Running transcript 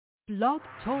Blog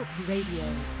Talk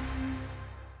Radio.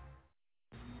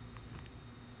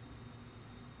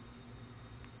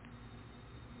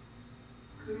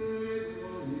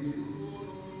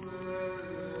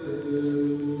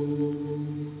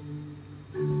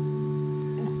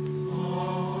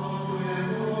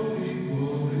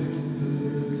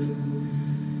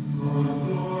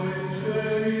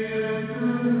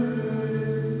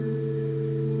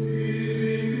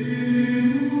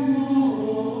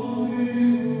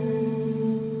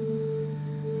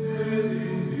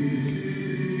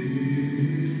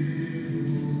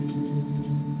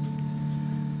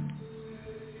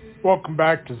 Welcome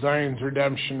back to Zion's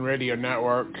Redemption Radio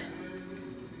Network.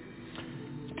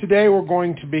 Today we're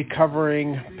going to be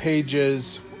covering pages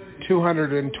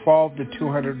 212 to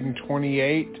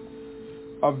 228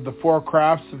 of The Four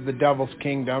Crafts of the Devil's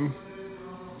Kingdom.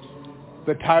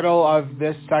 The title of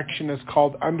this section is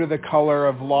called Under the Color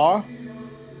of Law.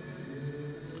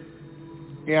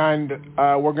 And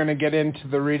we're going to get into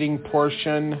the reading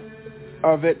portion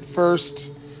of it first.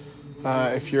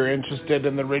 If you're interested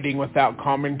in the reading without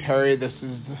commentary, this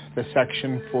is the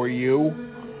section for you.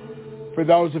 For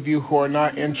those of you who are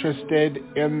not interested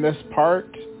in this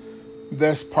part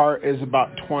is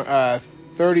about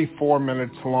 34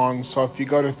 minutes long. So if you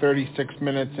go to 36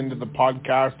 minutes into the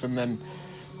podcast and then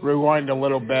rewind a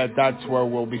little bit, that's where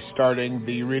we'll be starting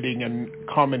the reading and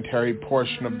commentary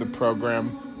portion of the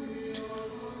program.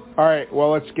 All right, well,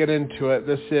 let's get into it.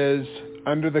 This is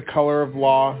Under the Color of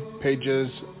Law, pages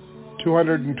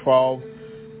 212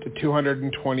 to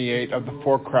 228 of The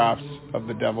Four Crafts of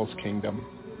the Devil's Kingdom.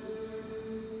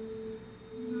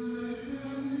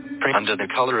 Under the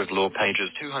Color of Law,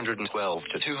 pages 212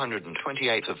 to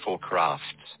 228 of Four Crafts.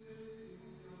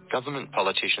 Government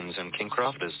politicians and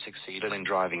kingcrafters succeeded in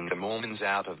driving the Mormons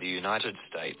out of the United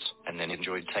States, and then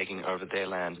enjoyed taking over their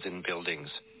lands and buildings.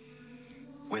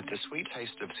 With the sweet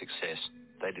taste of success,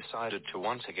 they decided to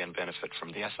once again benefit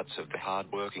from the assets of the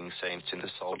hard-working saints in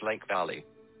the Salt Lake Valley.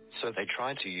 So they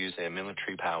tried to use their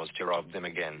military powers to rob them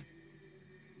again.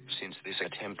 Since this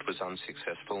attempt was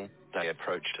unsuccessful, they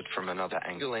approached it from another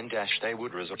angle and they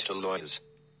would resort to lawyers.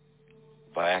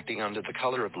 By acting under the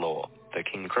color of law, the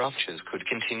kingcrafters could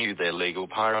continue their legal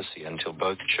piracy until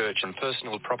both church and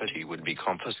personal property would be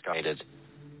confiscated.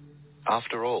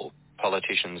 After all,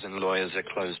 politicians and lawyers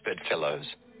are close bedfellows.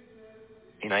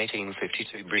 In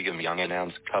 1852, Brigham Young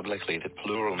announced publicly that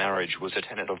plural marriage was a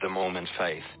tenet of the Mormon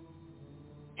faith.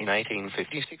 In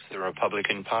 1856, the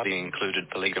Republican Party included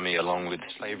polygamy along with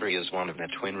slavery as one of the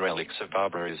twin relics of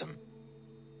barbarism.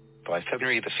 By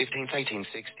February the 15th,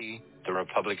 1860, the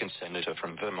Republican senator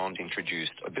from Vermont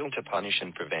introduced a bill to punish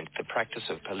and prevent the practice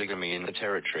of polygamy in the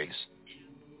territories.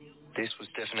 This was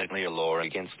definitely a law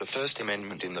against the First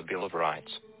Amendment in the Bill of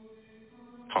Rights.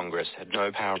 Congress had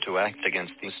no power to act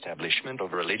against the establishment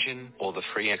of religion or the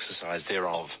free exercise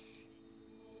thereof.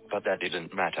 But that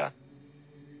didn't matter.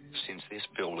 Since this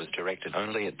bill was directed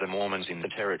only at the Mormons in the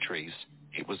territories,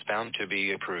 it was bound to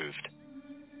be approved.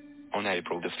 On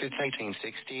April the 5th,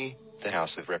 1860, the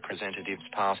House of Representatives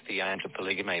passed the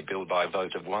Anti-Polygamy Bill by a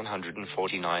vote of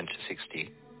 149 to 60.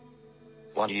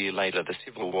 1 year later, the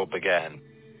Civil War began.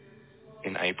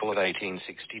 In April of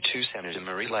 1862, Senator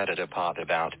Murray Ladd a part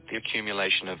about the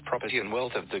accumulation of property and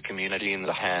wealth of the community in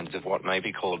the hands of what may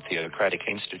be called theocratic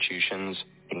institutions,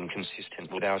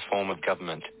 inconsistent with our form of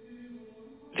government.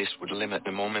 This would limit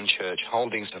the Mormon Church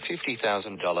holdings to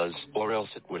 $50,000, or else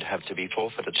it would have to be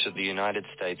forfeited to the United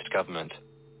States government.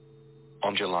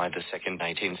 On July the 2nd,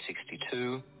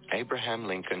 1862, Abraham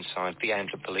Lincoln signed the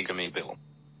Anti-Polygamy Bill.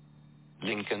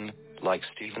 Lincoln, like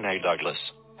Stephen A. Douglas,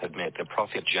 had met the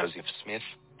prophet Joseph Smith,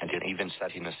 and had even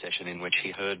sat in a session in which he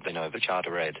heard the Nova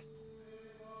Charta read.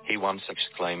 He once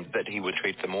exclaimed that he would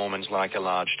treat the Mormons like a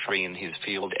large tree in his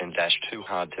field and too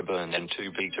hard to burn and too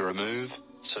big to remove,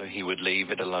 so he would leave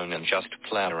it alone and just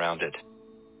plow around it.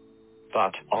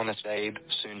 But Honest Abe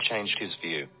soon changed his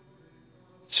view.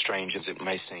 Strange as it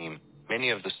may seem, many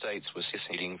of the states were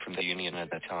seceding from the Union at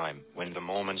the time when the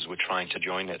Mormons were trying to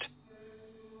join it.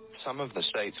 Some of the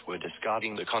states were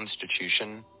discarding the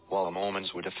Constitution, while the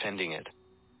Mormons were defending it.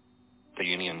 The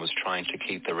Union was trying to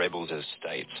keep the rebels as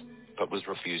states, but was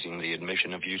refusing the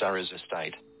admission of Utah as a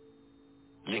state.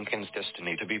 Lincoln's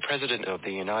destiny to be President of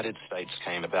the United States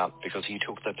came about because he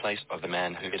took the place of the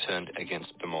man who turned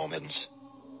against the Mormons.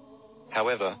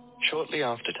 However, shortly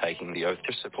after taking the oath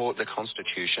to support the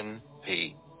Constitution,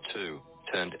 he, too,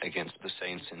 turned against the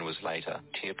saints and was later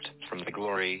tipped from the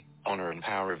glory, honor and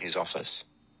power of his office.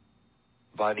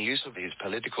 By the use of his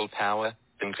political power,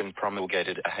 Lincoln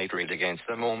promulgated a hatred against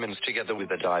the Mormons together with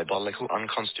a diabolical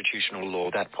unconstitutional law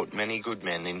that put many good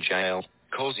men in jail,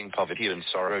 causing poverty and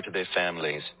sorrow to their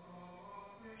families.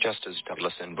 Just as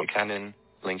Douglas and Buchanan,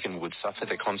 Lincoln would suffer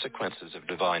the consequences of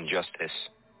divine justice.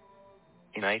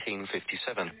 In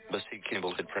 1857, Bussy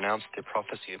Kimball had pronounced a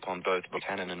prophecy upon both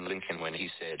Buchanan and Lincoln when he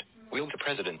said, "Will the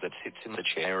president that sits in the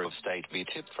chair of state be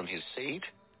tipped from his seat?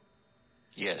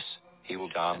 Yes, he will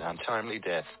die an untimely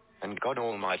death, and God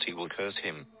Almighty will curse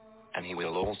him. And he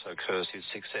will also curse his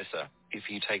successor, if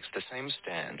he takes the same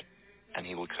stand. And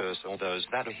he will curse all those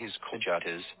that are his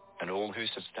coadjutors, and all who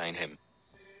sustain him.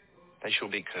 They shall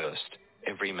be cursed,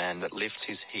 every man that lifts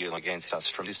his heel against us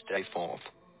from this day forth."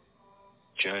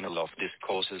 Journal of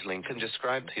Discourses. Lincoln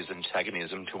described his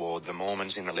antagonism toward the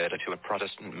Mormons in a letter to a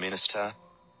Protestant minister.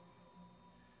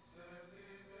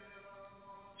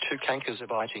 Two cankers are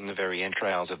biting the very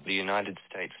entrails of the United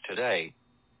States today,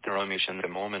 the Romish and the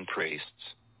Mormon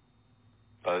priests.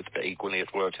 Both are equally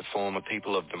at work to form a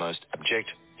people of the most abject,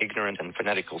 ignorant and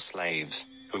fanatical slaves,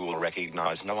 who will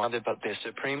recognize no other but their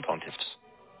supreme pontiffs.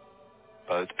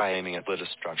 Both are aiming at the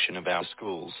destruction of our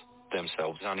schools,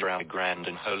 themselves under our grand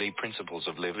and holy principles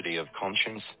of liberty of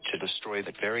conscience, to destroy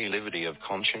that very liberty of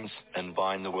conscience, and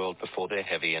bind the world before their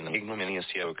heavy and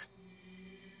ignominious yoke.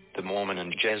 The Mormon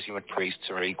and Jesuit priests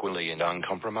are equally and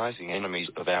uncompromising enemies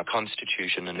of our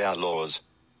Constitution and our laws.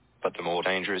 But the more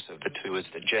dangerous of the two is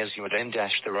the Jesuit and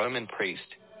the Roman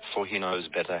priest, for he knows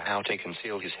better how to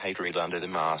conceal his hatred under the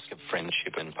mask of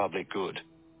friendship and public good.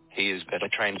 He is better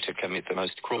trained to commit the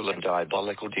most cruel and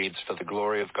diabolical deeds for the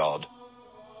glory of God.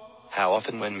 How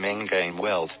often when men gain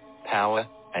wealth, power,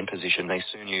 and position they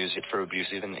soon use it for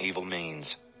abusive and evil means.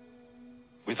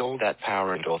 With all that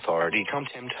power and authority come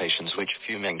temptations which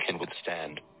few men can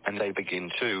withstand, and they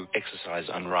begin to exercise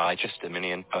unrighteous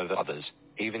dominion over others,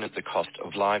 even at the cost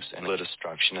of lives and the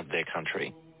destruction of their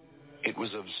country. It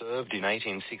was observed in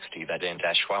 1860 that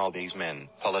while these men,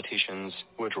 politicians,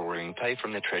 were drawing pay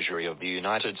from the Treasury of the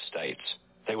United States,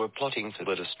 they were plotting for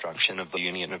the destruction of the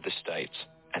Union of the States,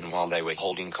 and while they were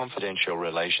holding confidential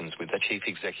relations with the chief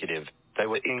executive, they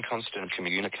were in constant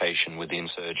communication with the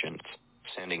insurgents,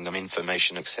 sending them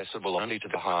information accessible only to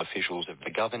the high officials of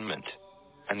the government.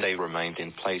 And they remained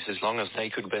in place as long as they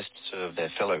could best serve their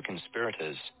fellow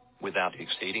conspirators, without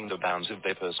exceeding the bounds of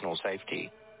their personal safety.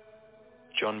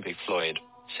 John B. Floyd,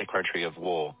 Secretary of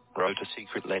War, wrote a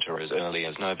secret letter as early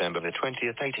as November 20,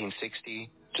 1860,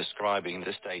 describing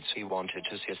the states he wanted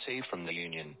to secede from the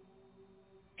Union.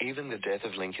 Even the death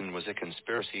of Lincoln was a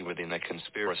conspiracy within a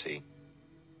conspiracy.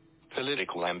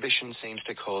 Political ambition seems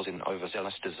to cause an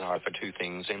overzealous desire for two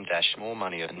things and more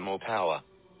money and more power.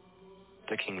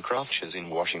 The Kincrofts in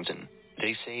Washington,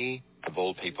 D.C., of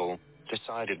all people,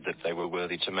 decided that they were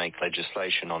worthy to make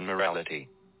legislation on morality.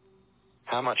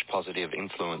 How much positive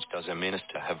influence does a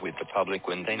minister have with the public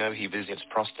when they know he visits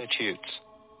prostitutes?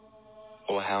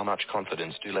 Or how much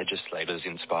confidence do legislators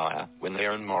inspire when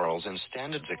their own morals and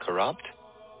standards are corrupt?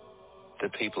 The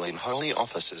people in holy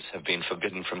offices have been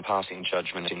forbidden from passing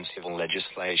judgment in civil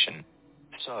legislation.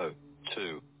 So,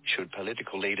 too, should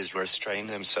political leaders restrain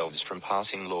themselves from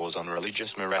passing laws on religious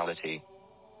morality.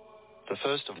 The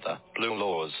first of the Blue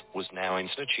Laws was now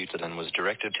instituted and was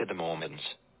directed to the Mormons.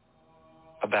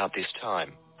 About this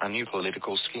time, a new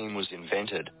political scheme was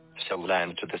invented: sell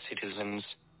land to the citizens,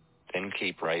 then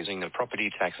keep raising the property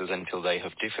taxes until they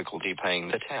have difficulty paying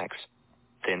the tax,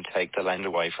 then take the land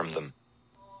away from them.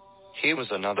 Here was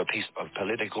another piece of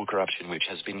political corruption which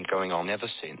has been going on ever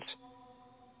since.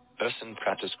 Urson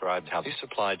Pratt described how this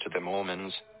applied to the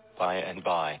Mormons. By and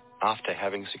by, after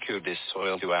having secured this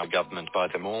soil to our government by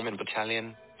the Mormon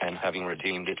Battalion, and having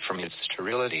redeemed it from its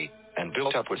sterility, and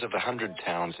built upwards of 100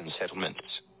 towns and settlements,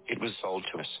 it was sold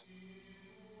to us.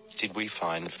 Did we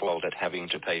find fault at having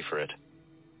to pay for it?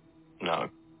 No.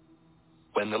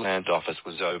 When the land office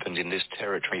was opened in this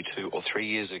territory 2 or 3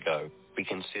 years ago, we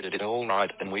considered it all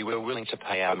right and we were willing to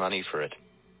pay our money for it.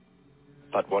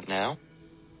 But what now?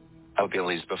 Our bill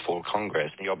is before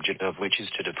Congress, the object of which is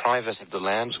to deprive us of the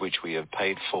lands which we have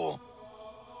paid for.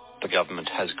 The government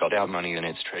has got our money in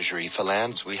its treasury for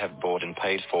lands we have bought and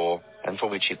paid for, and for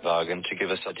which it bargained to give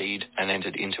us a deed and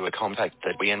entered into a compact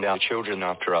that we and our children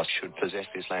after us should possess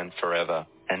this land forever,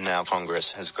 and now Congress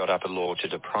has got up a law to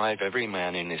deprive every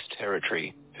man in this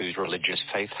territory, whose religious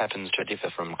faith happens to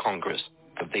differ from Congress,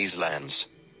 of these lands.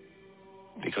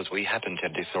 Because we happen to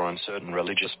differ on certain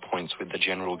religious points with the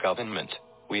general government,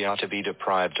 we are to be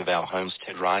deprived of our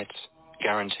homestead rights,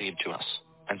 guaranteed to us,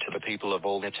 and to the people of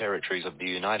all the territories of the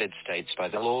United States by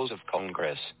the laws of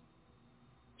Congress.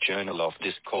 Journal of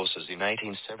Discourses. In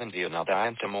 1870, another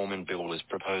anti-Mormon bill was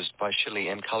proposed by Shirley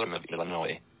M. Cullum of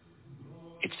Illinois.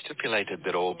 It stipulated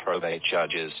that all probate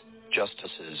judges,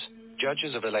 justices,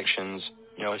 judges of elections,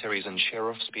 notaries and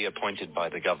sheriffs be appointed by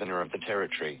the governor of the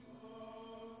territory.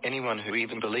 Anyone who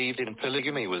even believed in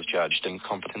polygamy was judged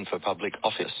incompetent for public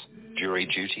office, jury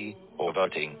duty, or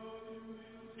voting.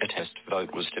 A test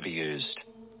vote was to be used.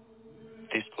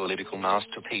 This political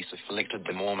masterpiece afflicted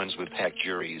the Mormons with packed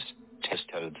juries, test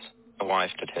oaths, a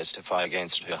wife to testify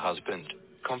against her husband,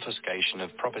 confiscation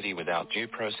of property without due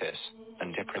process,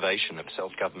 and deprivation of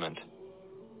self-government.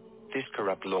 This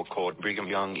corrupt law caught Brigham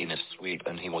Young in a sweep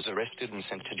and he was arrested and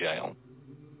sent to jail.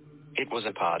 It was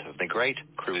a part of the Great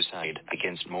Crusade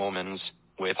against Mormons,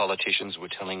 where politicians were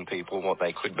telling people what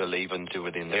they could believe and do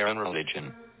within their own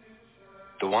religion.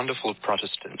 The wonderful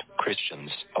Protestant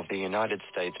Christians of the United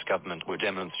States government were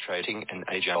demonstrating an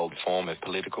age-old form of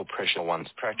political pressure once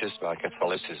practiced by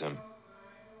Catholicism.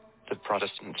 The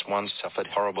Protestants once suffered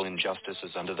horrible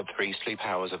injustices under the priestly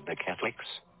powers of the Catholics,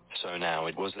 so now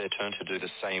it was their turn to do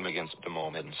the same against the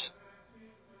Mormons.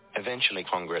 Eventually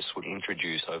Congress would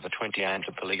introduce over 20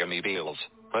 anti-polygamy bills,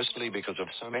 mostly because of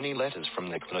so many letters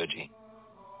from the clergy.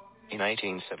 In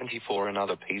 1874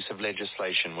 another piece of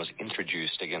legislation was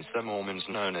introduced against the Mormons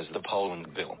known as the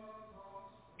Poland Bill.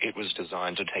 It was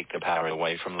designed to take the power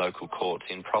away from local courts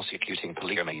in prosecuting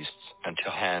polygamists and to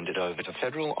hand it over to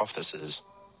federal officers.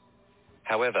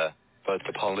 However, both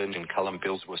the Poland and Cullum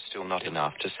bills were still not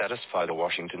enough to satisfy the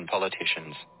Washington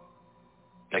politicians.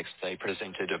 Next they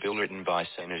presented a bill written by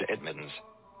Senator Edmunds.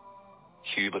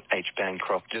 Hubert H.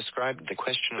 Bancroft described the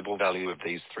questionable value of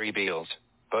these three bills.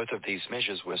 Both of these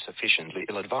measures were sufficiently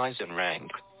ill-advised and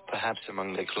rank, perhaps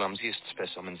among the clumsiest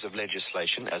specimens of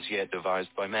legislation as yet devised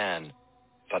by man.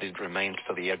 But it remained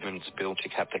for the Edmunds bill to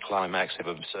cap the climax of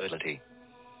absurdity.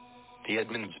 The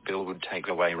Edmunds bill would take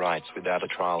away rights without a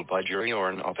trial by jury or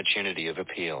an opportunity of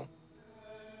appeal.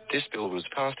 This bill was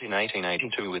passed in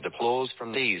 1882 with applause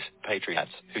from these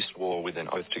patriots who swore with an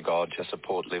oath to God to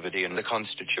support liberty and the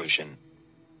Constitution.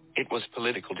 It was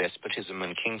political despotism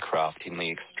and kingcraft in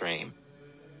the extreme.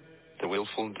 The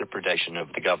willful depredation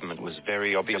of the government was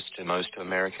very obvious to most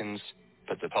Americans,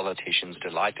 but the politicians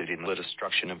delighted in the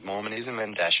destruction of Mormonism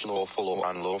and lawful or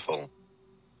unlawful.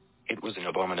 It was an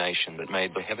abomination that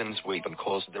made the heavens weep and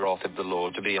caused the wrath of the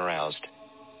Lord to be aroused.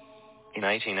 In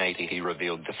 1880 he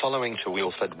revealed the following to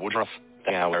Wilford Woodruff: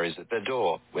 "The hour is at the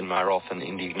door, when my wrath and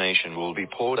indignation will be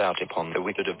poured out upon the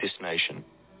wicked of this nation.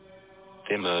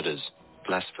 Their murders,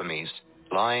 blasphemies,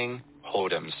 lying,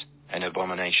 whoredoms, and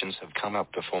abominations have come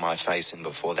up before my face and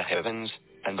before the heavens,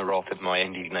 and the wrath of my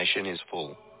indignation is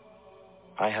full.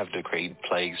 I have decreed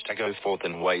plagues to go forth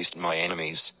and waste my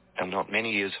enemies, and not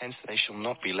many years hence they shall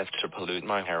not be left to pollute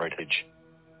my heritage.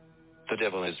 The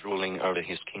devil is ruling over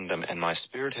his kingdom, and my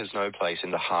spirit has no place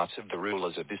in the hearts of the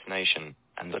rulers of this nation,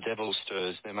 and the devil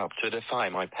stirs them up to defy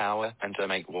my power and to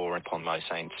make war upon my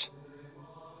saints.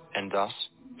 And thus,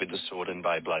 with the sword and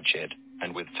by bloodshed,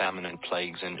 and with famine and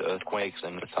plagues and earthquakes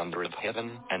and the thunder of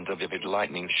heaven and the vivid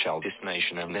lightning shall this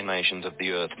nation and the nations of the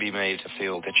earth be made to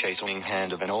feel the chastening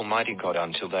hand of an almighty God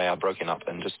until they are broken up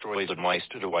and destroyed and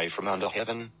wasted away from under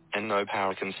heaven, and no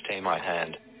power can stay my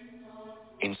hand."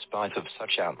 In spite of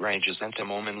such outrageous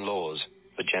anti-Mormon laws,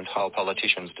 the Gentile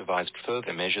politicians devised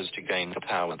further measures to gain the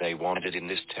power they wanted in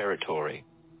this territory.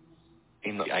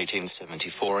 In the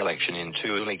 1874 election in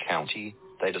Tooele County,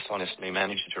 they dishonestly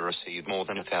managed to receive more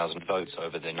than 1,000 votes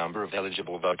over the number of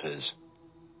eligible voters.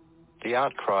 The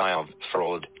outcry of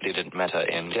fraud didn't matter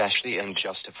and the end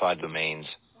justified the means.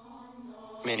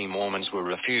 Many Mormons were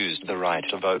refused the right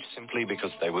to vote simply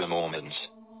because they were Mormons.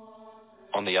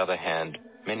 On the other hand,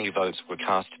 many votes were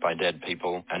cast by dead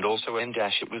people, and also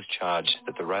it was charged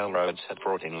that the railroads had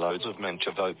brought in loads of men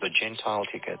to vote the Gentile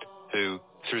ticket, who,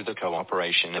 through the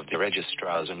cooperation of the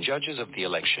registrars and judges of the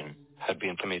election, had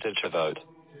been permitted to vote.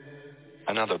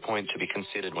 Another point to be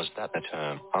considered was that the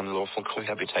term unlawful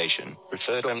cohabitation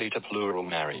referred only to plural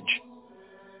marriage.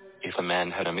 If a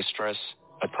man had a mistress,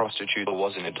 a prostitute, or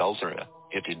was an adulterer,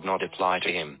 it did not apply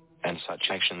to him, and such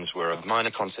actions were of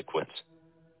minor consequence.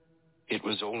 It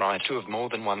was all right to have more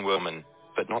than one woman,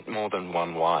 but not more than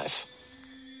one wife.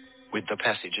 With the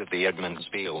passage of the Edmunds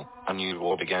Bill, a new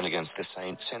war began against the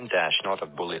saints and not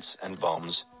of bullets and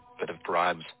bombs, but of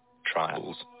bribes,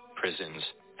 trials, prisons,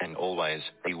 and always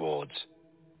rewards.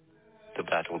 The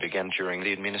battle began during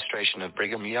the administration of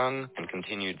Brigham Young and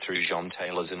continued through John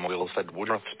Taylor's and Wilford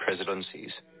Woodruff's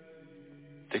presidencies.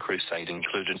 The crusade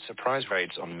included surprise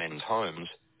raids on men's homes,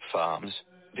 farms,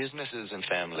 businesses and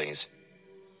families.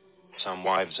 Some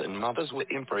wives and mothers were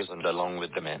imprisoned along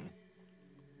with the men.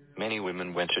 Many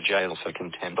women went to jail for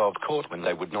contempt of court when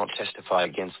they would not testify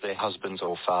against their husbands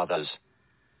or fathers.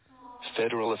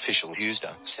 Federal officials used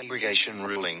a segregation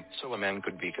ruling, so a man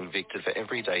could be convicted for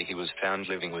every day he was found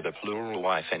living with a plural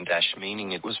wife and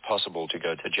meaning it was possible to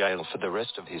go to jail for the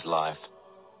rest of his life.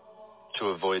 To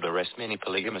avoid arrest, many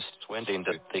polygamists went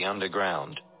into the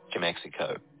underground, to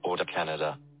Mexico, or to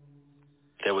Canada.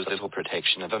 There was little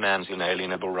protection of a man's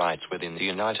inalienable rights within the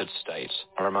United States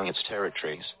or among its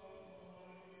territories.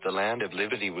 The land of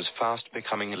liberty was fast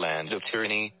becoming a land of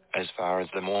tyranny, as far as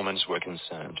the Mormons were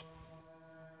concerned.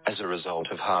 As a result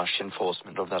of harsh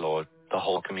enforcement of the law, the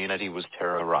whole community was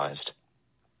terrorized.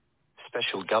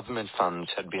 Special government funds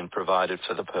had been provided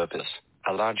for the purpose.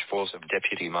 A large force of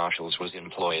deputy marshals was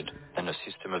employed, and a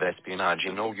system of espionage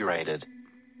inaugurated.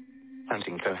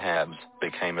 Hunting cohabs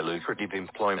became a lucrative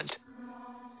employment.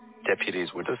 Deputies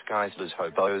were disguised as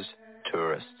hobos,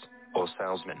 tourists, or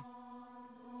salesmen.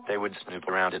 They would snoop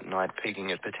around at night,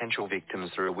 peeking at potential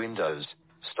victims through windows,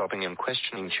 stopping and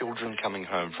questioning children coming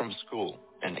home from school,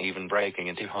 and even breaking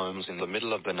into homes in the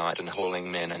middle of the night and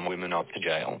hauling men and women off to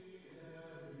jail.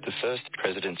 The first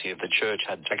presidency of the church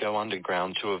had to go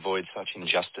underground to avoid such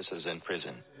injustices and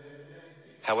prison.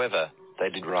 However,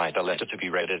 they did write a letter to be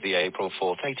read at the April 4,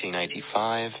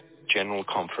 1885, General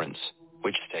Conference,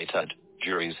 which stated,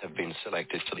 "Juries have been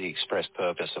selected for the express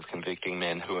purpose of convicting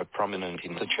men who are prominent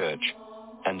in the church.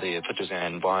 And their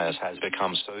partisan bias has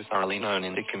become so thoroughly known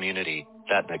in the community,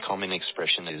 that the common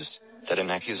expression is, that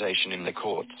an accusation in the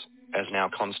courts, as now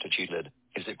constituted,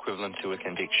 is equivalent to a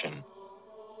conviction."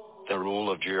 The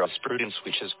rule of jurisprudence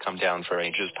which has come down for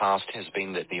ages past has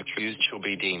been that the accused shall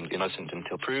be deemed innocent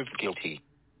until proved guilty.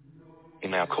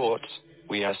 In our courts,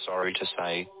 we are sorry to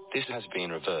say, this has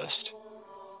been reversed.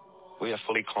 We are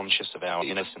fully conscious of our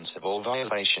innocence of all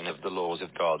violation of the laws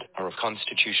of God or of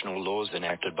constitutional laws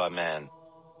enacted by man.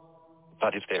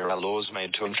 But if there are laws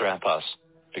made to entrap us,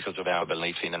 because of our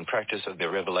belief in and practice of the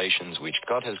revelations which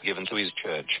God has given to his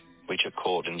church, which a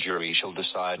court and jury shall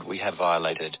decide we have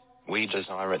violated, we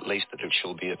desire at least that it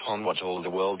shall be upon what all the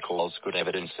world calls good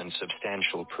evidence and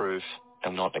substantial proof,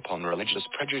 and not upon religious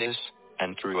prejudice,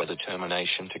 and through a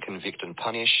determination to convict and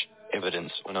punish,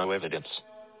 evidence or no evidence.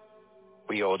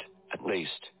 We ought, at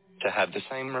least, to have the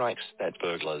same rights that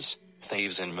burglars,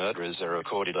 thieves and murderers are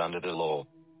accorded under the law.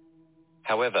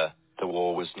 However, the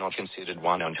war was not considered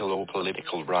one until all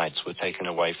political rights were taken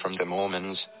away from the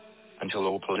Mormons, until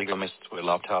all polygamists were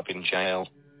locked up in jail,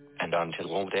 and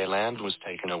until all their land was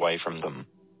taken away from them.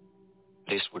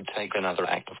 This would take another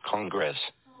act of Congress.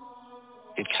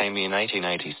 It came in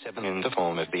 1887 in the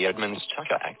form of the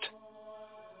Edmunds-Tucker Act.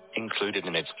 Included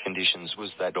in its conditions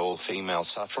was that all female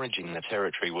suffrage in the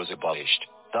territory was abolished,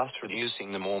 thus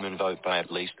reducing the Mormon vote by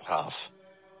at least half.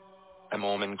 A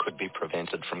Mormon could be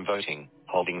prevented from voting,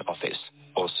 holding office,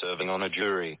 or serving on a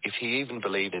jury if he even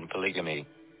believed in polygamy.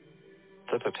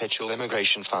 The Perpetual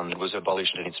Immigration Fund was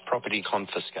abolished and its property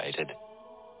confiscated.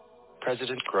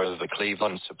 President Grover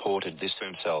Cleveland supported this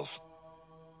himself.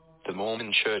 The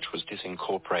Mormon Church was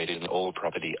disincorporated and all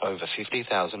property over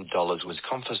 $50,000 was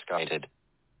confiscated.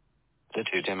 The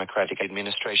two Democratic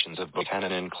administrations of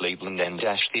Buchanan and Cleveland and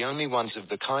the only ones of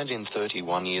the kind in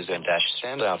 31 years and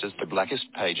stand out as the blackest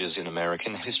pages in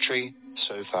American history,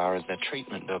 so far as the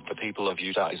treatment of the people of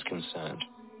Utah is concerned.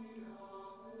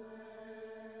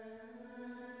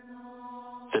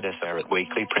 The Deseret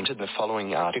Weekly printed the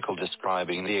following article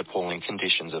describing the appalling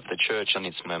conditions of the church and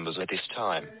its members at this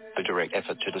time, the direct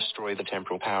effort to destroy the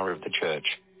temporal power of the church.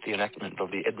 The enactment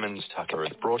of the Edmunds-Tucker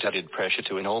Act brought added pressure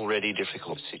to an already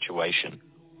difficult situation.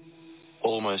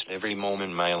 Almost every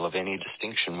Mormon male of any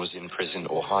distinction was in prison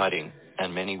or hiding,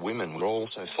 and many women were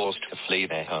also forced to flee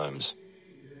their homes.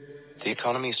 The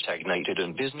economy stagnated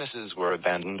and businesses were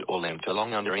abandoned or limped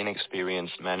along under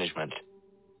inexperienced management.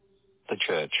 The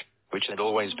church, which had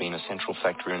always been a central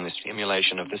factor in the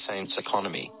stimulation of the saints'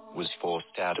 economy, was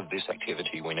forced out of this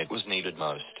activity when it was needed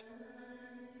most.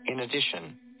 In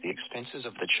addition, the expenses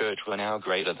of the church were now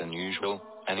greater than usual,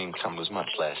 and income was much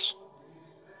less.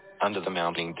 Under the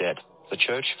mounting debt, the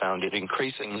church found it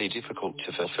increasingly difficult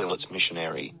to fulfill its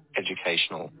missionary,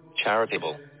 educational,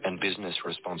 charitable, and business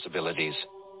responsibilities.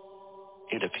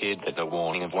 It appeared that the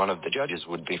warning of one of the judges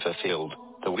would be fulfilled: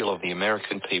 the will of the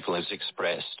American people is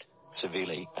expressed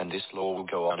severely, and this law will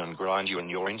go on and grind you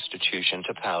and your institution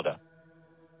to powder.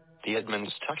 The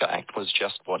Edmunds-Tucker Act was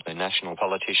just what the national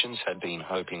politicians had been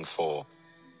hoping for.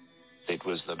 It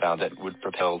was the bow that would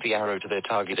propel the arrow to their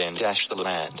target and dash the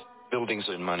land, buildings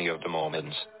and money of the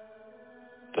Mormons.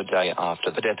 The day after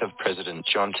the death of President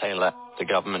John Taylor, the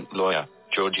government lawyer,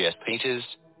 George S. Peters,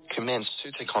 commenced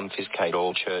suit to confiscate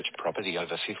all church property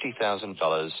over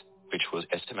 $50,000, which was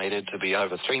estimated to be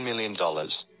over $3 million.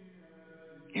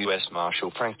 U.S.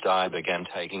 Marshal Frank Dye began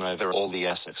taking over all the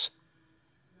assets.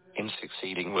 In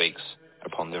succeeding weeks,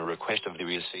 upon the request of the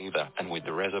receiver and with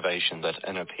the reservation that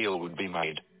an appeal would be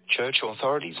made, church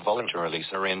authorities voluntarily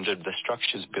surrendered the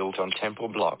structures built on Temple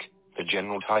Block, the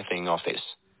General Tithing Office,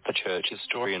 the Church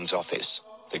Historian's Office,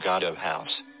 the Gardo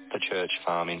House, the church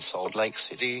farm in Salt Lake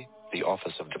City, the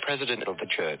office of the President of the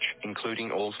Church,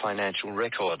 including all financial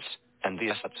records, and the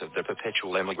assets of the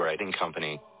Perpetual Emigrating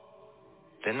Company.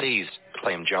 Then these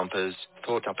claim jumpers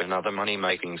thought up another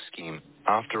money-making scheme.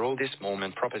 After all this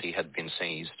Mormon property had been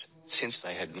seized, since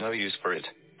they had no use for it,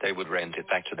 they would rent it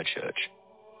back to the church.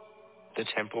 The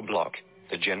Temple Block,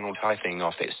 the General Tithing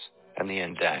Office, and the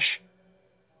N-Dash.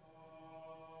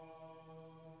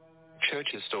 Church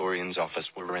Historian's Office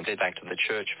were rented back to the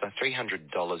church for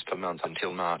 $300 per month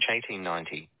until March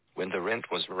 1890, when the rent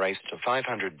was raised to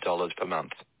 $500 per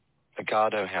month. The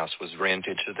Gardo House was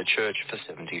rented to the church for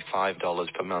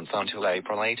 $75 per month until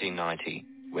April 1890,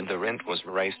 when the rent was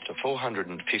raised to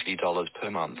 $450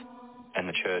 per month. And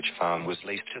the church farm was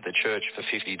leased to the church for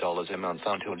 $50 a month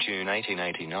until June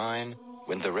 1889,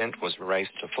 when the rent was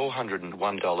raised to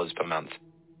 $401 per month.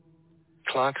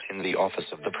 Clerks in the office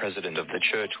of the president of the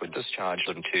church were discharged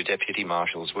and 2 deputy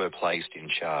marshals were placed in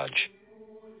charge.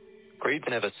 Greed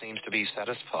never seems to be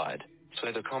satisfied, so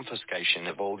the confiscation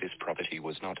of all this property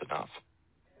was not enough.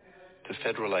 The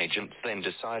federal agents then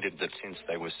decided that since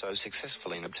they were so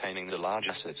successful in obtaining the large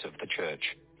assets of the church,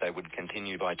 they would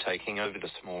continue by taking over the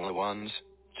smaller ones,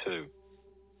 too.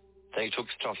 They took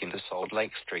stock in the Salt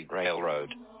Lake Street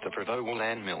Railroad, the Provo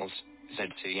Land Mills,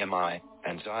 ZCMI,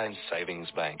 and Zions Savings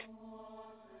Bank.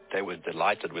 They were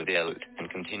delighted with the loot and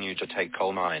continued to take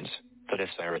coal mines, the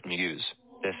Deseret News,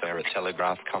 Deseret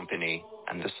Telegraph Company,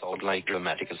 and the Salt Lake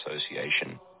Dramatic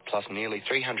Association, plus nearly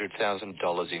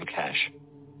 $300,000 in cash.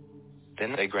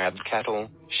 Then they grabbed cattle,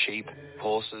 sheep,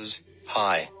 horses,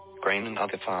 grain and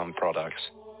other farm products.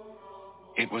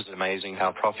 It was amazing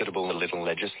how profitable a little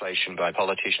legislation by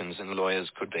politicians and lawyers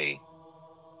could be.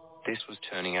 This was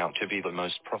turning out to be the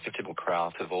most profitable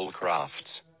craft of all crafts.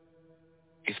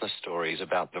 If the stories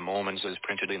about the Mormons as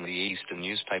printed in the Eastern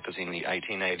newspapers in the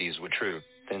 1880s were true,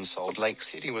 then Salt Lake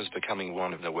City was becoming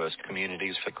one of the worst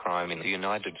communities for crime in the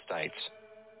United States.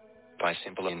 By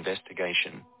simple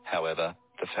investigation, however,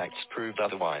 the facts proved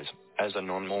otherwise, as a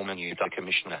non-Mormon Utah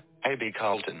Commissioner, A.B.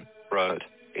 Carlton, wrote,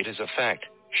 "It is a fact,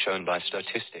 shown by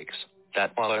statistics,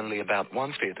 that while only about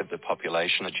 1/5 of the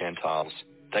population are Gentiles,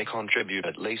 they contribute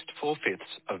at least 4/5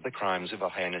 of the crimes of a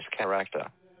heinous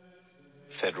character."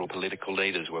 Federal political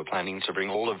leaders were planning to bring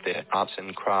all of their arts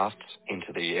and crafts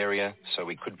into the area so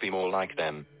we could be more like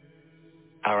them.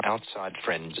 Our outside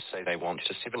friends say they want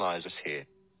to civilize us here.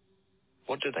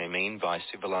 What do they mean by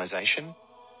civilization?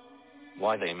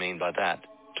 Why they mean by that,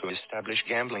 to establish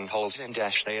gambling halls and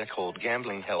they are called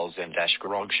gambling hells and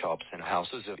grog shops and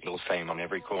houses of ill fame on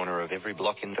every corner of every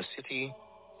block in the city,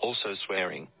 also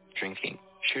swearing, drinking,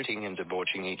 shooting and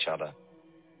debauching each other.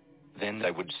 Then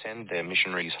they would send their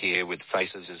missionaries here with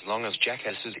faces as long as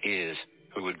jackasses' ears,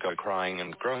 who would go crying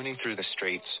and groaning through the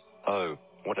streets, "Oh,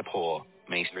 what a poor,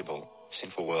 miserable,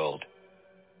 sinful world."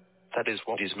 That is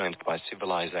what is meant by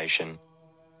civilization.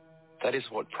 That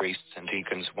is what priests and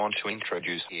deacons want to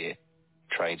introduce here.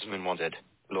 Tradesmen want it,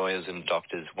 lawyers and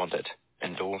doctors want it,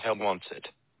 and all hell wants it.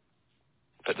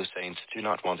 But the saints do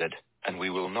not want it, and we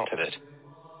will not have it.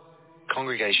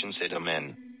 Congregation said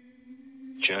Amen.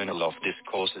 Journal of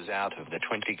Discourses out of the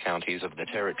 20 counties of the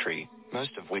territory,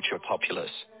 most of which are populous.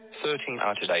 13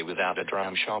 are today without a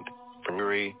dram shop,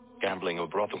 brewery, gambling or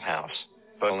brothel house,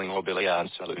 bowling or billiard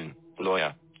saloon,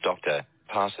 lawyer, doctor,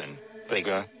 parson,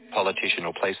 beggar, politician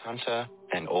or place hunter,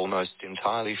 and almost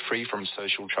entirely free from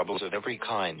social troubles of every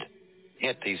kind.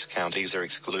 Yet these counties are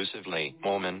exclusively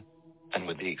Mormon, and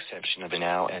with the exception of a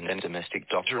now and then domestic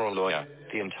doctor or lawyer,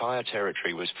 the entire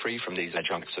territory was free from these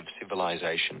adjuncts of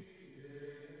civilization.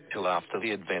 Till after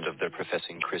the advent of the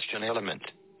professing Christian element,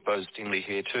 boastingly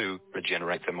here to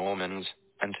regenerate the Mormons,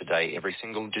 and today every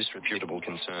single disreputable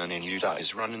concern in Utah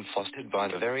is run and fostered by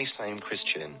the very same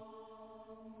Christian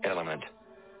element.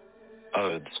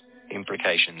 Oaths,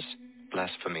 imprecations,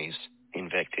 blasphemies,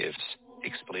 invectives,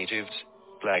 expletives,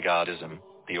 blackguardism,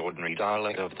 the ordinary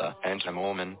dialect of the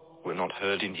anti-Mormon, were not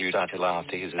heard in Utah till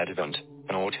after his advent,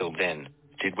 nor till then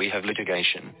did we have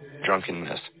litigation,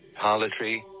 drunkenness,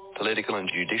 harlotry, political and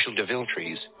judicial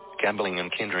deviltries, gambling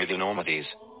and kindred enormities.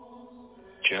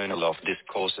 Journal of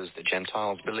Discourses. The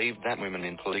Gentiles believed that women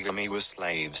in polygamy were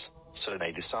slaves, so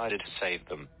they decided to save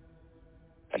them.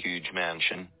 A huge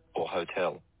mansion, or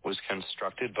hotel, was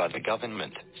constructed by the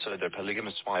government so the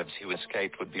polygamous wives who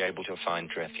escaped would be able to find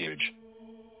refuge.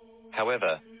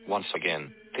 However, once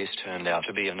again, this turned out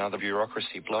to be another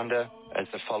bureaucracy blunder, As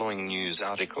the following news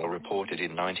article reported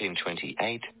in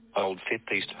 1928, Old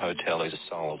Fifth East Hotel is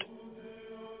sold.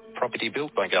 Property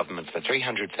built by government for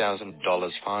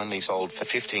 $300,000 finally sold for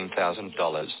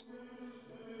 $15,000.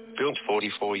 Built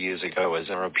 44 years ago as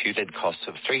a reputed cost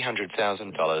of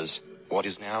 $300,000, what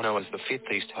is now known as the Fifth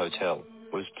East Hotel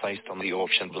was placed on the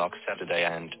auction block Saturday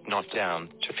and knocked down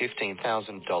to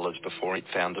 $15,000 before it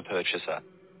found a purchaser.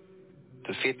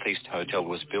 The Fifth East Hotel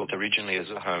was built originally as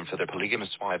a home for the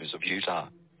polygamous wives of Utah,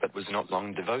 but was not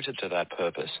long devoted to that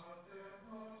purpose.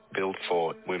 Built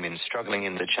for women struggling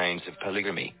in the chains of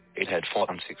polygamy, it had 4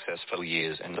 unsuccessful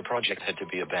years and the project had to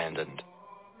be abandoned.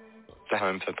 The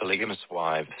home for polygamous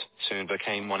wives soon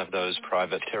became one of those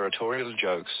private territorial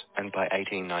jokes, and by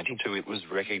 1892 it was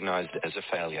recognized as a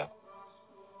failure.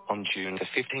 On June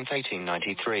 15,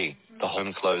 1893, the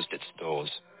home closed its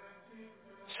doors.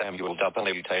 Samuel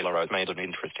W. Taylor made an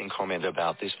interesting comment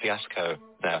about this fiasco.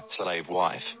 The slave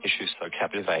wife issue so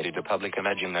captivated the public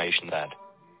imagination that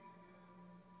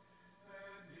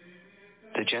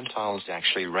the Gentiles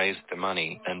actually raised the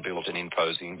money and built an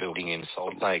imposing building in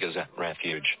Salt Lake as a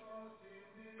refuge.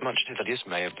 Much to the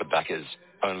dismay of the backers,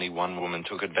 only one woman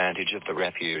took advantage of the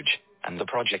refuge, and the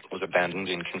project was abandoned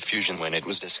in confusion when it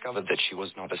was discovered that she was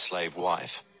not a slave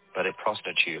wife, but a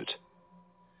prostitute.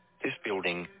 This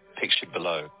building, pictured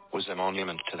below, was a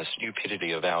monument to the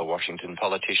stupidity of our Washington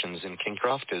politicians and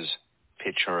kingcrafters.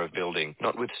 Picture of building,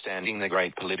 notwithstanding the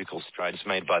great political strides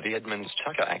made by the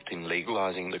Edmunds-Tucker Act in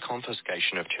legalizing the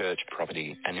confiscation of church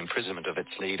property and imprisonment of its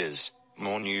leaders,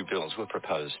 more new bills were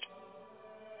proposed.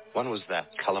 One was the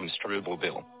Cullum-Struble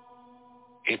Bill.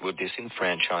 It would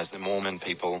disenfranchise the Mormon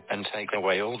people and take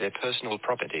away all their personal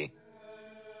property.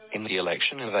 In the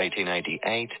election of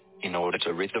 1888, in order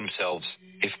to rid themselves,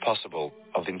 if possible,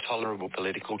 of intolerable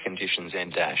political conditions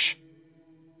and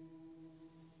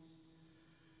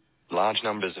large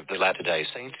numbers of the Latter-day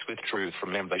Saints withdrew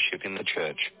from membership in the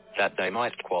church, that they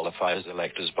might qualify as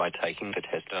electors by taking the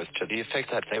test oath to the effect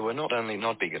that they were not only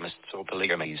not bigamists or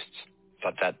polygamists,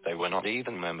 but that they were not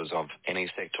even members of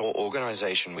any sect or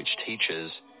organization which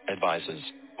teaches, advises,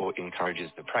 or encourages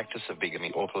the practice of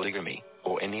bigamy or polygamy,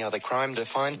 or any other crime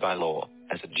defined by law,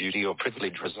 as a duty or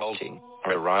privilege resulting,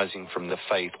 or arising from the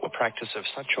faith or practice of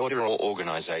such order or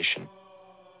organization.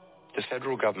 The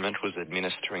federal government was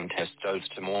administering test oaths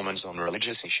to Mormons on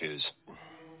religious issues.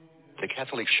 The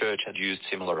Catholic Church had used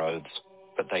similar oaths,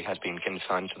 but they had been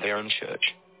confined to their own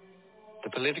church. The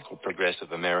political progress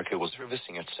of America was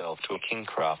reversing itself to a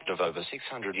kingcraft of over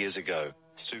 600 years ago,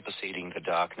 superseding the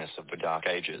darkness of the Dark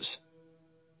Ages.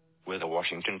 Were the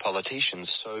Washington politicians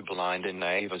so blind and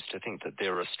naive as to think that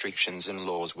their restrictions and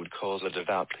laws would cause a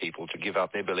devout people to give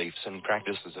up their beliefs and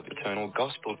practices of eternal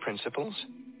gospel principles?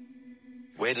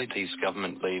 Where did these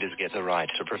government leaders get the right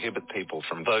to prohibit people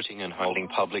from voting and holding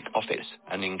public office,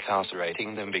 and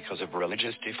incarcerating them because of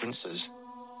religious differences?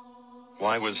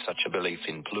 Why was such a belief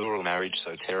in plural marriage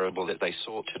so terrible that they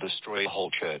sought to destroy a whole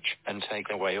church and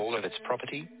take away all of its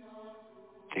property?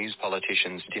 These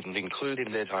politicians didn't include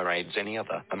in their tirades any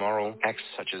other immoral acts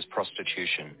such as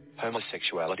prostitution,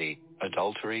 homosexuality,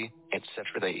 adultery,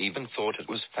 etc. They even thought it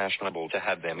was fashionable to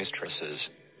have their mistresses.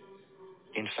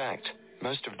 In fact,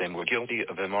 most of them were guilty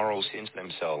of immoral sins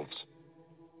themselves.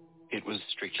 It was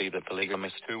strictly the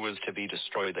polygamist who was to be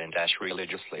destroyed and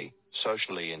religiously,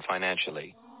 socially and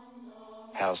financially.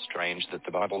 How strange that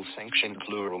the Bible sanctioned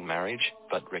plural marriage,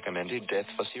 but recommended death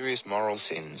for serious moral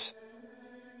sins.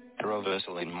 A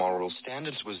reversal in moral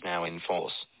standards was now in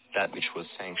force. That which was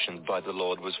sanctioned by the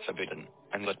Lord was forbidden,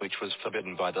 and that which was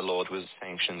forbidden by the Lord was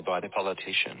sanctioned by the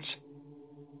politicians.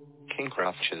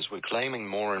 Kingcrafters were claiming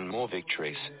more and more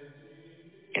victories.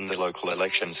 In the local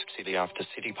elections, city after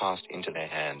city passed into their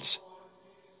hands.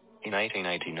 In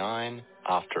 1889,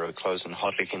 after a close and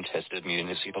hotly contested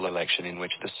municipal election in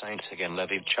which the Saints again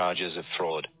levied charges of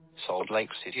fraud, Salt Lake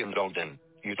City and Ogden,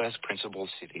 Utah's principal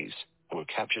cities, were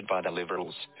captured by the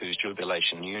liberals, whose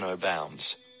jubilation knew no bounds.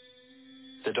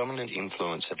 The dominant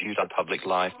influence of Utah public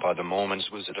life by the Mormons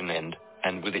was at an end,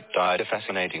 and with it died a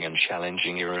fascinating and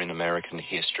challenging era in American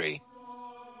history.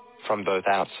 From both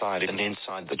outside and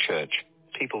inside the church,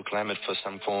 people clamored for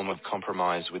some form of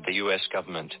compromise with the U.S.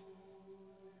 government.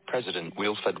 President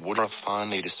Wilford Woodruff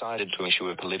finally decided to issue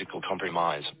a political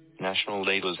compromise. National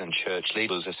leaders and church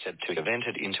leaders are said to have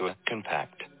entered into a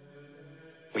compact.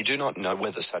 We do not know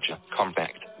whether such a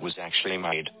compact was actually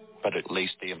made, but at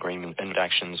least the agreement and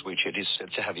actions which it is said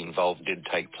to have involved did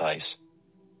take place.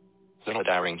 Lord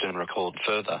Arrington recalled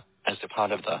further, as a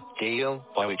part of the deal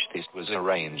by which this was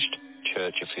arranged,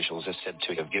 church officials are said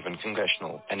to have given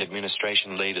congressional and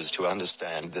administration leaders to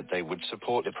understand that they would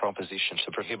support the proposition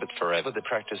to prohibit forever the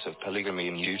practice of polygamy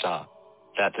in Utah,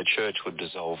 that the church would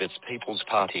dissolve its People's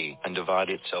Party and divide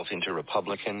itself into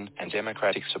Republican and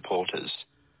Democratic supporters,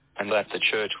 and that the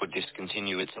church would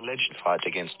discontinue its alleged fight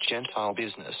against Gentile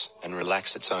business and relax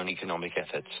its own economic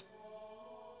efforts.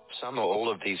 Some or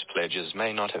all of these pledges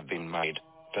may not have been made,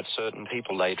 but certain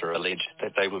people later alleged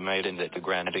that they were made, and that the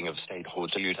granting of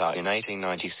statehood to Utah in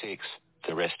 1896,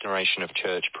 the restoration of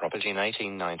church property in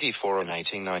 1894 and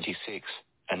 1896,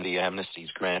 and the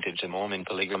amnesties granted to Mormon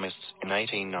polygamists in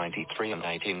 1893 and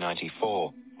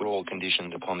 1894, were all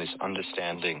conditioned upon this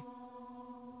understanding.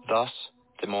 Thus,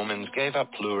 the Mormons gave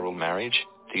up plural marriage,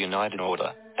 the United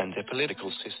Order, and their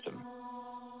political system.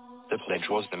 The pledge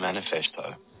was the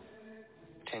manifesto.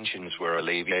 Tensions were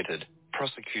alleviated,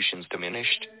 prosecutions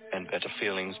diminished, and better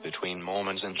feelings between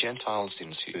Mormons and Gentiles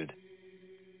ensued.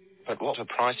 But what a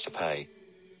price to pay!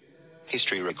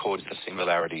 History records the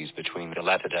similarities between the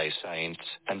Latter-day Saints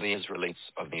and the Israelites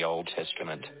of the Old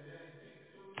Testament.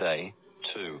 They,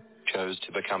 too, chose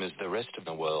to become as the rest of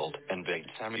the world and begged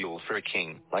Samuel for a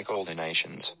king like all the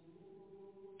nations.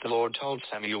 The Lord told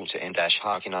Samuel to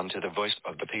hearken unto the voice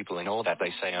of the people in all that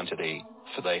they say unto thee,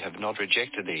 for they have not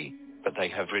rejected thee, but they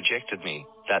have rejected me,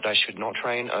 that I should not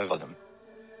reign over them.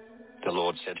 The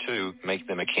Lord said to make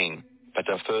them a king, but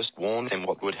I first warned them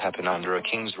what would happen under a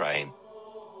king's reign.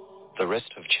 The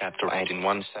rest of chapter 8 in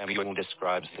 1 Samuel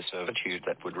describes the servitude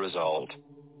that would result,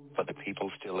 but the people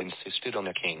still insisted on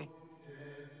a king.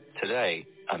 Today,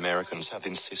 Americans have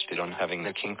insisted on having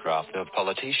the kingcraft of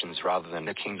politicians rather than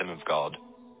the kingdom of God.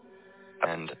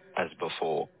 And, as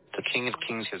before, the King of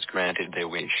Kings has granted their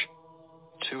wish.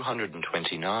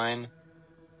 229.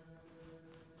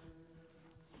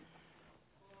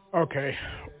 Okay,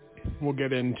 we'll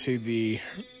get into the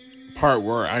part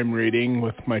where I'm reading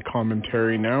with my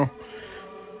commentary now.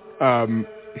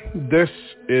 This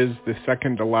is the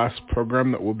second to last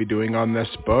program that we'll be doing on this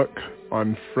book.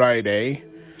 On Friday,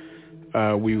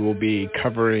 we will be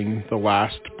covering the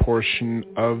last portion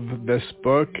of this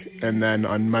book, and then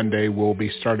on Monday we'll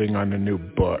be starting on a new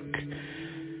book.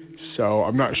 So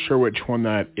I'm not sure which one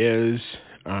that is,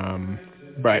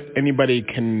 but anybody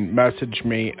can message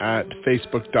me at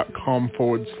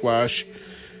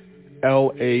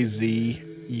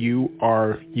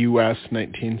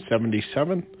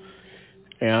facebook.com/LAZURUS1977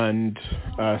 and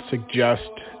suggest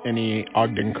any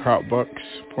Ogden Kraut books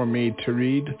for me to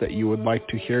read that you would like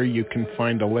to hear. You can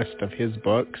find a list of his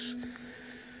books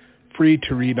free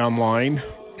to read online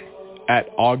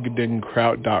at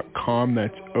ogdenkraut.com.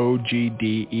 That's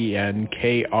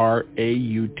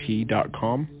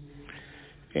OGDENKRAUT.com.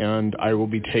 And I will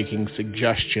be taking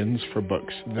suggestions for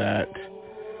books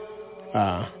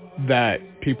that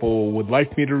people would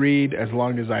like me to read, as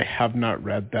long as I have not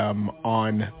read them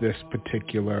on this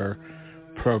particular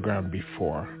program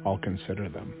before. I'll consider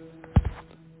them.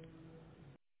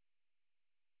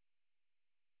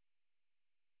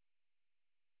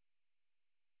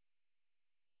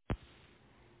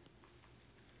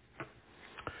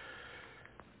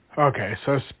 Okay,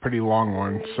 so it's a pretty long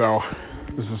one, so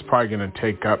this is probably going to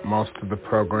take up most of the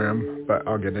program, but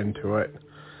I'll get into it.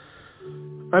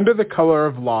 Under the Color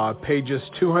of Law, pages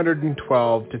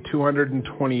 212 to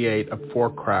 228 of Four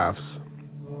Crafts.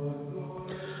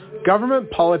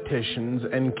 Government politicians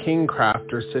and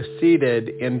kingcrafters succeeded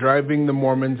in driving the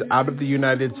Mormons out of the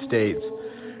United States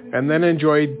and then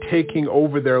enjoyed taking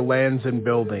over their lands and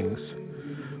buildings.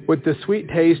 With the sweet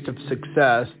taste of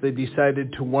success, they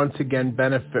decided to once again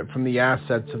benefit from the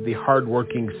assets of the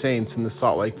hard-working saints in the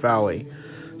Salt Lake Valley,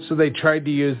 so they tried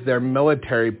to use their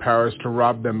military powers to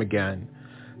rob them again.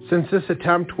 Since this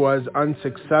attempt was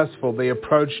unsuccessful, they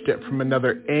approached it from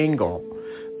another angle.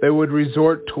 They would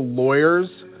resort to lawyers.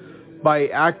 By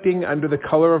acting under the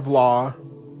color of law,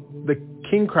 the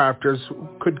kingcrafters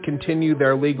could continue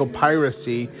their legal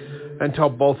piracy until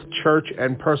both church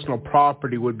and personal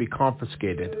property would be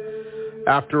confiscated.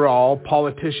 After all,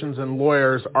 politicians and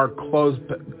lawyers are close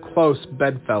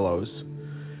bedfellows.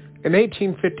 In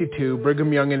 1852,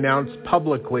 Brigham Young announced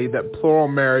publicly that plural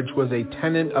marriage was a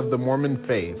tenet of the Mormon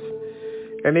faith.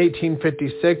 In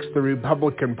 1856, the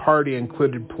Republican Party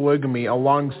included polygamy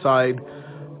along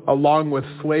with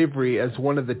slavery as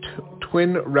one of the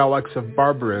twin relics of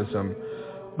barbarism.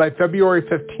 By February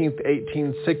 15,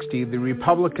 1860, the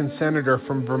Republican senator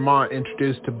from Vermont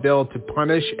introduced a bill to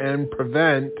punish and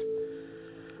prevent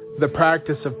the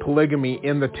practice of polygamy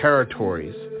in the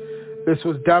territories. This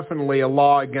was definitely a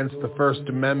law against the First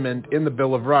Amendment in the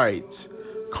Bill of Rights.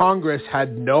 Congress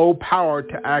had no power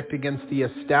to act against the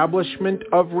establishment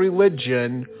of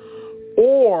religion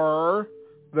or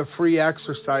the free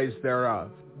exercise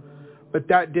thereof. But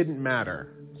that didn't matter.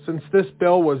 Since this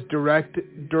bill was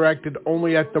directed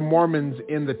only at the Mormons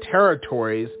in the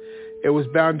territories, it was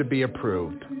bound to be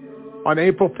approved. On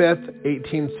April 5th,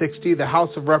 1860, the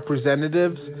House of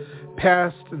Representatives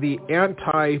passed the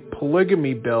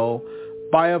anti-polygamy bill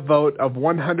by a vote of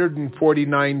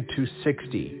 149 to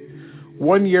 60.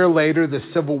 1 year later, the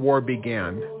Civil War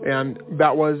began, and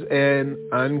that was an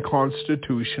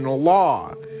unconstitutional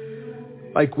law.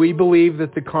 Like, we believe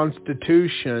that the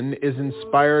Constitution is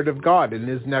inspired of God and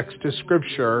is next to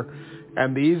Scripture,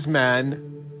 and these men,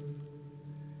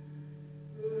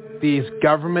 these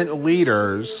government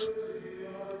leaders,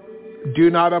 do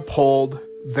not uphold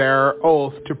their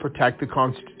oath to protect the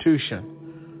Constitution.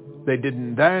 They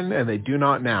didn't then, and they do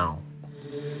not now.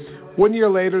 1 year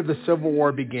later, the Civil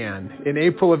War began. In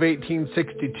April of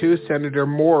 1862, Senator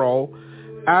Morrill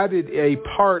added a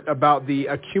part about the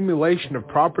accumulation of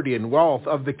property and wealth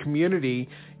of the community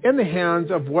in the hands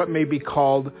of what may be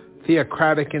called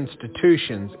theocratic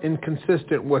institutions,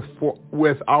 inconsistent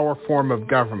with our form of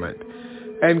government.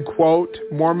 End quote,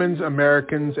 Mormons,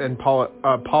 Americans, and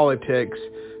Politics,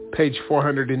 page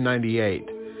 498.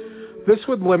 This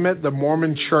would limit the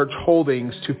Mormon church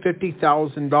holdings to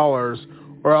 $50,000,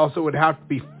 or else it would have to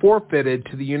be forfeited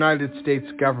to the United States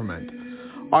government.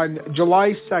 On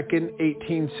July 2nd,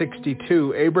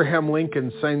 1862, Abraham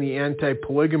Lincoln signed the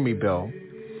anti-polygamy bill.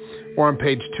 Or on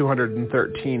page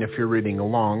 213 if you're reading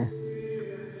along.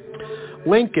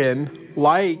 Lincoln,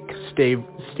 like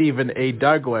Stephen A.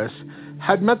 Douglas,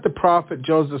 had met the prophet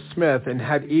Joseph Smith and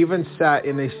had even sat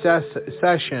in a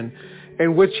session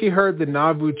in which he heard the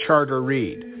Nauvoo Charter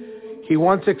read. He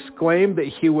once exclaimed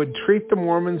that he would treat the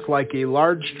Mormons like a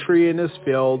large tree in his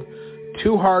field,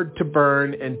 too hard to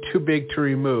burn and too big to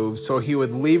remove, so he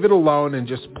would leave it alone and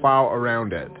just plow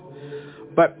around it.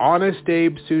 But Honest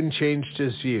Abe soon changed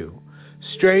his view.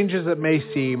 Strange as it may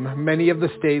seem, many of the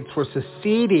states were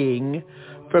seceding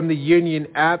from the Union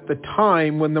at the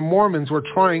time when the Mormons were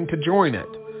trying to join it.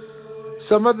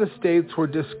 Some of the states were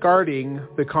discarding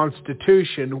the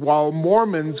Constitution while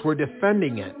Mormons were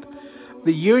defending it.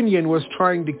 The Union was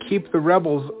trying to keep the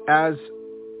rebels as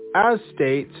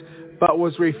states, but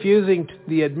was refusing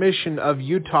the admission of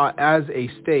Utah as a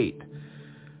state.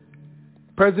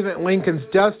 President Lincoln's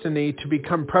destiny to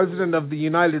become president of the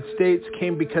United States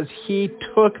came because he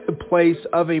took the place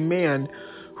of a man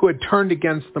who had turned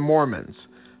against the Mormons.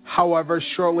 However,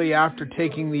 shortly after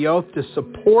taking the oath to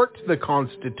support the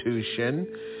Constitution,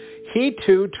 he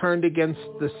too turned against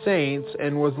the saints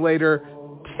and was later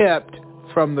tipped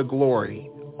from the glory,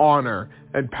 honor,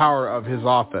 and power of his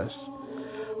office.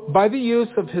 By the use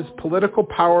of his political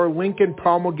power, Lincoln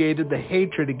promulgated the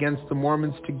hatred against the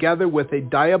Mormons together with a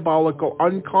diabolical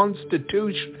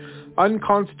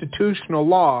unconstitutional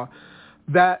law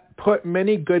that put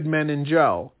many good men in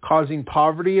jail, causing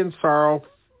poverty and sorrow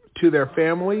to their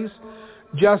families,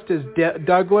 just as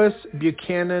Douglas,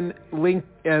 Buchanan,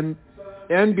 and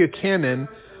Buchanan,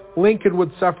 Lincoln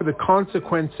would suffer the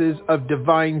consequences of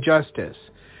divine justice.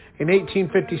 In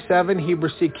 1857, Heber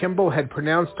C. Kimball had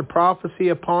pronounced a prophecy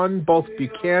upon both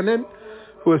Buchanan,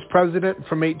 who was president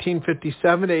from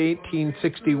 1857 to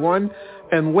 1861,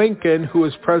 and Lincoln, who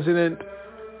was president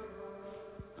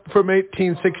from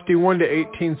 1861 to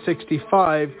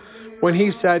 1865, when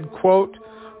he said, quote,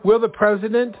 "Will the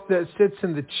president that sits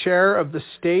in the chair of the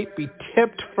state be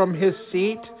tipped from his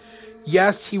seat?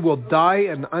 Yes, he will die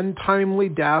an untimely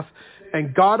death,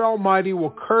 and God Almighty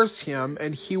will curse him,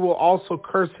 and he will also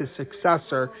curse his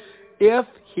successor if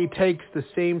he takes the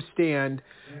same stand,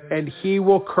 and he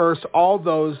will curse all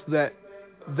those that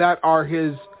are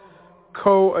his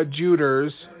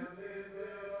coadjutors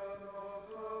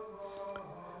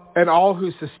and all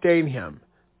who sustain him.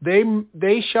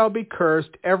 They shall be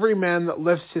cursed, every man that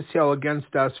lifts his heel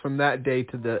against us from that day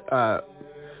to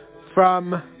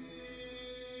from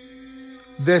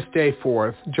this day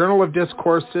forth." Journal of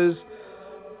Discourses,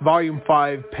 Volume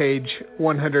 5, page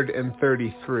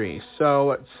 133. So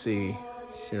let's see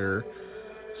here.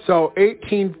 So it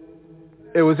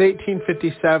was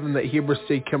 1857 that Heber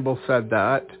C. Kimball said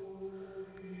that.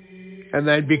 And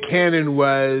then Buchanan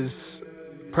was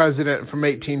president from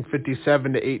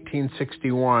 1857 to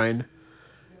 1861.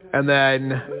 And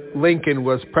then Lincoln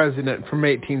was president from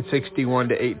 1861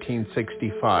 to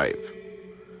 1865.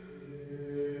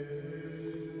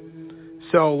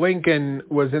 So Lincoln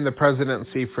was in the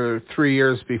presidency for 3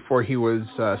 years before he was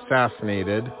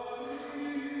assassinated.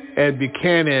 And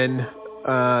Buchanan,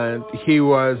 he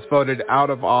was voted out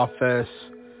of office,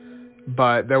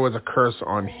 but there was a curse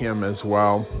on him as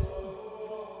well.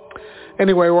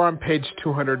 Anyway, we're on page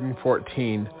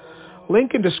 214.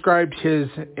 Lincoln described his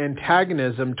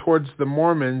antagonism towards the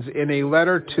Mormons in a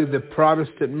letter to the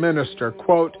Protestant minister,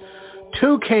 quote,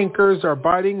 "Two cankers are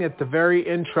biting at the very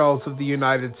entrails of the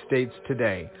United States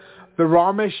today, the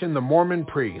Amish and the Mormon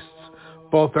priests.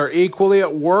 Both are equally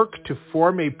at work to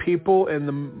form a people in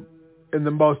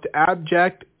the most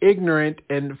abject, ignorant,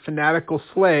 and fanatical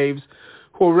slaves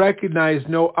who will recognize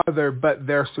no other but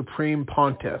their supreme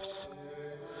pontiffs.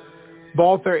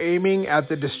 Both are aiming at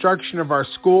the destruction of our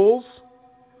schools,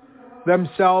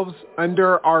 themselves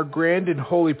under our grand and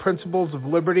holy principles of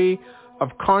liberty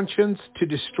of conscience, to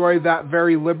destroy that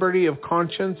very liberty of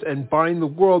conscience and bind the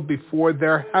world before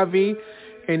their heavy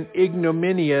and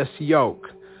ignominious yoke.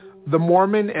 The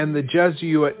Mormon and the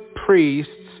Jesuit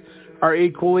priests are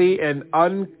equally and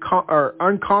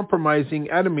uncompromising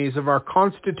enemies of our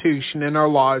Constitution and our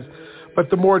laws,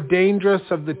 but the more dangerous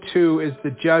of the two is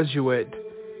the Jesuit,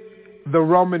 the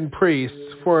Roman priest,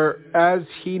 for as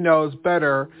he knows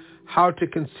better how to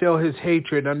conceal his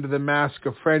hatred under the mask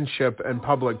of friendship and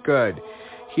public good,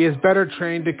 he is better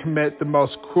trained to commit the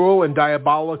most cruel and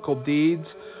diabolical deeds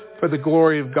for the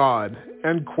glory of God."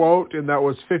 End quote. And that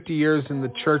was 50 Years in the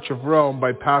Church of Rome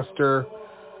by Pastor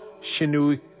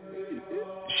Shinquee,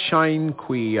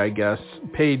 I guess,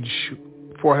 page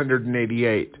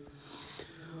 488.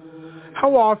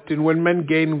 How often, when men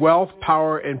gain wealth,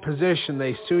 power, and position,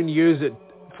 they soon use it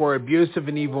for abusive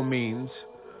and evil means.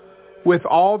 With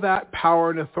all that power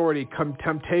and authority come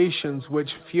temptations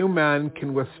which few men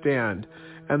can withstand,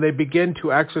 and they begin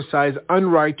to exercise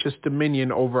unrighteous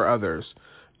dominion over others.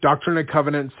 Doctrine and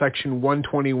Covenants, section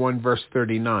 121, verse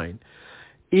 39.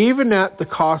 Even at the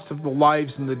cost of the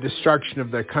lives and the destruction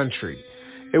of their country.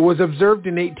 It was observed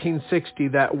in 1860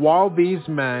 that while these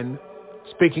men,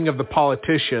 speaking of the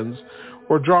politicians,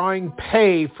 were drawing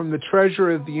pay from the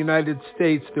Treasury of the United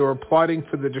States, they were plotting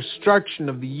for the destruction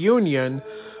of the Union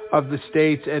of the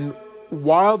states, and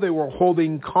while they were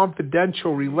holding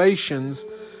confidential relations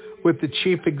with the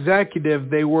chief executive,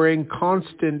 they were in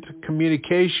constant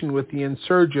communication with the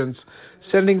insurgents,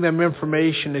 sending them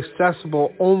information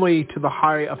accessible only to the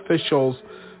high officials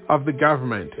of the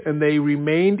government, and they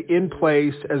remained in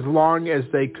place as long as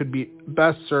they could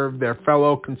best serve their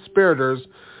fellow conspirators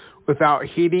without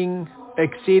exceeding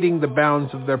the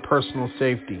bounds of their personal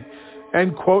safety.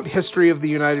 End quote. History of the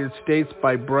United States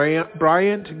by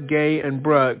Bryant, Gay, and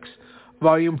Brooks,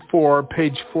 Volume 4,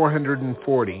 page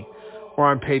 440, or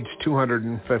on page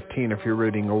 215 if you're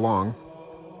reading along.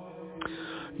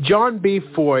 John B.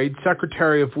 Floyd,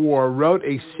 Secretary of War, wrote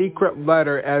a secret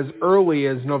letter as early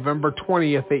as November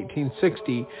 20th,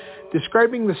 1860,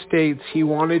 describing the states he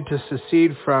wanted to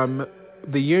secede from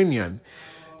the Union.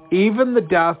 Even the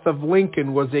death of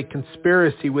Lincoln was a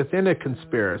conspiracy within a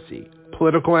conspiracy.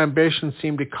 Political ambition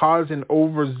seemed to cause an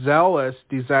overzealous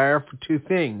desire for two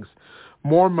things: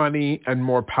 more money and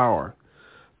more power.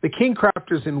 The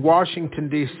Kingcrafters in Washington,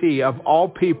 D.C., of all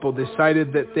people,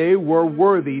 decided that they were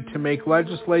worthy to make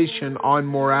legislation on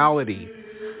morality.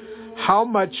 How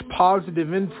much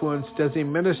positive influence does a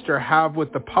minister have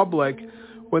with the public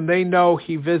when they know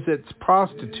he visits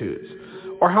prostitutes?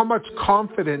 Or how much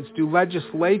confidence do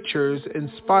legislatures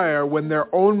inspire when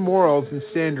their own morals and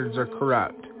standards are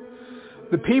corrupt?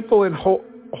 The people in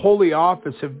holy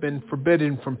office have been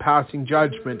forbidden from passing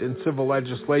judgment in civil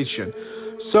legislation.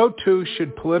 So too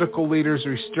should political leaders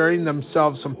restrain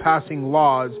themselves from passing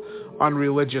laws on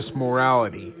religious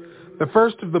morality. The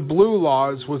first of the blue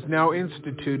laws was now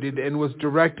instituted and was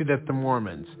directed at the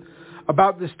Mormons.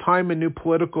 About this time, a new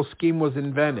political scheme was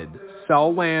invented: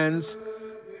 sell land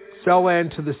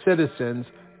to the citizens,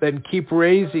 then keep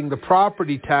raising the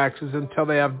property taxes until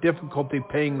they have difficulty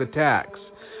paying the tax.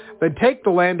 Then take the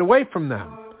land away from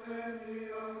them.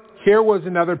 Here was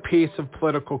another piece of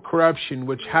political corruption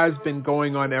which has been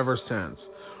going on ever since.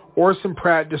 Orson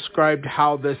Pratt described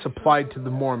how this applied to the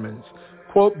Mormons.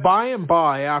 Quote, "By and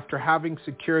by, after having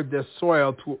secured this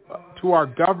soil to our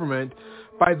government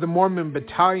by the Mormon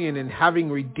Battalion and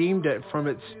having redeemed it from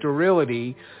its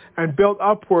sterility and built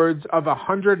upwards of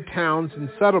 100 towns and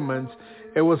settlements,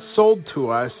 it was sold to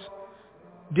us.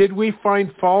 Did we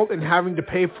find fault in having to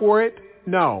pay for it?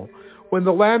 No. When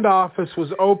the land office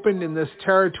was opened in this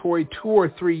territory 2 or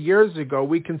 3 years ago,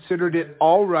 we considered it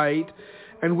all right,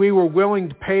 and we were willing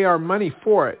to pay our money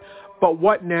for it. But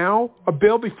what now? A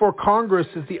bill before Congress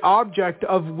is the object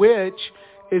of which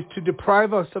is to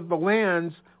deprive us of the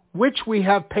lands which we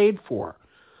have paid for.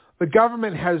 The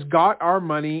government has got our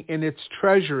money in its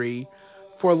treasury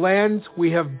for lands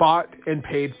we have bought and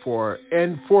paid for,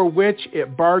 and for which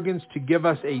it bargains to give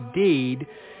us a deed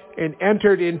and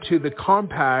entered into the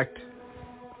compact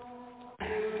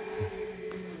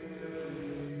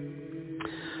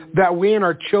that we and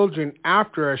our children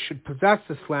after us should possess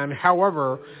this land.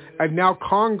 However, and now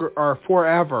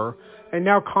forever, and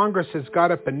now Congress has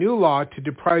got up a new law to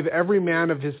deprive every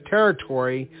man of his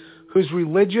territory whose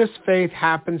religious faith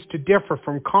happens to differ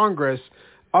from Congress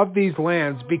of these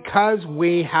lands, because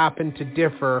we happen to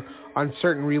differ on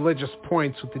certain religious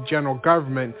points with the general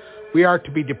government. We are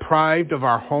to be deprived of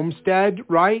our homestead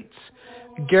rights,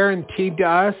 guaranteed to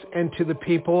us and to the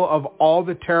people of all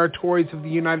the territories of the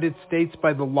United States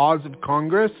by the laws of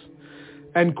Congress.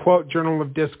 End quote, Journal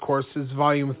of Discourses,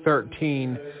 Volume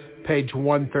 13, page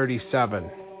 137.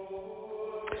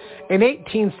 In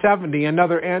 1870,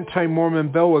 another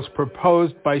anti-Mormon bill was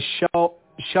proposed by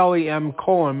Shelley M.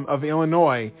 Cullom of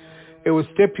Illinois. It was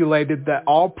stipulated that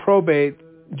all probate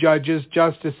judges,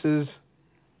 justices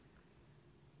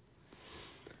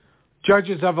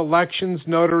of elections,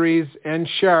 notaries, and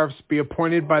sheriffs be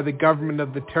appointed by the government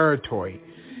of the territory.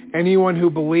 Anyone who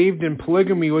believed in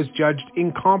polygamy was judged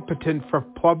incompetent for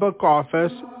public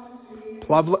office,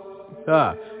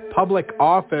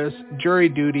 jury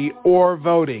duty, or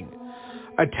voting.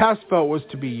 A test vote was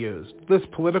to be used. This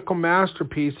political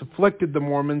masterpiece afflicted the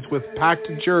Mormons with packed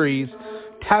juries,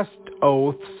 test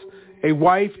oaths, a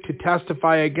wife to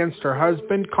testify against her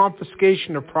husband,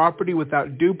 confiscation of property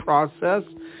without due process,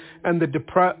 and the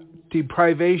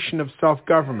deprivation of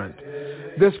self-government.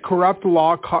 This corrupt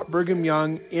law caught Brigham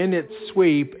Young in its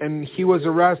sweep, and he was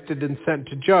arrested and sent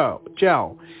to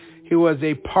jail. He was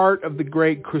a part of the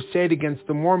Great Crusade against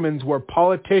the Mormons, where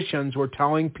politicians were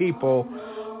telling people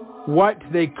what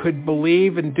they could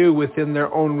believe and do within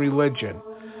their own religion.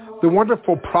 The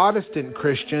wonderful Protestant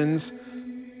Christians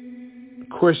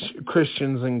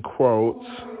in quotes,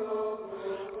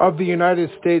 of the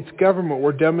United States government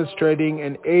were demonstrating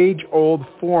an age-old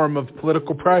form of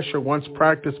political pressure once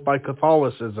practiced by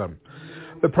Catholicism.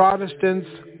 The Protestants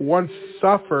once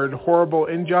suffered horrible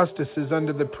injustices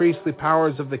under the priestly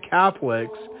powers of the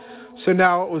Catholics, so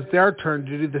now it was their turn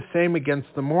to do the same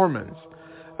against the Mormons.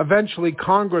 Eventually,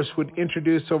 Congress would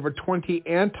introduce over 20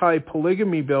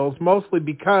 anti-polygamy bills, mostly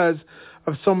because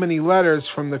of so many letters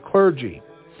from the clergy.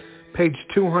 Page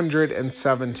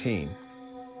 217.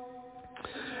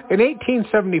 In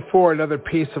 1874, another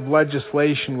piece of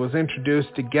legislation was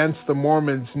introduced against the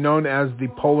Mormons known as the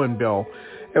Poland Bill.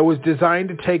 It was designed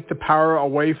to take the power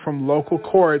away from local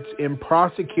courts in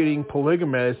prosecuting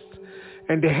polygamists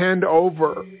and to hand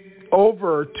over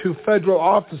to federal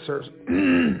officers.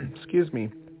 Excuse me.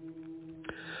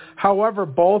 However,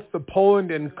 both the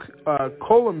Poland and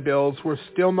Cullom bills were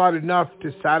still not enough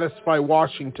to satisfy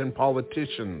Washington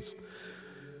politicians.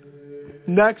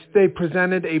 Next, they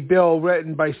presented a bill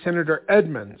written by Senator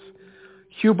Edmunds.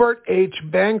 Hubert H.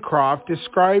 Bancroft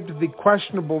described the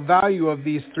questionable value of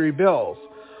these three bills.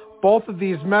 Both of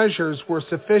these measures were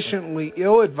sufficiently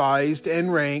ill-advised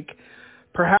and rank,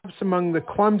 perhaps among the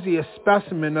clumsiest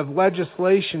specimen of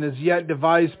legislation as yet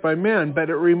devised by men,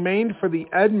 but it remained for the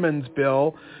Edmunds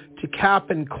bill to cap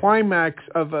and climax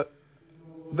of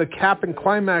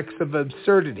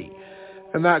absurdity.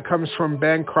 And that comes from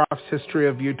Bancroft's History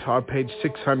of Utah, page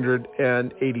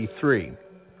 683.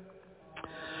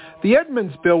 The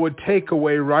Edmunds bill would take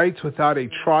away rights without a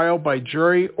trial by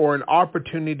jury or an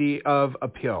opportunity of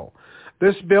appeal.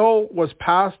 This bill was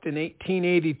passed in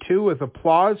 1882 with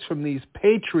applause from these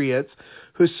patriots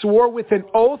who swore with an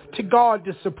oath to God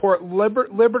to support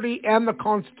liberty and the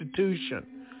Constitution.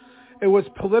 It was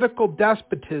political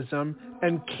despotism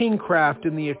and kingcraft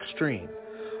in the extreme.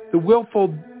 The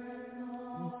willful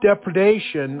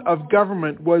depredation of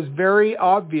government was very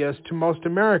obvious to most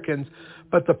Americans,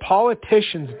 but the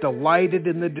politicians delighted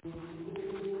in the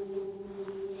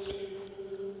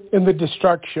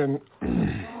destruction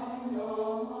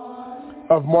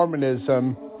of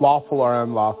Mormonism, lawful or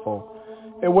unlawful.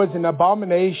 It was an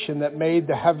abomination that made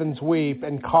the heavens weep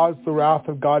and caused the wrath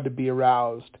of God to be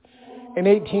aroused. In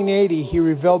 1880, he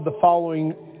revealed the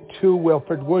following to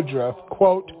Wilford Woodruff,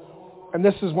 quote, and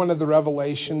this is one of the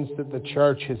revelations that the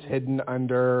church has hidden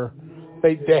under,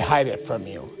 they hide it from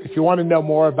you. If you want to know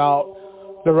more about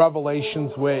the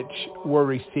revelations which were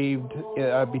received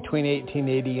between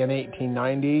 1880 and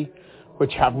 1890,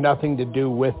 which have nothing to do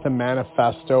with the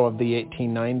manifesto of the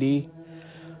 1890,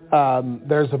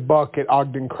 there's a book at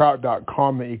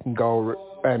ogdenkraut.com that you can go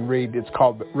and read. It's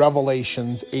called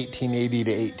Revelations 1880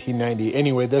 to 1890.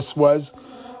 Anyway, this was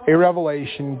a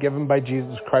revelation given by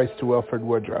Jesus Christ to Wilford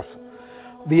Woodruff.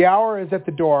 The hour is at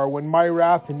the door when my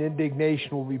wrath and indignation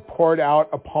will be poured out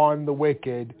upon the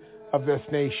wicked of this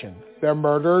nation. Their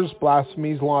murders,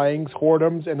 blasphemies, lyings,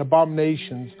 whoredoms, and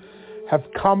abominations have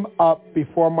come up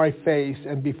before my face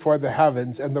and before the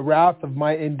heavens, and the wrath of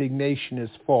my indignation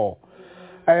is full.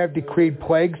 I have decreed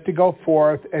plagues to go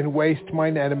forth and waste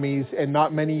mine enemies, and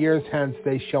not many years hence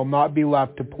they shall not be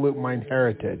left to pollute mine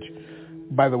heritage.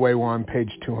 By the way, we're on page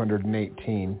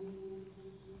 218.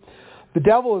 The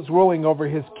devil is ruling over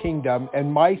his kingdom,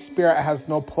 and my spirit has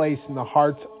no place in the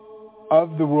hearts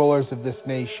of the rulers of this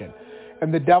nation.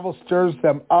 And the devil stirs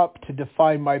them up to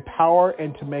defy my power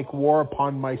and to make war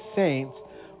upon my saints,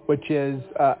 which is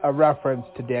a reference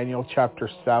to Daniel chapter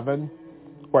 7,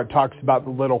 where it talks about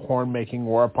the little horn making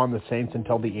war upon the saints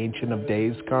until the Ancient of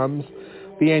Days comes.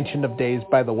 The Ancient of Days,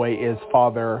 by the way, is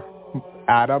Father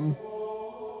Adam.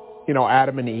 You know,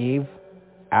 Adam and Eve.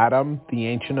 Adam, the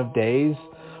Ancient of Days.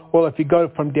 Well, if you go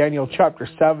from Daniel chapter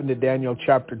 7 to Daniel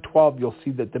chapter 12, you'll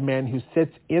see that the man who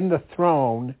sits in the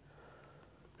throne,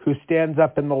 who stands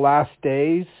up in the last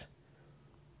days,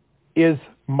 is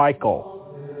Michael.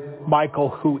 Michael,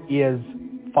 who is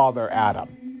Father Adam.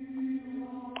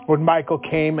 When Michael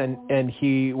came and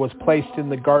he was placed in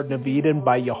the Garden of Eden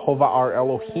by Jehovah our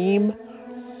Elohim,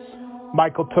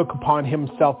 Michael took upon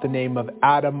himself the name of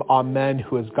Adam, Amen,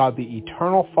 who is God the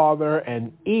Eternal Father,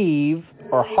 and Eve,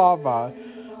 or Hava,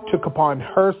 took upon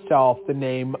herself the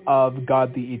name of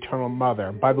God the Eternal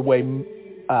Mother. By the way,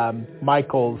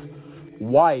 Michael's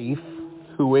wife,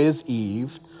 who is Eve,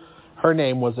 her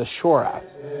name was Ashura.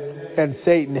 And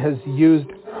Satan has used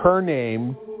her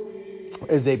name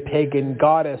as a pagan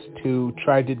goddess to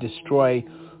try to destroy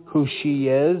who she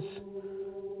is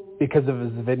because of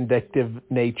his vindictive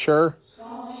nature.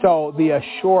 So the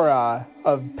Ashura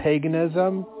of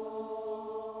paganism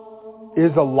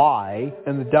is a lie,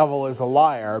 and the devil is a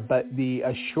liar, but the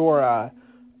Ashura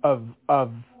of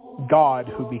God,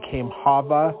 who became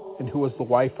Hava and who was the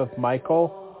wife of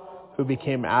Michael, who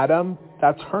became Adam,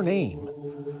 that's her name.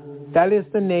 That is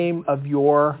the name of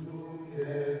your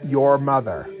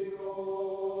mother,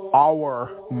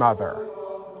 our mother.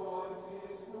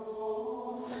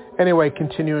 Anyway,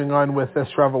 continuing on with this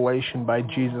revelation by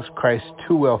Jesus Christ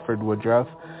to Wilford Woodruff.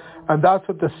 And thus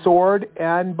with the sword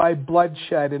and by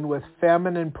bloodshed and with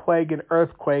famine and plague and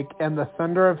earthquake and the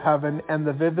thunder of heaven and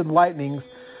the vivid lightnings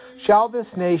shall this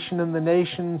nation and the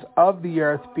nations of the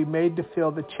earth be made to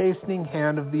feel the chastening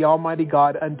hand of the Almighty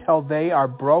God until they are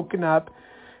broken up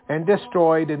and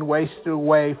destroyed and wasted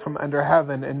away from under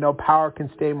heaven, and no power can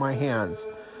stay my hands.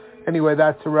 Anyway,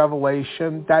 that's a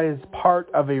revelation. That is part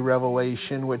of a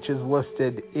revelation which is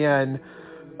listed in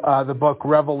the book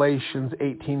Revelations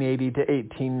 1880 to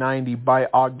 1890 by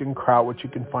Ogden Kraut, which you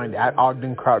can find at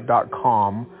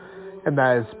ogdenkraut.com. And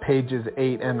that is pages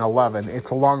 8 and 11. It's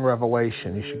a long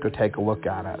revelation. You should go take a look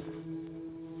at it.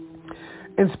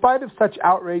 In spite of such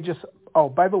outrageous... Oh,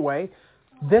 by the way,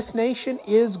 this nation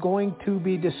is going to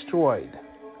be destroyed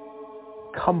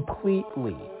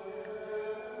completely.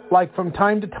 Like from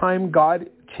time to time, God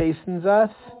chastens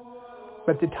us,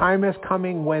 but the time is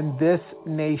coming when this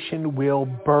nation will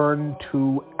burn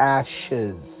to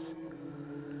ashes.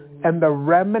 And the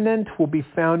remnant will be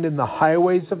found in the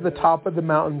highways of the top of the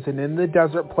mountains and in the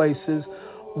desert places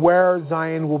where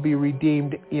Zion will be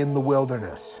redeemed in the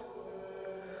wilderness.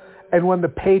 And when the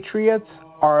patriots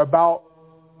are about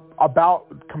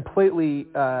completely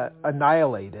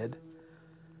annihilated,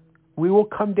 we will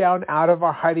come down out of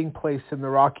our hiding place in the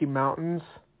Rocky Mountains,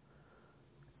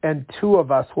 and 2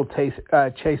 of us will chase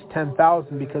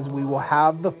 10,000 because we will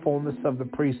have the fullness of the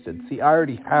priesthood. See, I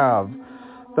already have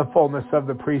the fullness of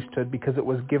the priesthood because it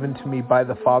was given to me by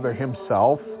the Father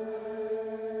himself.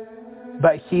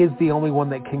 But he is the only one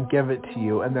that can give it to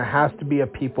you, and there has to be a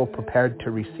people prepared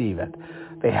to receive it.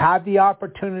 They had the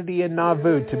opportunity in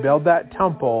Nauvoo to build that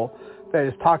temple that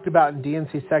is talked about in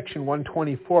D&C section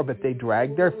 124, but they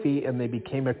dragged their feet and they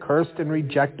became a cursed and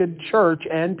rejected church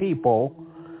and people.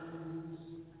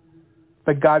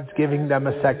 But God's giving them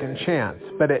a second chance.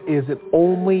 But is it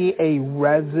only a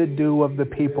residue of the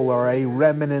people or a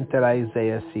remnant that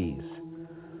Isaiah sees?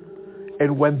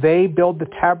 And when they build the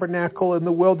tabernacle in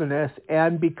the wilderness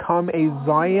and become a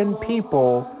Zion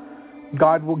people,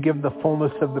 God will give the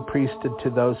fullness of the priesthood to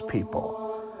those people.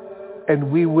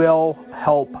 And we will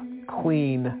help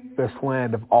clean this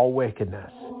land of all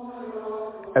wickedness.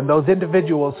 And those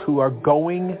individuals who are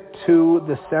going to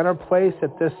the center place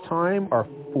at this time are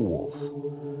fools.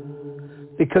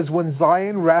 Because when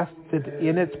Zion rested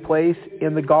in its place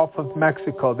in the Gulf of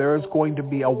Mexico, there is going to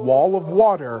be a wall of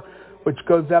water which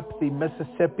goes up the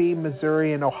Mississippi,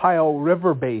 Missouri, and Ohio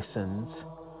river basins,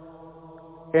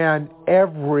 and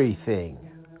everything,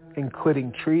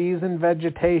 including trees and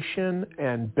vegetation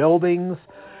and buildings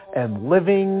and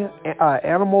living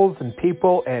animals and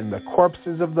people and the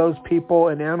corpses of those people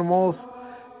and animals,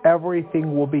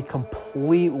 everything will be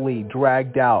completely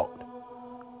dragged out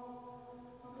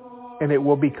and it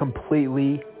will be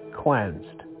completely cleansed.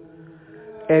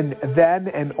 And then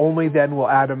and only then will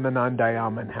Adam and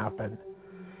Diamond happen.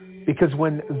 Because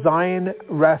when Zion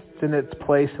rests in its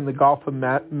place in the Gulf of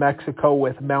Mexico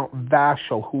with Mount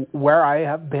Vashel, where I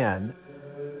have been,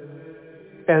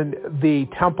 and the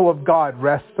temple of God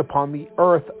rests upon the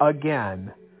earth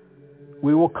again,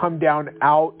 we will come down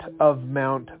out of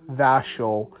Mount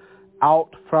Vashel,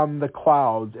 out from the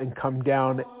clouds, and come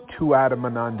down to Adam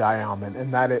and Diamond.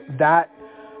 And that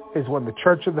is when the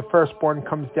church of the firstborn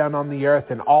comes down on the earth,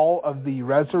 and all of the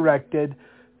resurrected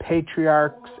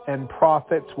patriarchs and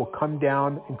prophets will come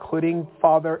down, including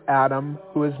Father Adam,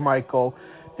 who is Michael,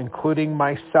 including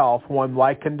myself, one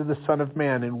like unto the Son of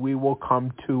Man, and we will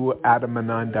come to Adam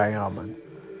and Diamond.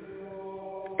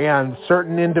 And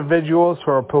certain individuals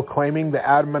who are proclaiming that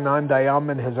Adam and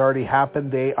Diamond has already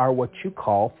happened, they are what you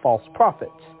call false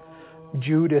prophets,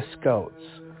 Judas goats.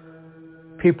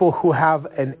 People who have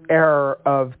an air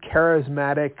of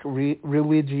charismatic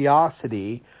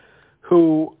religiosity,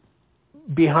 who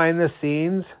behind the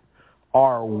scenes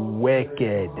are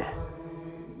wicked.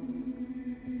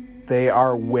 They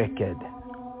are wicked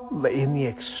in the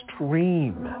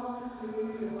extreme.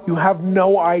 You have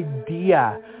no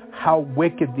idea how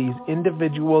wicked these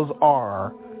individuals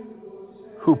are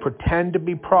who pretend to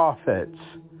be prophets.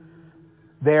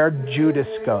 They are Judas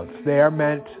goats. They are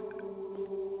meant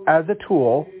as a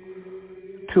tool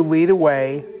to lead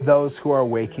away those who are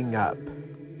waking up.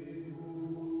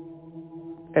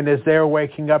 And as they're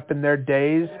waking up in their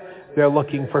days, they're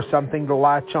looking for something to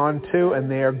latch on to,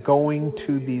 and they are going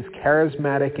to these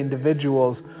charismatic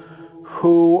individuals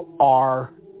who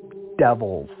are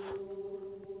devils,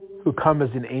 who come as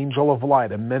an angel of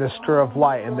light, a minister of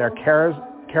light, and their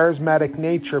charismatic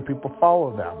nature, people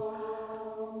follow them.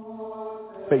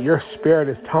 But your spirit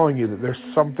is telling you that there's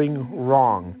something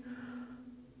wrong.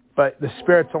 But the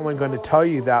Spirit's only going to tell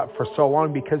you that for so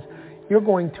long, because you're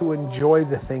going to enjoy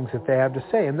the things that they have to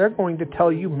say. And they're going to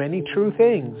tell you many true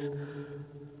things.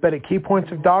 But at key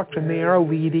points of doctrine, they are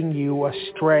leading you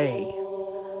astray.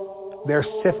 They're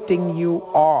sifting you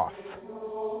off.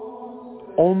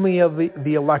 Only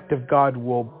the elect of God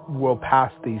will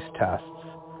pass these tests,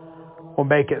 will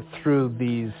make it through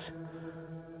these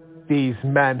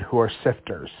men who are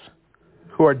sifters,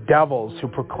 who are devils, who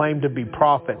proclaim to be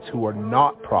prophets, who are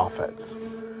not prophets.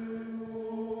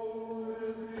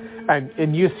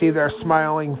 And you see their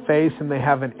smiling face, and they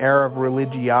have an air of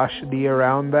religiosity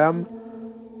around them,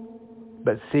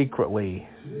 but secretly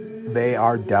they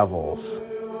are devils,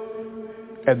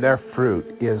 and their fruit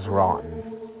is rotten.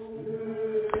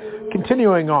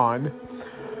 Continuing on,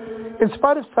 in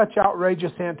spite of such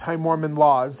outrageous anti-Mormon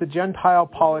laws, the Gentile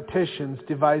politicians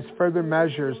devised further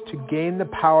measures to gain the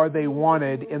power they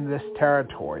wanted in this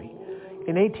territory.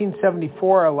 In the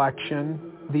 1874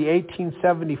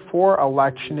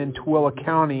 election in Tooele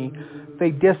County,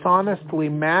 they dishonestly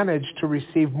managed to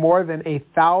receive more than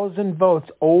 1,000 votes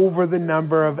over the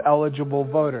number of eligible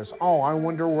voters. Oh, I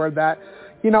wonder where that,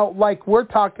 like we're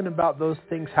talking about those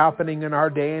things happening in our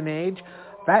day and age.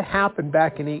 That happened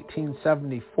back in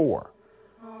 1874.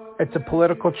 It's a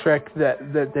political trick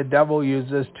that the devil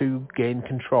uses to gain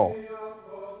control.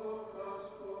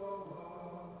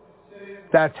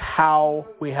 That's how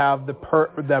we have the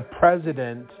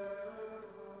president,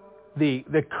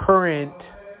 the current,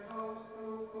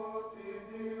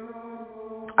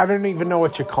 I don't even know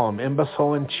what you call him,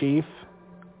 imbecile in chief.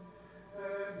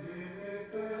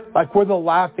 Like we're the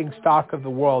laughing stock of the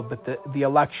world, but the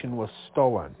election was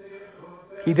stolen.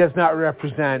 He does not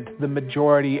represent the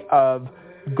majority of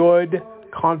good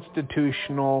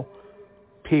constitutional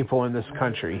people in this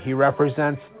country. He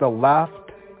represents the left,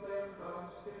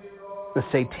 the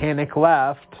satanic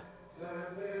left,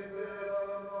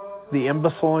 the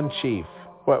imbecile in chief.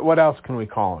 What else can we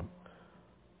call him?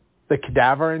 The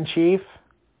cadaver in chief?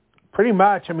 Pretty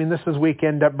much. I mean, this is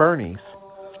Weekend at Bernie's.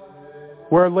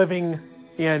 We're living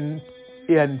in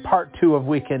part 2 of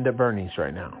Weekend at Bernie's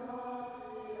right now.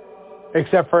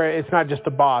 Except for it's not just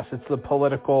the boss, it's the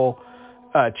political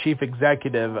chief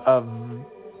executive of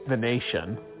the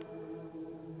nation.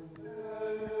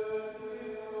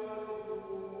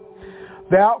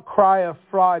 The outcry of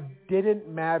fraud didn't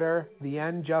matter. The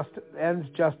ends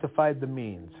justified the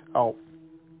means.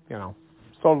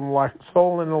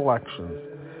 Stolen elections.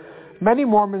 Many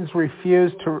Mormons were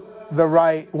refused the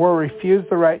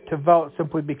right to vote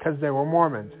simply because they were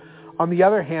Mormons. On the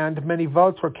other hand, many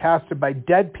votes were casted by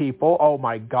dead people. Oh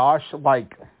my gosh, it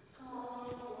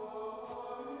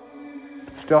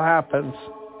still happens.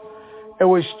 It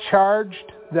was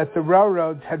charged that the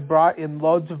railroads had brought in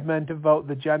loads of men to vote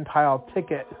the Gentile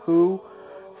ticket who,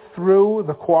 through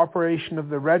the cooperation of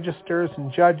the registers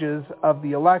and judges of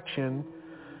the election,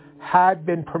 had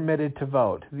been permitted to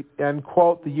vote. End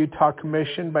quote, the Utah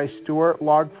Commission by Stuart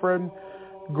Logford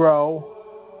Grow,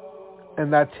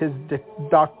 and that's his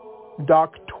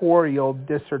doctoral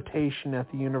dissertation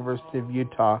at the University of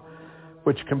Utah,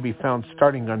 which can be found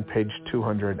starting on page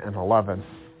 211.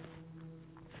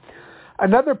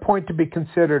 Another point to be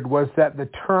considered was that the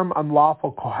term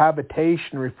unlawful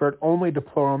cohabitation referred only to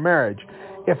plural marriage.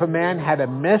 If a man had a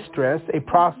mistress, a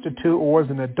prostitute, or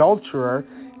was an adulterer,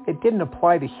 it didn't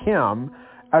apply to him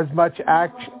as much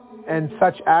and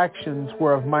such actions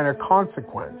were of minor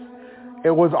consequence.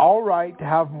 It was all right to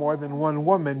have more than one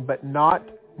woman, but not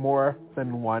more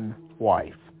than one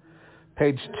wife.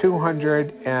 Page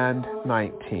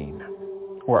 219.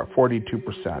 We're at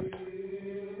 42%.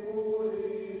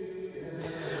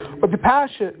 With the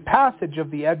passage of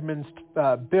the Edmunds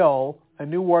Bill, a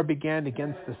new war began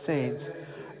against the Saints,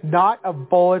 not of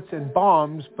bullets and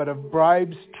bombs, but of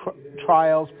bribes,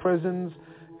 trials, prisons,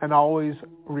 and always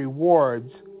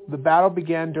rewards. The battle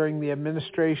began during the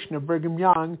administration of Brigham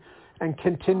Young and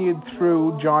continued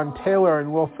through John Taylor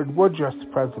and Wilford Woodruff's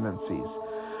presidencies.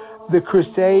 The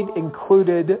crusade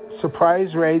included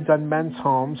surprise raids on men's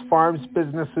homes, farms,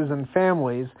 businesses, and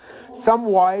families. Some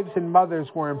wives and mothers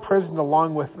were imprisoned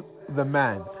along with the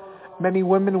men. Many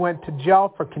women went to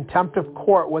jail for contempt of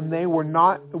court when they would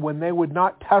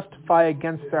not testify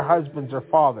against their husbands or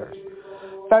fathers.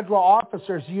 Federal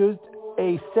officers used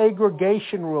a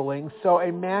segregation ruling so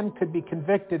a man could be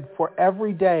convicted for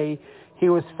every day he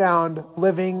was found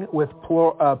living with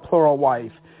plural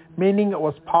wife, meaning it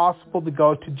was possible to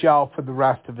go to jail for the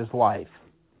rest of his life.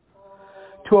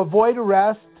 To avoid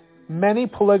arrest, many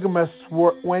polygamists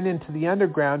went into the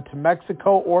underground to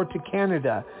Mexico or to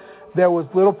Canada. There was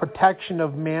little protection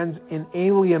of man's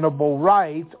inalienable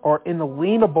rights or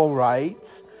inalienable rights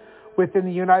within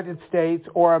the United States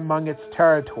or among its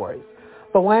territories.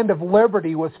 The land of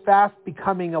liberty was fast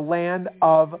becoming a land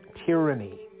of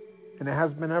tyranny, and it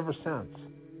has been ever since,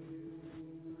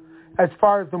 as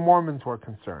far as the Mormons were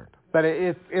concerned. But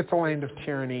it's a land of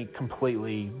tyranny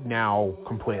completely.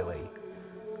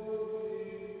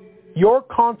 Your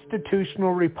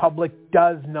constitutional republic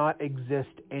does not exist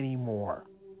anymore.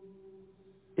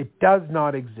 It does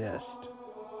not exist.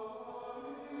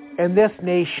 And this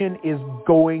nation is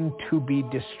going to be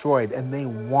destroyed, and they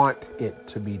want it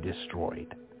to be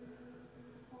destroyed.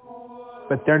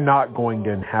 But they're not going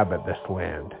to inhabit this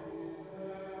land,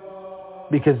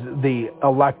 because the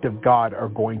elect of God are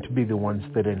going to be the ones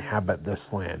that inhabit this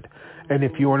land. And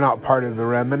if you are not part of the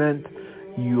remnant,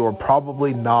 you are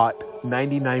probably not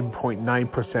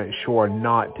 99.9% sure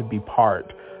not to be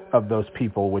part of those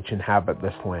people which inhabit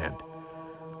this land.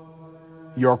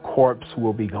 Your corpse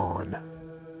will be gone.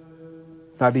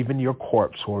 Not even your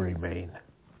corpse will remain.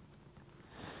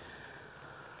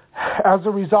 As a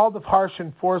result of harsh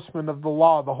enforcement of the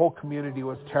law, the whole community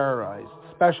was terrorized.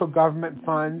 Special government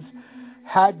funds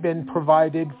had been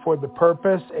provided for the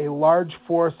purpose. A large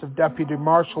force of deputy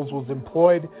marshals was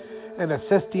employed, and a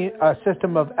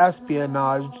system of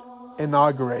espionage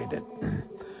inaugurated.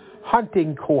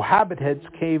 Hunting cohabitants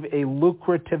gave a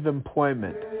lucrative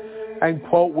employment. And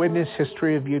quote, Witness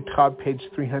History of Utah, page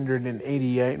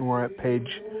 388, and we're at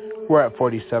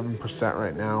 47%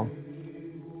 right now.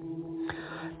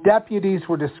 Deputies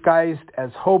were disguised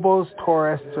as hobos,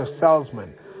 tourists, or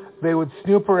salesmen. They would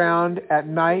snoop around at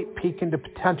night, peek into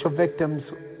potential victims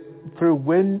through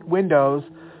windows,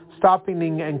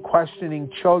 stopping and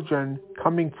questioning children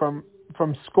coming from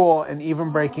school, and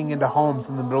even breaking into homes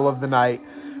in the middle of the night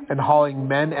and hauling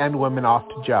men and women off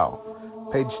to jail.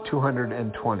 Page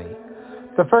 220.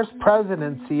 The first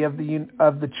presidency of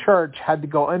the church had to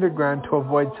go underground to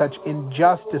avoid such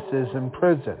injustices in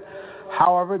prison.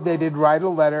 However, they did write a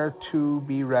letter to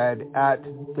be read at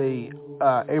the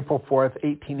April 4th,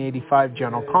 1885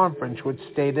 General Conference, which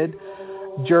stated,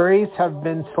 juries have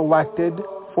been selected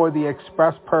for the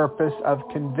express purpose of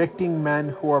convicting men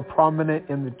who are prominent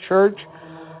in the church,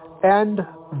 and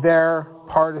their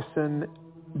partisan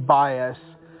bias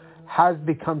has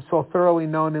become so thoroughly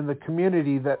known in the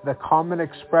community that the common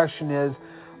expression is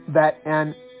that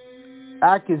an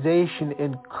accusation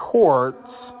in courts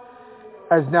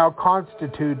is now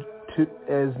constituted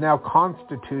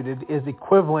is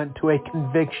equivalent to a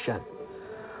conviction.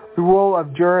 The rule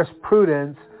of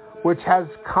jurisprudence, which has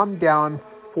come down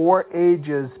for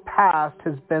ages past,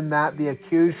 has been that the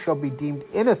accused shall be deemed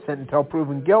innocent until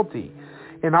proven guilty.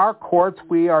 In our courts,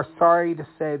 we are sorry to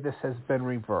say this has been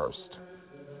reversed.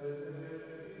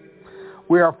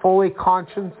 We are fully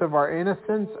conscious of our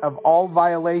innocence of all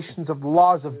violations of the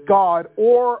laws of God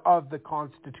or of the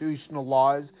constitutional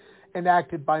laws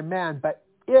enacted by man. But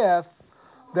if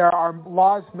there are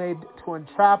laws made to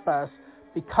entrap us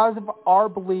because of our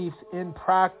beliefs in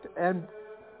practice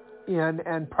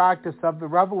of the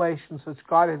revelations which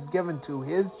God has given to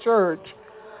his church,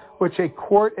 which a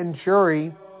court and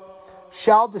jury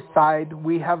shall decide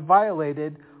we have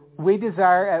violated, we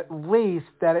desire at least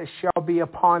that it shall be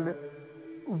upon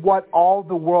what all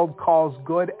the world calls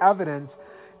good evidence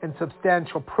and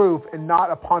substantial proof, and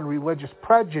not upon religious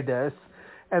prejudice,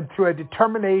 and through a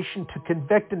determination to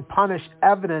convict and punish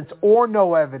evidence or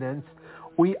no evidence,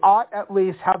 we ought at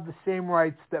least have the same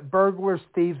rights that burglars,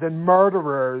 thieves, and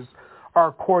murderers are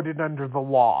accorded under the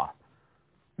law.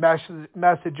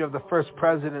 Message of the First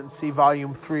Presidency,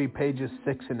 Volume 3, pages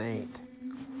 6 and 8.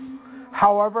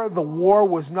 However, the war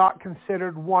was not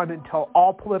considered won until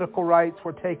all political rights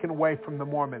were taken away from the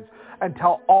Mormons,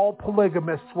 until all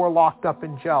polygamists were locked up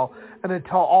in jail, and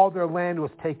until all their land was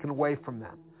taken away from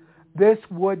them. This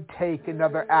would take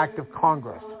another act of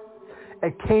Congress.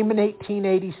 It came in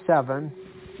 1887,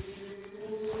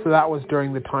 so that was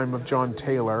during the time of John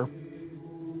Taylor,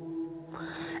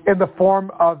 in the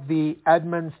form of the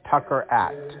Edmunds-Tucker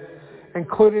Act.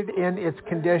 Included in its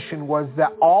condition was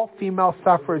that all female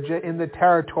suffrage in the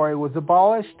territory was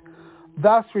abolished,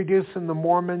 thus reducing the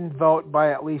Mormon vote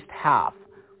by at least half,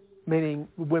 meaning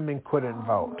women couldn't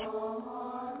vote.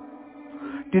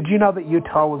 Did you know that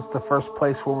Utah was the first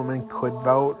place where women could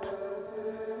vote?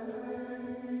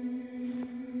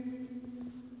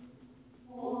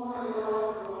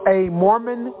 A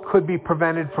Mormon could be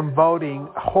prevented from voting,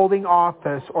 holding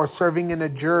office, or serving in a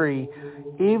jury,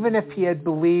 even if he had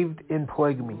believed in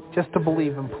polygamy, just to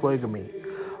believe in polygamy.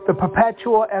 The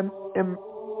Perpetual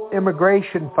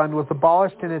Immigration Fund was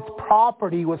abolished and its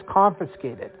property was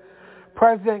confiscated.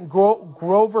 President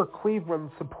Grover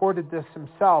Cleveland supported this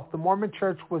himself. The Mormon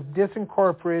Church was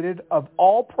disincorporated of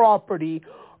all property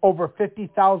over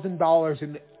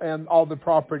 $50,000 and all the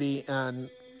property, and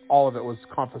all of it was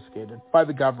confiscated by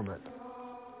the government.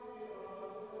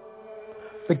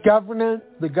 The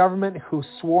government who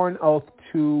swore an oath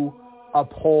to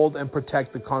uphold and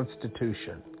protect the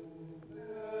Constitution.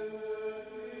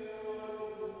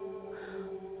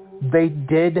 They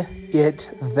did it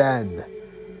then.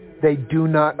 They do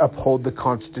not uphold the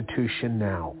Constitution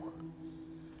now.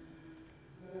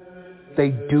 They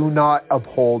do not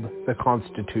uphold the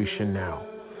Constitution now.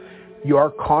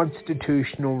 Your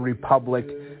constitutional republic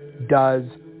does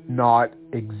not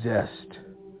exist.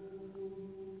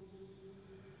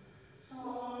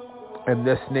 And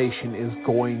this nation is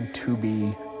going to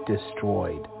be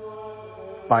destroyed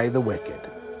by the wicked.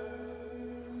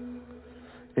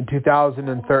 In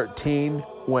 2013,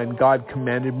 when God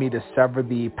commanded me to sever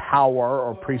the power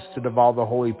or priesthood of all the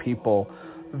holy people,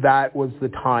 that was the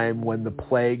time when the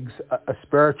plagues,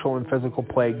 spiritual and physical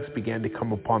plagues, began to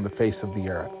come upon the face of the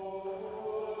earth.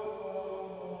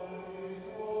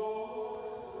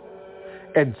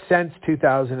 And since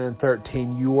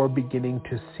 2013, you are beginning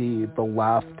to see the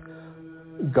left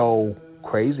go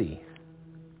crazy.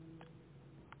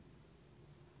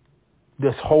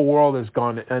 This whole world has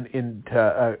gone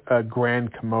into a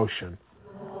grand commotion.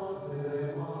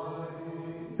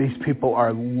 These people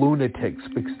are lunatics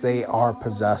because they are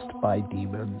possessed by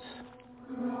demons.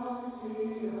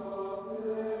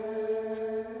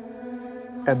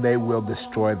 And they will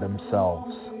destroy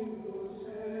themselves.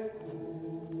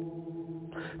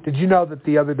 Did you know that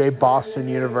the other day Boston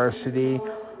University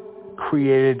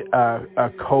created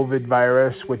a COVID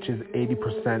virus which is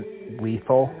 80%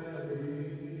 lethal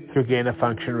through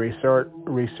gain-of-function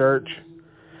research?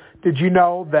 Did you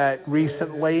know that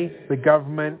recently the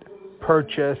government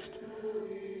purchased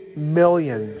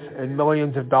millions and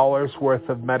millions of dollars worth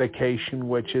of medication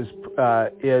which is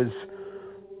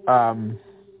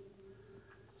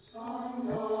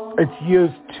it's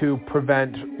used to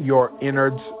prevent your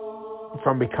innards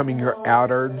from becoming your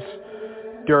outards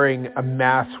during a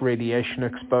mass radiation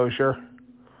exposure.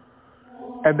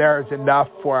 And there is enough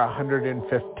for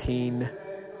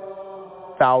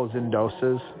 115,000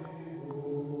 doses.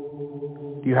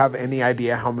 Do you have any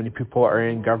idea how many people are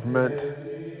in government?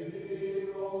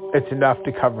 It's enough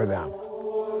to cover them.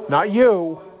 Not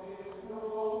you.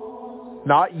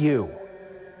 Not you.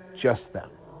 Just them.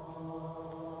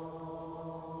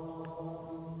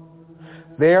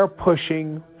 They are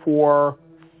pushing for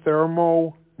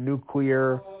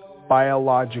thermonuclear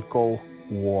biological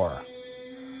war.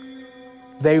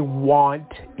 They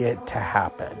want it to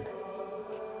happen.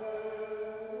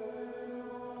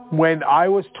 When I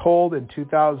was told in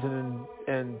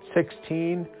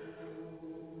 2016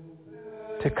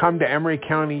 to come to Emery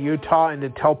County, Utah, and to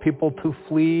tell people to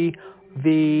flee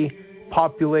the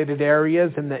populated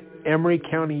areas, and that Emery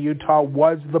County, Utah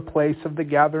was the place of the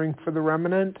gathering for the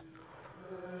remnant.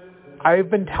 I've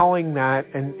been telling that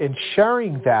and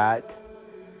sharing that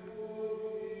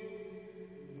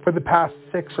for the past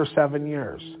 6 or 7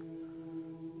 years.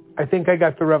 I think I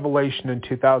got the revelation in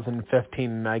 2015,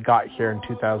 and I got here in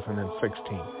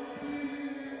 2016.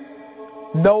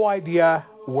 No idea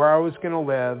where I was going to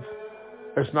live.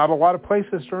 There's not a lot of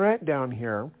places to rent down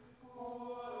here.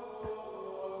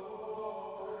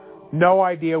 No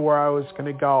idea where I was going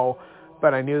to go,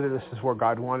 but I knew that this is where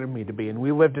God wanted me to be. And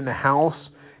we lived in a house,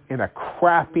 in a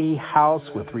crappy house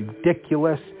with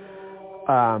ridiculous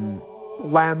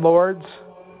landlords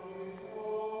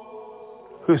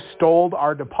who stole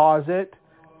our deposit,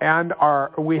 and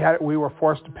we were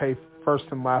forced to pay first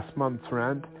and last month's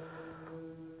rent.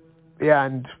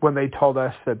 And when they told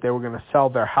us that they were going to sell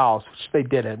their house, which they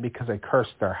didn't because I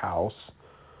cursed their house,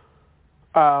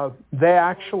 they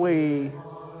actually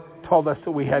told us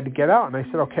that we had to get out. And I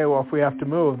said, okay, well, if we have to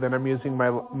move, then I'm using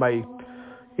my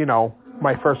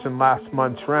first and last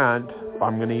month's rent.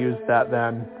 I'm going to use that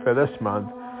then for this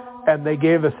month. And they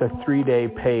gave us a 3-day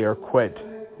pay or quit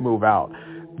move out.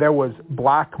 There was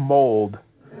black mold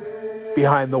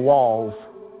behind the walls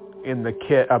in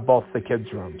both the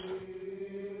kids' rooms.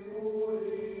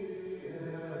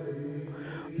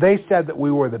 They said that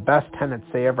we were the best tenants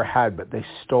they ever had, but they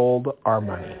stole our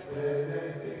money.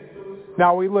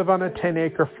 Now we live on a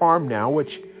 10-acre farm now, which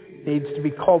needs to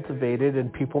be cultivated,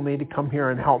 and people need to come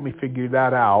here and help me figure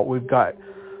that out. We've got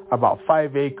about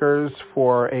 5 acres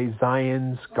for a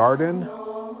Zion's garden,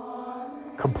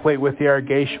 complete with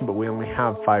irrigation, but we only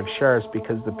have 5 shares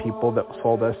because the people that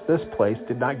sold us this place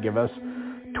did not give us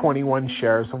 21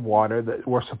 shares of water that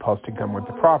were supposed to come with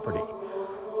the property.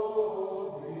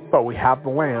 But we have the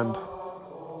land.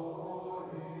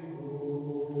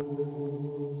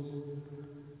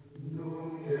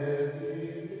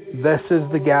 This is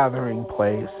the gathering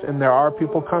place, and there are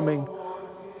people coming.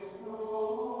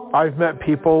 I've met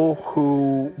people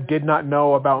who did not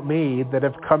know about me that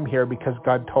have come here because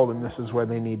God told them this is where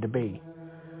they need to be.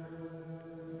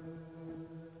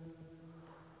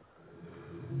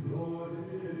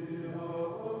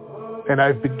 And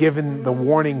I've been given the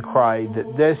warning cry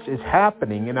that this is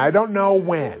happening, and I don't know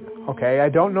when, okay? I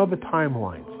don't know the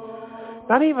timelines.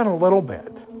 Not even a little bit.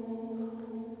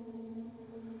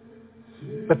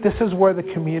 But this is where the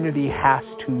community has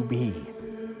to be.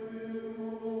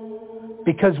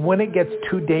 Because when it gets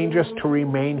too dangerous to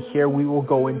remain here, we will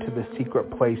go into the secret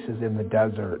places in the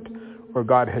desert where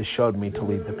God has showed me to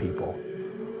lead the people.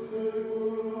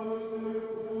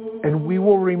 And we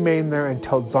will remain there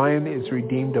until Zion is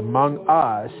redeemed among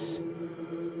us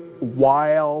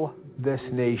while this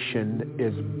nation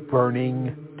is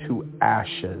burning to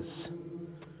ashes.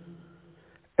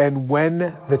 And when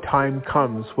the time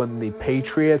comes when the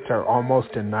patriots are almost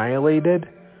annihilated,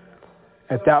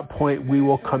 at that point we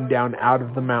will come down out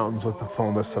of the mountains with the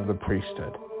fullness of the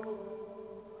priesthood.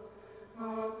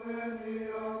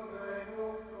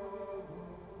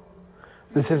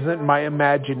 This isn't my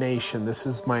imagination. This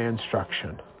is my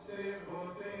instruction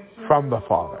from the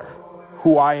Father,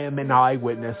 who I am an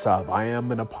eyewitness of. I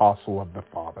am an apostle of the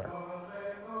Father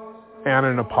and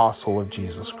an apostle of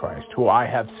Jesus Christ, who I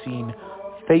have seen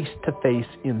face to face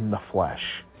in the flesh.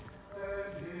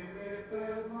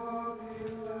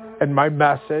 And my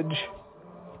message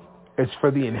is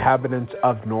for the inhabitants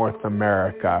of North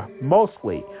America,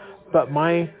 mostly. But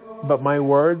my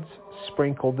words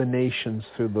sprinkle the nations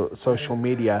through the social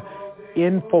media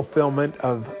in fulfillment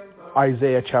of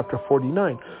Isaiah chapter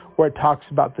 49, where it talks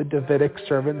about the Davidic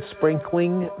servant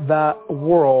sprinkling the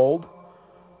world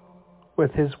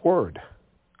with his word.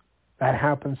 That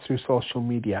happens through social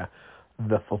media.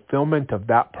 The fulfillment of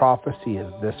that prophecy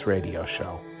is this radio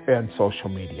show and social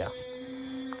media.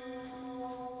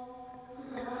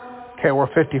 Okay, we're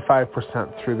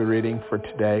 55% through the reading for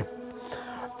today.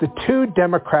 The 2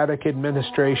 Democratic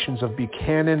administrations of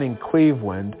Buchanan and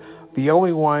Cleveland, the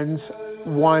only ones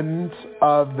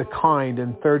of the kind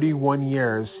in 31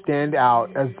 years, stand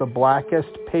out as the blackest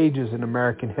pages in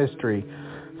American history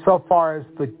so far as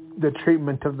the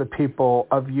treatment of the people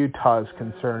of Utah is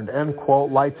concerned. End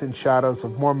quote. Lights and Shadows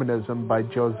of Mormonism by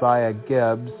Josiah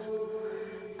Gibbs,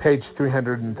 page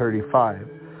 335.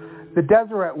 The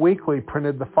Deseret Weekly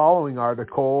printed the following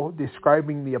article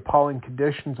describing the appalling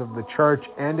conditions of the church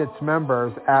and its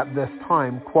members at this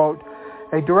time. Quote,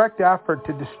 a direct effort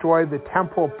to destroy the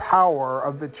temporal power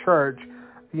of the church,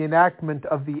 the enactment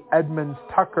of the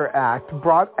Edmunds-Tucker Act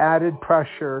brought added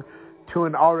pressure to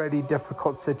an already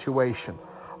difficult situation.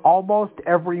 Almost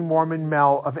every Mormon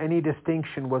male of any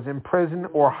distinction was in prison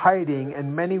or hiding,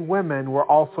 and many women were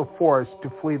also forced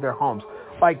to flee their homes.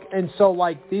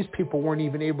 So these people weren't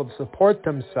even able to support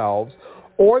themselves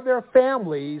or their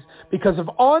families because of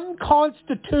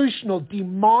unconstitutional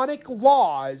demonic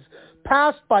laws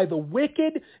passed by the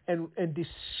wicked and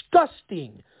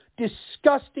disgusting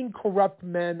corrupt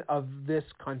men of this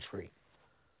country.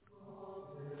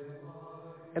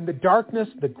 And the darkness,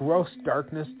 the gross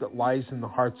darkness that lies in the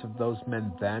hearts of those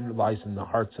men then, lies in the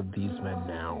hearts of these men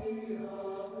now.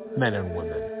 Men and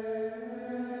women.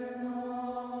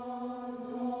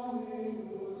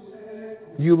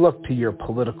 You look to your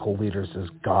political leaders as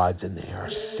gods, and they are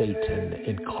Satan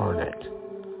incarnate.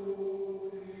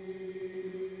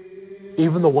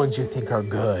 Even the ones you think are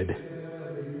good,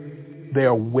 they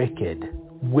are wicked,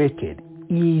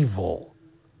 evil,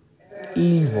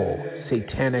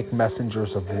 satanic messengers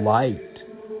of light.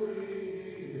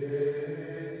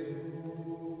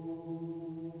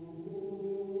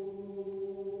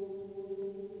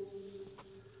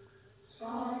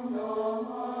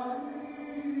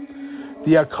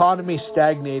 The economy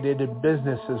stagnated and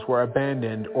businesses were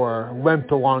abandoned or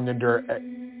limped along under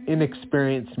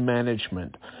inexperienced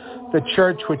management. The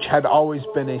church, which had always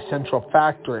been a central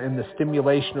factor in the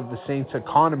stimulation of the saints'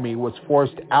 economy, was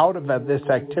forced out of this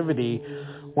activity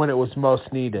when it was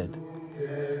most needed.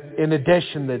 In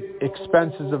addition, the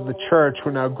expenses of the church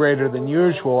were now greater than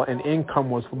usual, and income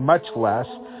was much less.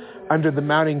 Under the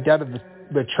mounting debt of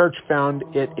the church found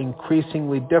it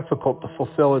increasingly difficult to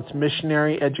fulfill its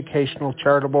missionary, educational,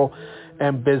 charitable,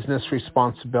 and business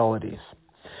responsibilities.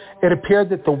 It appeared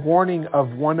that the warning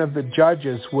of one of the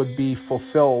judges would be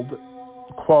fulfilled.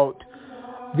 Quote,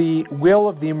 "The will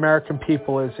of the American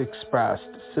people is expressed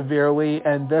severely,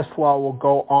 and this law will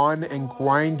go on and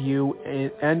grind you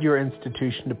and your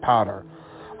institution to powder."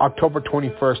 October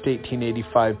 21st,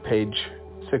 1885, page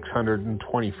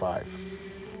 625.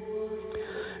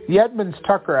 The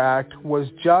Edmunds-Tucker Act was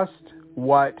just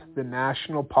what the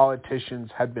national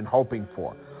politicians had been hoping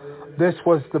for. This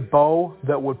was the bow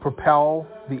that would propel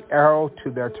the arrow to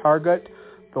their target,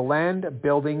 the land,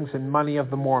 buildings, and money of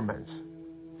the Mormons.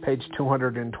 Page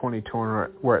 222,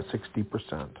 we're at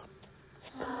 60%.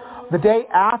 The day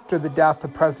after the death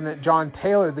of President John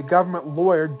Taylor, the government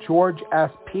lawyer George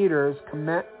S. Peters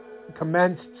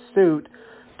commenced suit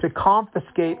to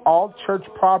confiscate all church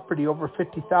property over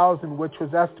 $50,000, which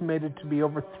was estimated to be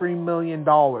over $3 million.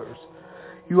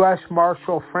 U.S.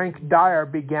 Marshal Frank Dyer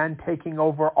began taking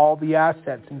over all the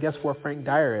assets. And guess where Frank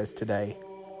Dyer is today?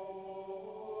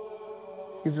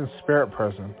 He's in spirit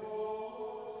prison.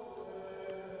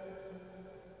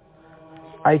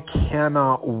 I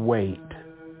cannot wait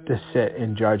to sit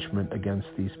in judgment against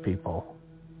these people.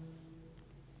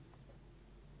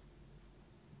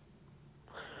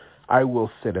 I will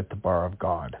sit at the bar of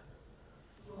God.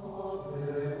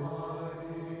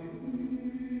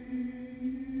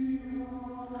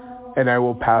 And I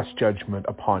will pass judgment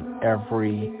upon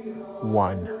every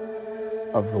one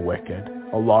of the wicked,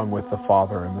 along with the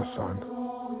Father and the Son.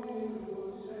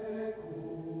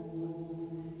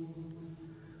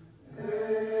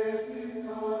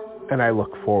 And I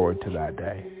look forward to that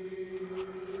day.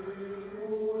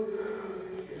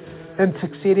 In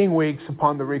succeeding weeks,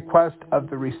 upon the request of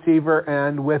the receiver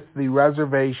and with the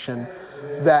reservation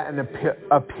that an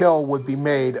appeal would be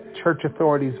made, church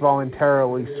authorities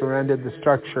voluntarily surrendered the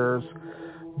structures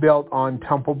built on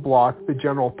Temple Block, the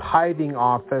General Tithing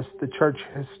Office, the Church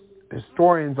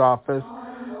Historian's Office,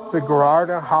 the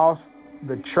Gerarda House,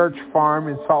 the Church Farm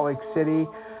in Salt Lake City,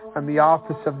 and the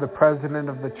office of the President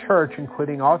of the Church,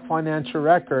 including all financial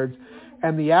records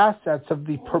and the assets of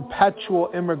the Perpetual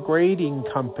Immigrating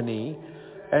Company,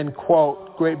 and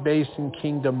quote, Great Basin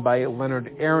Kingdom by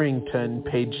Leonard Arrington,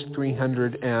 page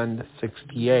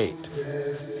 368.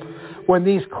 When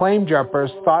these claim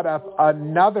jumpers thought up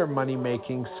another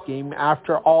money-making scheme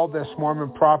after all this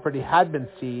Mormon property had been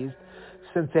seized,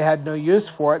 since they had no use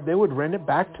for it, they would rent it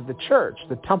back to the church.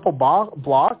 The Temple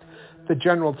Block, the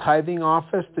General Tithing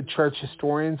Office, the Church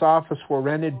Historian's Office were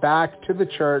rented back to the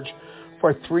church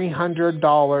for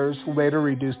 $300, later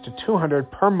reduced to $200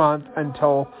 per month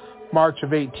until March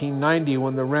of 1890,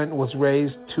 when the rent was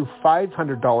raised to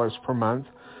 $500 per month.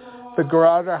 The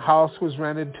Gerarda House was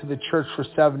rented to the church for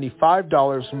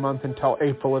 $75 a month until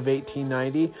April of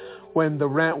 1890, when the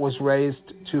rent was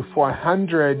raised to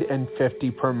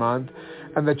 $450 per month,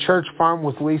 and the church farm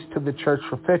was leased to the church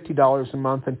for $50 a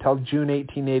month until June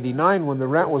 1889, when the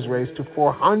rent was raised to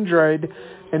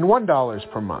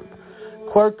 $401 per month.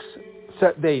 Clerks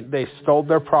said they stole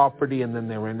their property and then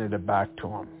they rented it back to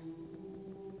them.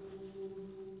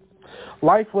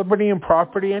 Life, liberty, and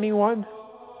property, anyone?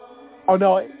 Oh,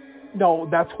 no,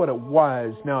 that's what it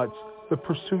was. Now it's the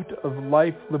pursuit of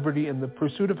life, liberty, and the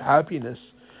pursuit of happiness.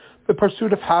 The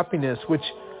pursuit of happiness, which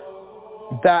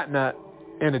that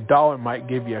and $1 might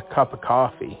give you a cup of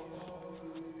coffee.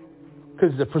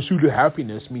 Because the pursuit of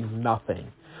happiness means nothing.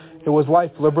 It was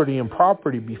life, liberty, and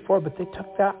property before, but they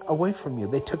took that away from you.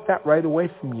 They took that right away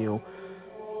from you.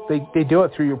 They do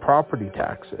it through your property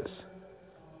taxes.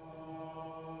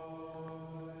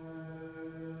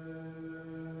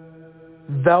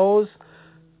 Those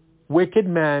wicked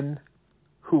men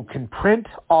who can print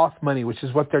off money, which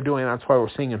is what they're doing, that's why we're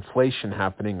seeing inflation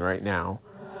happening right now.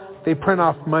 They print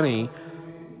off money.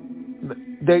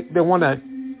 They want to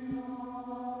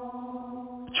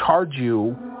charge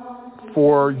you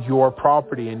for your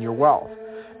property and your wealth.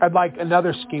 And like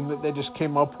another scheme that they just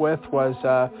came up with was,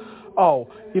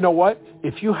 you know what?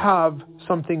 If you have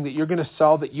something that you're going to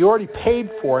sell that you already paid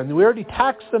for, and we already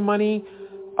taxed the money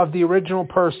of the original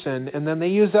person, and then they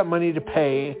use that money to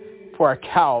pay for a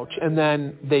couch, and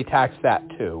then they tax that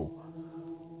too,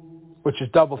 which is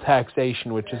double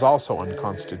taxation, which is also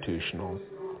unconstitutional.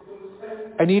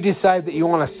 And you decide that you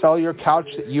want to sell your couch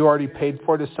that you already paid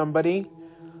for to somebody,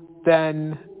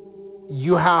 then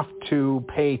you have to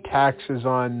pay taxes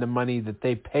on the money that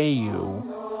they pay you.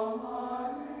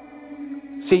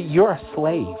 See, you're a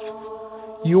slave.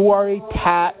 You are a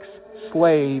tax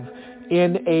slave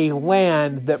in a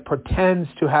land that pretends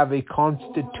to have a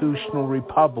constitutional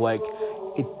republic.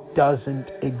 It doesn't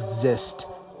exist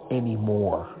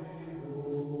anymore.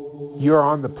 You're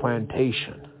on the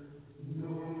plantation.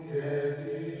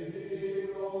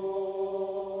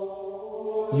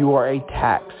 You are a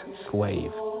tax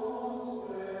slave.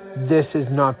 This is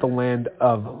not the land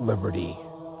of liberty.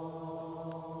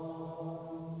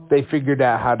 They figured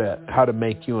out how to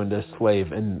make you into a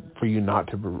slave and for you not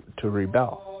to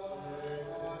rebel.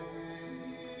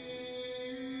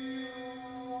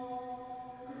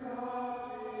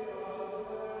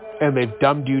 And they've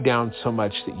dumbed you down so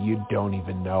much that you don't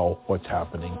even know what's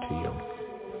happening to you.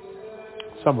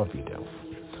 Some of you do.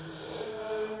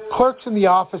 Clerks in the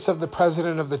office of the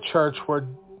president of the church were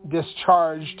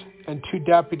discharged and 2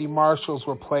 deputy marshals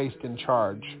were placed in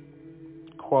charge.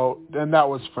 Quote, and that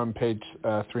was from page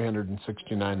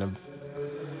 369 of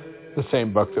the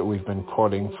same book that we've been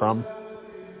quoting from.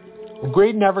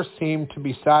 Greed never seemed to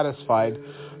be satisfied,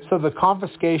 so the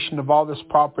confiscation of all this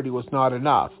property was not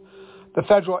enough. The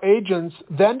federal agents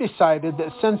then decided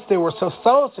that since they were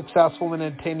so successful in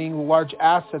obtaining the large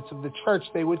assets of the church,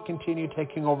 they would continue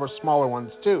taking over smaller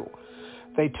ones too.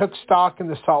 They took stock in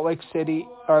the Salt Lake Street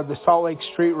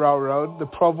Railroad, the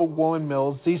Provo Woolen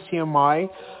Mills, ZCMI,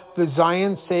 the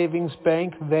Zion Savings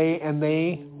Bank.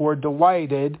 They were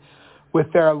delighted with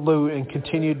their loot and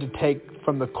continued to take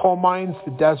from the coal mines,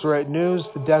 the Deseret News,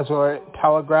 the Deseret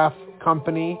Telegraph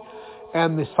Company,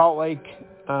 and the Salt Lake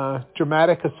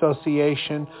Dramatic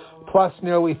Association, plus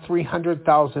nearly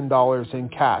 $300,000 in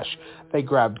cash. They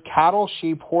grabbed cattle,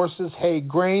 sheep, horses, hay,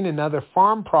 grain, and other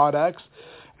farm products,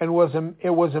 and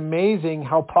it was amazing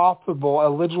how profitable a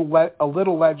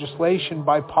little legislation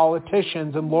by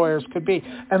politicians and lawyers could be.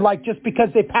 And just because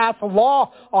they pass a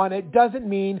law on it doesn't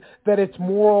mean that it's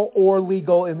moral or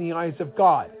legal in the eyes of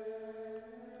God.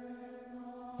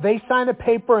 They sign a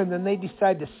paper and then they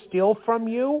decide to steal from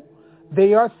you.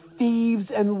 They are thieves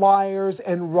and liars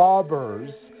and robbers,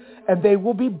 and they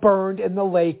will be burned in the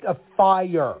lake of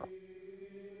fire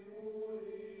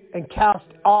and cast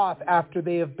off after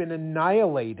they have been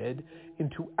annihilated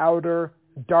into outer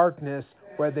darkness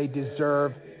where they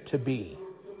deserve to be.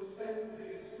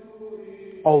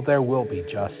 Oh, there will be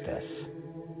justice.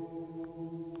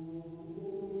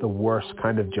 The worst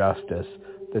kind of justice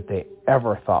that they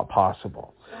ever thought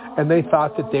possible. And they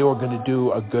thought that they were going to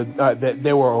do that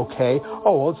they were okay.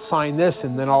 Oh, let's sign this,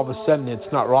 and then all of a sudden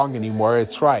it's not wrong anymore.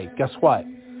 It's right. Guess what?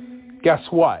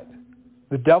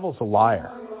 The devil's a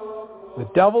liar. The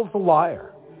devil's a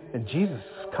liar, and Jesus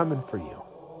is coming for you.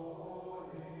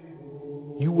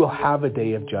 You will have a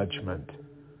day of judgment.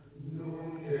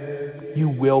 You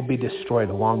will be destroyed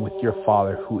along with your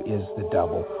father, who is the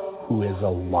devil, who is a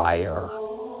liar.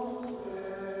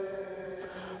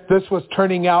 This was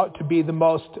turning out to be the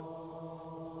most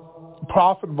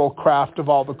profitable craft of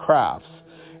all the crafts.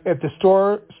 If the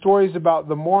stories about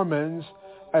the Mormons,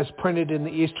 as printed in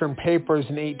the Eastern papers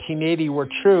in 1880, were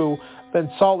true, then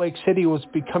Salt Lake City was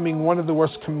becoming one of the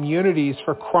worst communities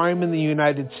for crime in the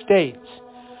United States.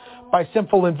 By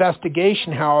simple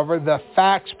investigation, however, the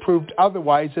facts proved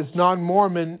otherwise, as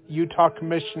non-Mormon Utah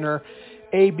Commissioner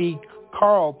A.B.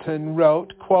 Carlton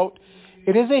wrote, quote,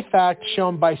 "It is a fact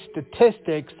shown by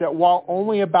statistics that while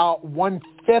only about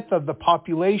 1/5 of the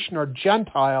population are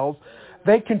Gentiles,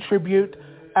 They contribute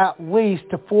at least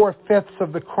to 4/5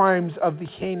 of the crimes of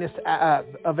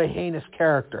a heinous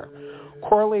character.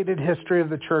 Correlated History of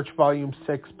the Church, Volume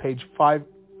 6, page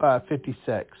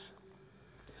 556.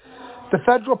 The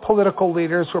federal political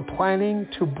leaders were planning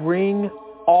to bring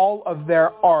all of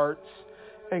their arts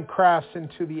and crafts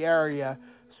into the area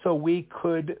so we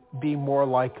could be more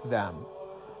like them.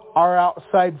 Our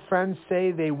outside friends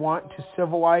say they want to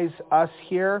civilize us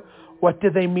here. What do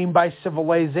they mean by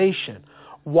civilization?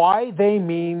 Why they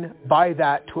mean by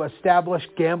that to establish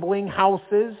gambling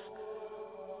houses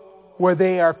where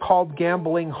they are called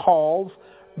gambling halls,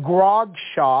 grog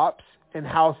shops, and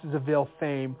houses of ill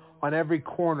fame on every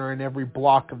corner and every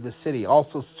block of the city.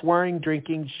 Also swearing,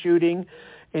 drinking, shooting,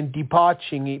 and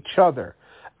debauching each other.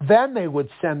 Then they would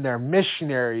send their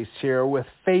missionaries here with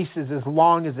faces as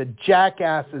long as a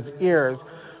jackass's ears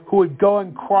who would go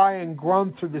and cry and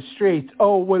groan through the streets.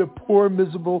 Oh, what a poor,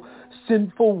 miserable,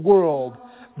 sinful world.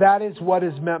 That is what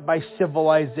is meant by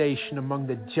civilization among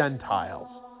the Gentiles.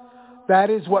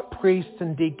 That is what priests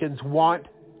and deacons want,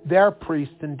 their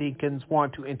priests and deacons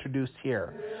want to introduce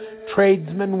here.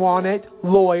 Tradesmen want it,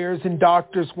 lawyers and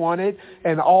doctors want it,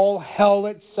 and all hell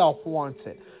itself wants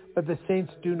it. But the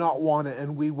saints do not want it,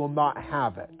 and we will not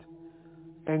have it.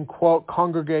 End quote.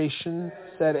 Congregation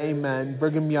said amen.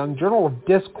 Brigham Young, Journal of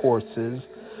Discourses,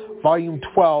 Volume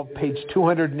 12, page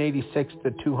 286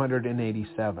 to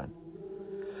 287.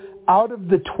 Out of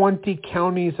the 20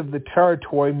 counties of the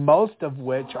territory, most of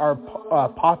which are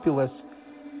populous,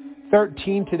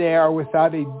 13 today are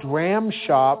without a dram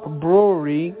shop,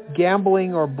 brewery,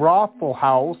 gambling or brothel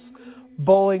house,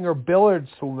 bowling or billiard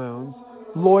saloons,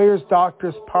 lawyers,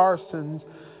 doctors, parsons,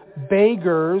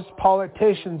 beggars,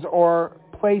 politicians, or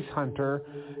place hunter,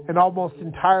 and almost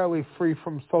entirely free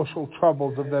from social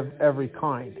troubles of every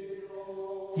kind.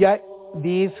 Yet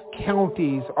these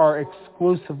counties are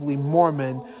exclusively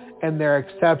Mormon, and their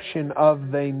exception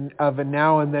of a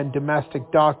now and then domestic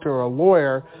doctor or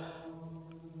lawyer,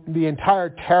 the entire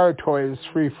territory is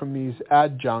free from these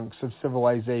adjuncts of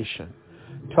civilization,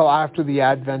 till after the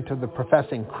advent of the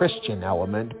professing Christian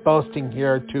element, boasting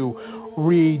here to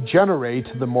regenerate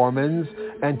the Mormons,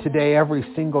 and today every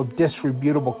single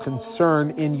disreputable concern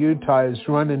in Utah is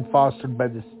run and fostered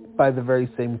by the very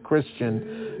same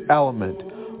Christian element.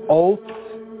 Oaths,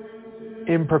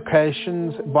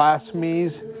 imprecations,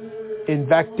 blasphemies,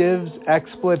 invectives,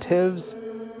 expletives,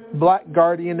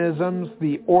 blackguardianisms,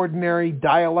 the ordinary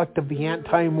dialect of the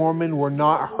anti-Mormon were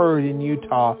not heard in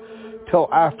Utah till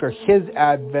after his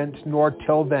advent, nor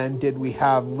till then did we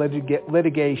have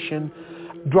litigation,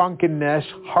 drunkenness,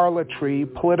 harlotry,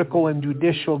 political and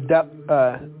judicial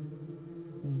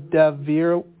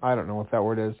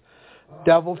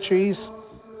deviltries,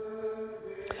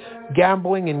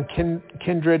 gambling and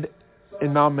kindred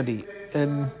enormities.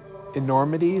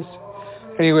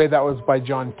 Anyway, that was by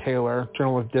John Taylor,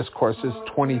 Journal of Discourses,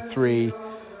 23,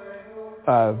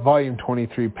 Volume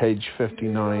 23, page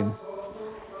 59.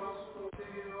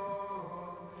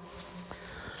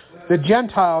 The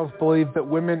Gentiles believed that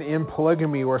women in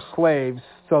polygamy were slaves,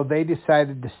 so they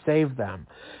decided to save them.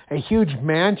 A huge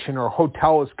mansion or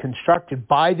hotel was constructed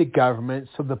by the government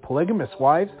so the polygamous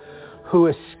wives who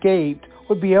escaped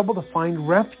would be able to find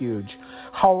refuge.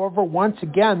 However, once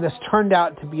again, this turned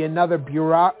out to be another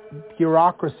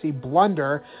bureaucracy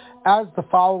blunder, as the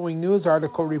following news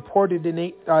article reported in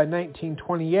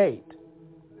 1928.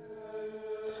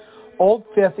 Old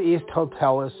Fifth East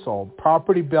Hotel is sold.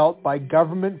 Property built by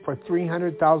government for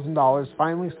 $300,000,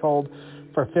 finally sold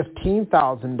for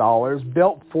 $15,000.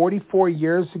 Built 44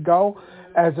 years ago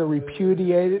as a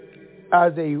reputed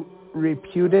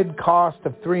cost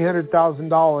of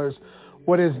 $300,000.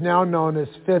 What is now known as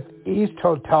Fifth East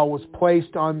Hotel was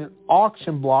placed on an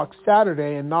auction block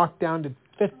Saturday and knocked down to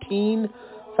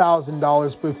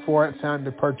 $15,000 before it found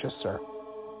a purchaser.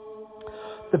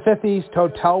 The Fifth East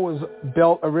Hotel was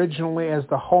built originally as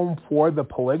the home for the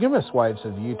polygamous wives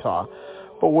of Utah,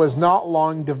 but was not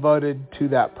long devoted to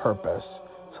that purpose.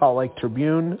 Salt Lake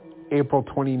Tribune, April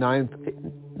 29,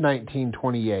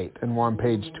 1928, and we're on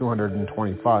page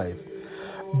 225.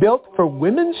 Built for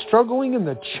women struggling in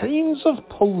the chains of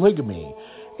polygamy.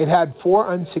 It had 4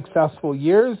 unsuccessful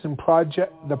years, and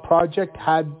the project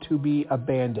had to be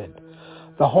abandoned.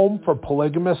 The home for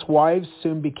polygamous wives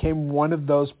soon became one of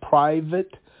those private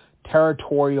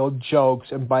territorial jokes,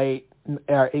 and by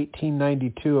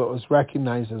 1892 it was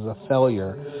recognized as a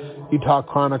failure. Utah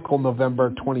Chronicle,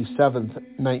 November 27,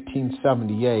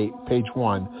 1978, page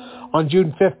 1. On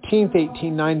June 15,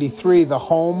 1893, the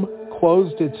home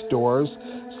closed its doors.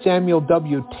 Samuel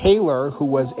W. Taylor, who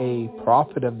was a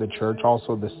prophet of the church,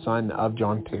 also the son of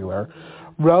John Taylor,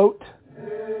 wrote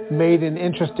made an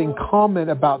interesting comment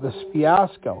about this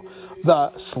fiasco.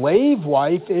 The slave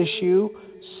wife issue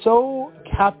so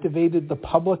captivated the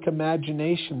public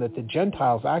imagination that the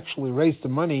Gentiles actually raised the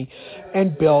money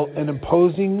and built an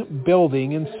imposing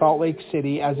building in Salt Lake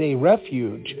City as a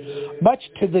refuge. Much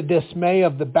to the dismay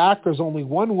of the backers, only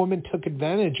one woman took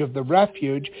advantage of the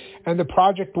refuge, and the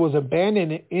project was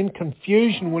abandoned in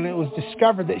confusion when it was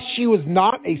discovered that she was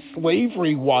not a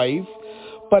slavery wife,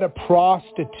 but a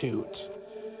prostitute.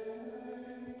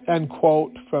 End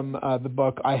quote from the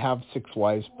book I Have 6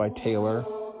 Wives by Taylor.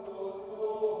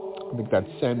 I think that's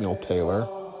Samuel Taylor.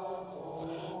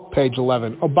 Page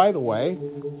 11. Oh, by the way,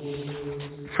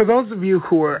 for those of you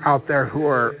who are out there who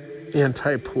are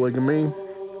anti-polygamy,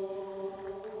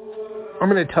 I'm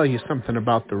going to tell you something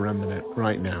about the remnant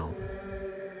right now.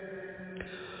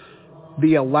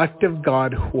 The elect of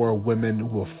God who are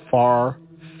women will far,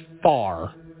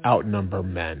 far outnumber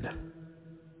men.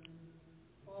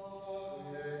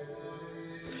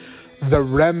 The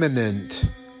remnant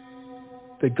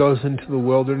that goes into the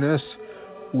wilderness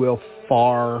will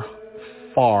far,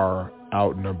 far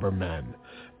outnumber men.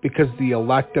 Because the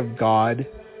elect of God,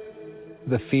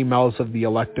 the females of the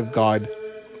elect of God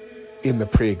in the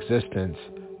pre-existence,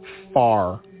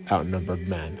 far outnumbered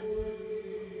men.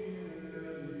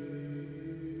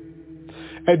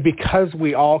 And because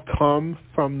we all come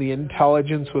from the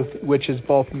intelligence which is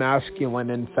both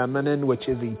masculine and feminine, which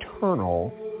is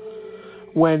eternal,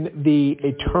 when the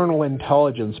eternal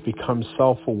intelligence becomes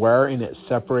self-aware and it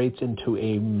separates into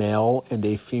a male and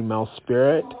a female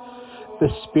spirit, the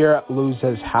spirit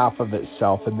loses half of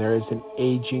itself, and there is an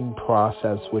aging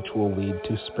process which will lead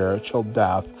to spiritual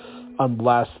death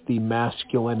unless the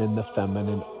masculine and the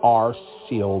feminine are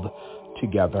sealed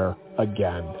together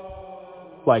again,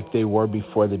 like they were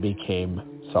before they became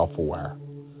self-aware.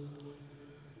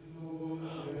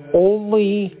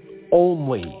 Only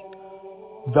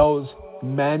those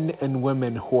men and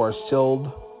women who are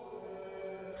sealed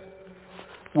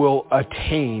will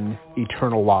attain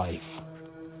eternal life.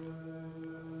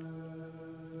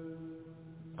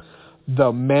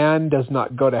 The man does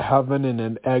not go to heaven in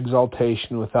an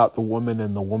exaltation without the woman,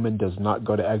 and the woman does not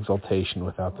go to exaltation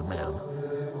without the man.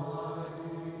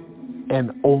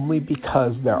 And only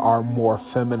because there are more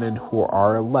feminine who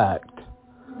are elect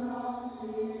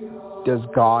does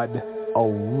God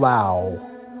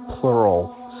allow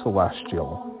plural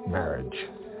celestial marriage.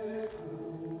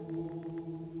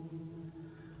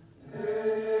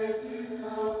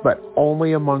 But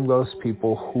only among those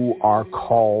people who are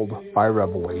called by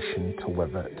revelation to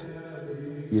live it.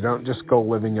 You don't just go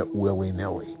living it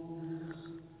willy-nilly.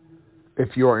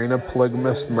 If you're in a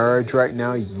polygamous marriage right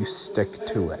now, you stick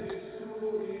to it.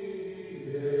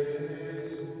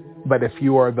 But if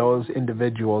you are those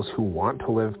individuals who want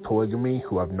to live polygamy,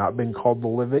 who have not been called to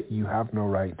live it, you have no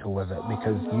right to live it,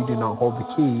 because you do not hold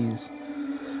the keys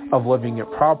of living it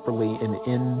properly, and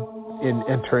in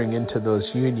entering into those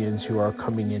unions, you are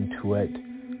coming into it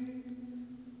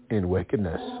in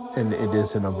wickedness, and it is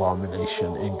an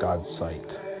abomination in God's sight.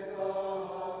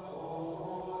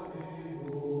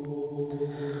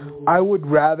 I would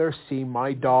rather see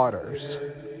my daughters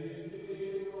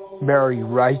marry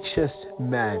righteous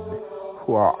men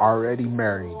who are already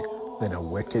married than a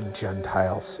wicked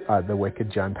Gentile, the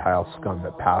wicked Gentile scum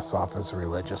that pass off as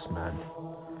religious men.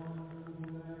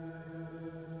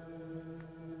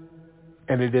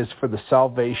 And it is for the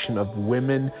salvation of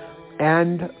women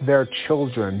and their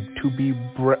children to be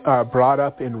brought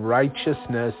up in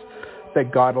righteousness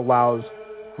that God allows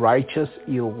righteous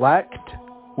elect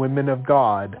women of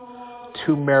God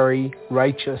to marry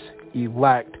righteous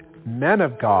elect men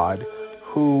of God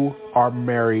who are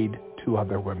married to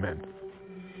other women.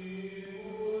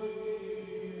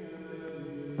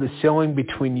 The sealing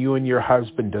between you and your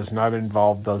husband does not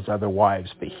involve those other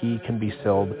wives, but he can be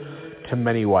sealed to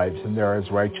many wives, and there is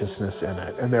righteousness in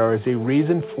it. And there is a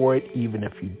reason for it, even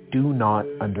if you do not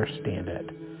understand it.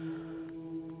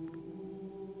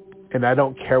 And I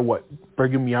don't care what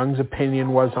Brigham Young's opinion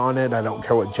was on it. I don't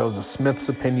care what Joseph Smith's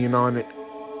opinion on it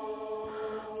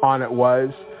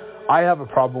was. I have a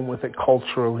problem with it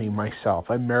culturally myself.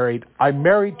 I'm married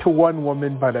to one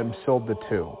woman, but I'm sealed to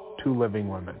two living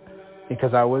women,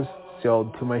 because I was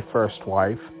sealed to my first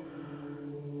wife,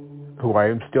 who I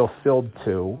am still sealed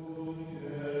to,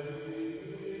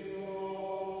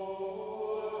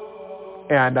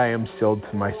 and I am sealed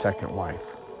to my second wife.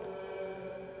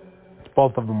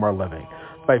 Both of them are living.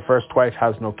 My first wife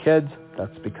has no kids.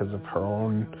 That's because of her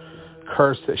own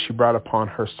curse that she brought upon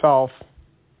herself.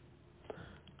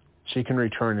 She can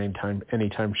return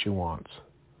anytime she wants.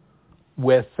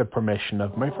 with the permission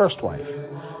of my first wife.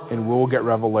 And we'll get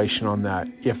revelation on that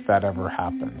if that ever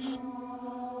happens.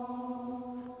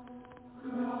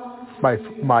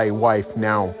 My wife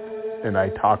now and I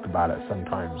talk about it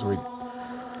sometimes.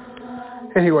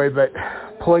 Anyway, but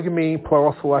polygamy,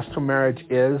 plural celestial marriage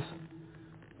is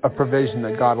a provision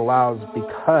that God allows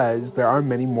because there are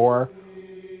many more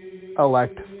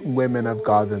elect women of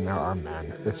God than there are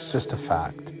men. It's just a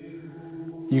fact.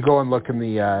 You go and look in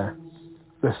the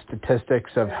statistics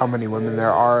of how many women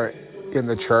there are in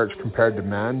the church compared to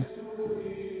men.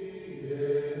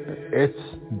 It's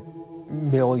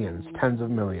millions, tens of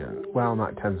millions. Well,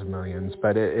 not tens of millions,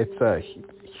 but it's a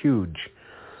huge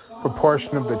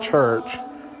proportion of the church.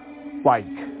 Like,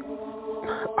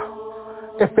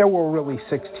 if there were really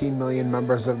 16 million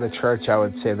members of the church, I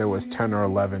would say there was 10 or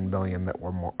 11 million that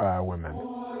were women.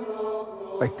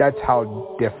 Like, that's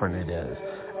how different it is.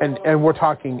 And we're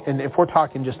talking, and if we're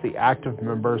talking just the active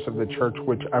members of the church,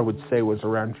 which I would say was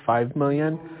around 5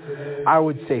 million, I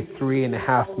would say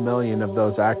 3.5 million of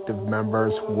those active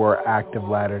members were active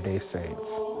Latter-day Saints.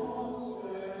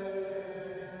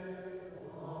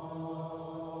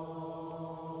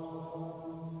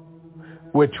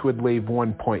 Which would leave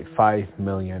 1.5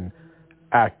 million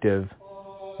active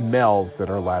males that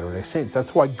are Latter-day Saints. That's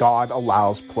why God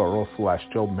allows plural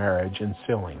celestial marriage and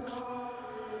sealings.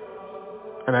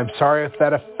 And I'm sorry if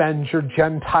that offends your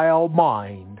Gentile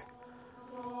mind,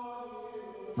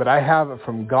 but I have it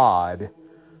from God,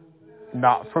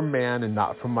 not from man and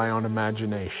not from my own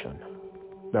imagination.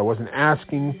 I wasn't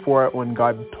asking for it when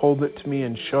God told it to me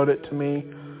and showed it to me.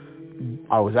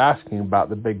 I was asking about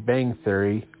the Big Bang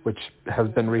Theory, which has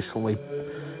been recently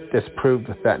disproved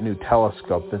with that new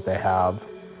telescope that they have.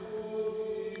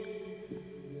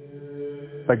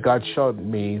 But God showed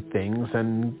me things,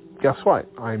 and guess what?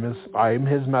 I'm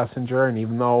his messenger, and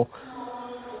even though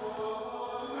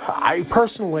I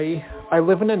personally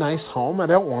live in a nice home, I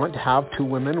don't want to have two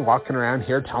women walking around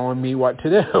here telling me what to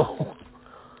do.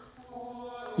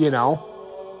 You know?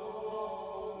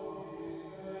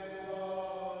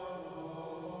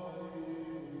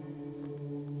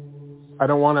 I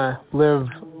don't want to live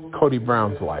Cody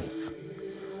Brown's life.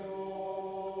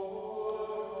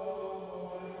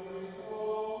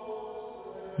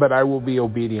 But I will be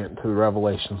obedient to the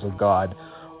revelations of God,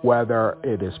 whether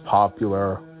it is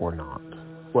popular or not,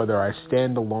 whether I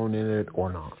stand alone in it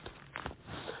or not.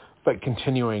 But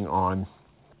continuing on,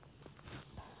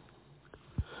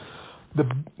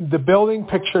 the building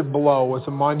pictured below was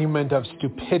a monument of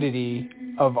stupidity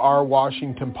of our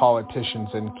Washington politicians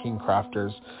and king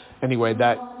crafters. Anyway,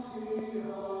 that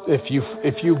if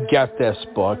you get this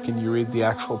book and you read the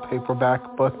actual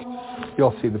paperback book,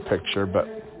 you'll see the picture. But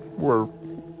we're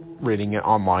reading it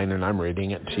online, and I'm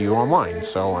reading it to you online,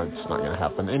 so it's not going to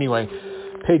happen. Anyway,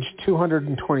 page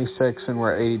 226, and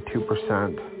we're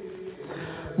 82%.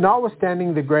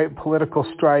 Notwithstanding the great political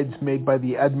strides made by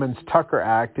the Edmunds-Tucker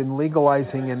Act in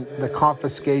legalizing the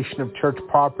confiscation of church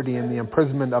property and the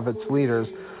imprisonment of its leaders,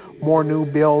 more new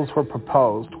bills were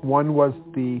proposed. One was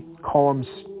the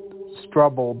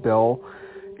Cullom-Strobel bill.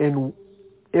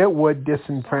 It would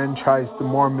disenfranchise the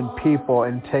Mormon people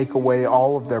and take away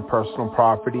all of their personal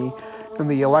property. In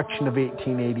the election of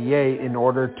 1888, in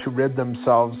order to rid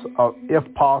themselves, if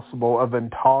possible, of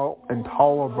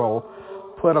intolerable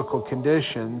political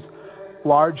conditions,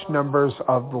 large numbers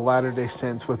of the Latter-day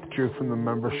Saints withdrew from the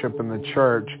membership in the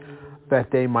church that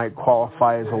they might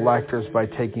qualify as electors by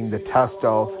taking the test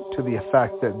oath to the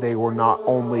effect that they were not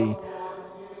only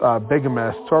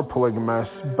bigamists or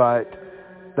polygamists, but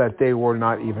that they were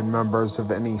not even members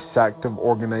of any sect of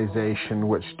organization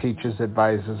which teaches,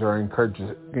 advises, or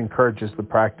encourages the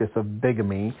practice of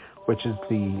bigamy, which is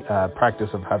the practice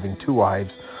of having two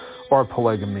wives, or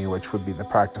polygamy, which would be the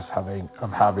practice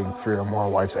of having three or more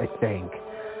wives, I think,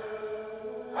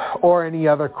 or any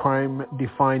other crime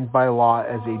defined by law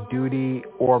as a duty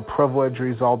or privilege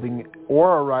resulting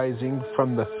or arising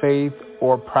from the faith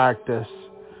or practice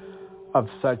of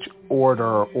such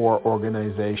order or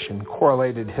organization.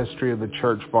 Correlated History of the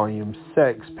Church, Volume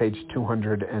 6, page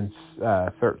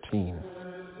 213.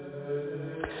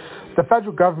 The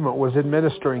federal government was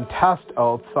administering test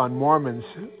oaths on Mormons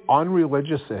on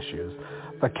religious issues.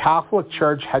 The Catholic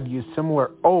Church had used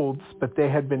similar oaths, but they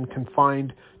had been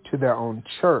confined to their own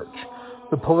church.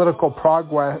 The political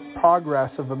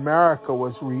progress of America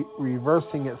was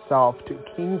reversing itself to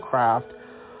kingcraft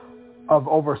of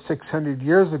over 600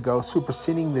 years ago,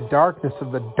 superseding the darkness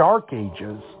of the Dark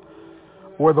Ages.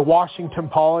 Were the Washington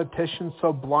politicians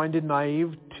so blind and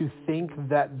naive to think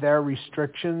that their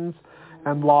restrictions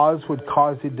and laws would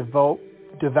cause a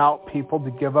devout people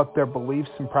to give up their beliefs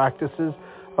and practices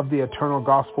of the eternal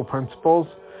gospel principles?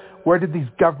 Where did these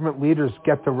government leaders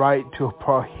get the right to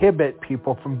prohibit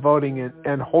people from voting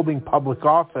and holding public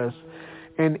office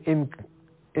and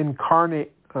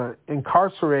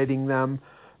incarcerating them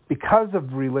because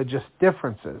of religious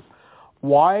differences?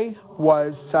 Why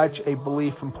was such a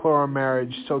belief in plural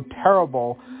marriage so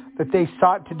terrible that they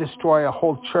sought to destroy a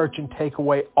whole church and take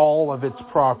away all of its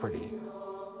property?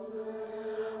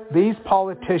 These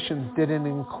politicians didn't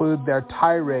include their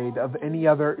tirade of any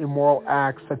other immoral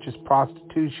acts such as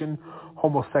prostitution,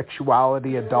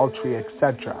 homosexuality, adultery,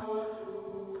 etc.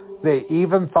 They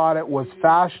even thought it was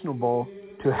fashionable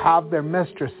to have their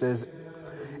mistresses.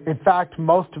 In fact,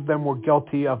 most of them were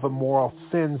guilty of immoral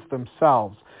sins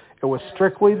themselves. It was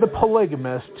strictly the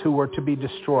polygamists who were to be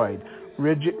destroyed,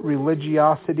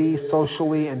 religiosity,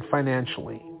 socially, and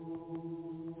financially.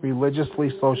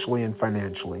 Religiously, socially, and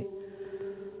financially.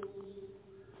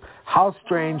 How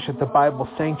strange that the Bible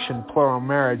sanctioned plural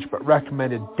marriage but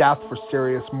recommended death for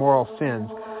serious moral sins.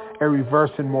 A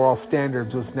reverse in moral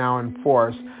standards was now in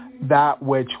force. That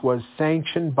which was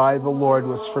sanctioned by the Lord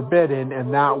was forbidden,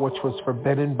 and that which was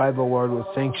forbidden by the Lord was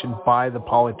sanctioned by the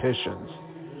politicians.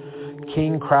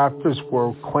 King crafters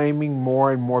were claiming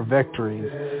more and more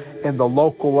victories, and the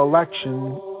local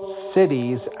election,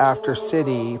 cities after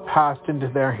city, passed into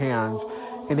their hands.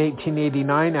 In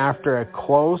 1889, after a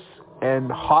close and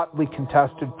hotly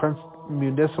contested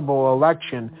municipal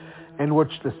election in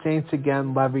which the Saints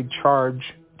again levied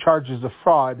charges of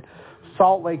fraud,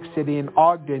 Salt Lake City and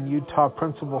Ogden, Utah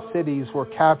principal cities, were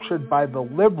captured by the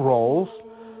liberals.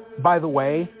 By the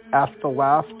way, F the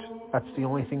left. That's the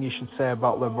only thing you should say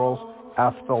about liberals.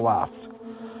 F the left.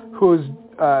 Whose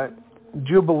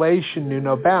jubilation knew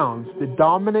no bounds. The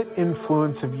dominant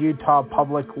influence of Utah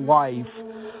public life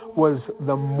was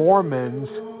the Mormons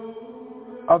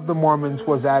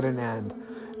was at an end,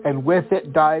 and with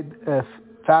it died a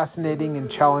fascinating and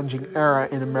challenging era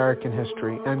in American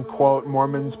history. End quote.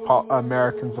 Mormons,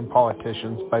 Americans, and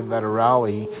Politicians by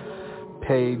Vetterali,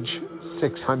 page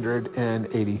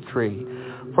 683.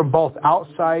 From both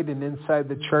outside and inside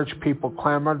the church, people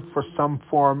clamored for some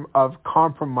form of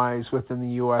compromise within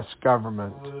the U.S.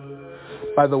 government.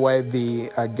 By the way, the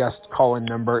guest call-in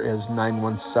number is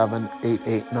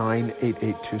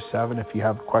 917-889-8827. If you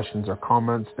have questions or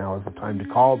comments, now is the time to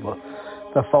call.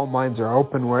 The phone lines are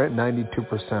open. We're at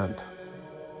 92%.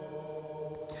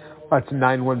 That's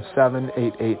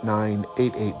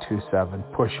 917-889-8827.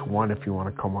 Push 1 if you want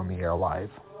to come on the air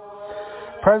live.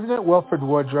 President Wilford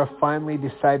Woodruff finally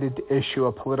decided to issue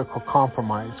a political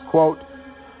compromise. Quote,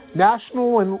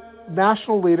 National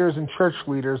leaders and church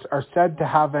leaders are said to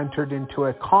have entered into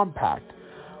a compact.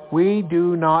 We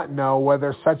do not know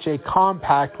whether such a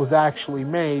compact was actually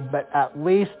made, but at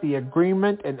least the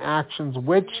agreement and actions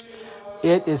which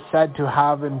it is said to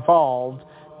have involved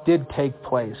did take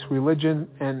place. Religion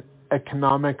and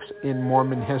Economics in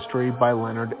Mormon History by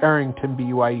Leonard Arrington,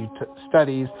 BYU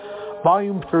Studies,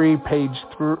 Volume 3, page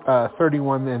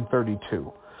 31 and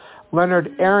 32.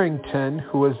 Leonard Arrington,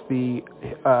 who was the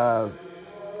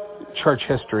church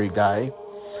history guy,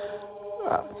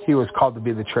 he was called to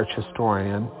be the church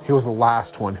historian. He was the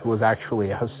last one who was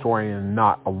actually a historian,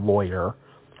 not a lawyer.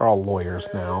 They're all lawyers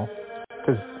now,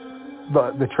 because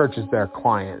the church is their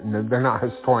client, and they're not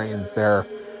historians. They're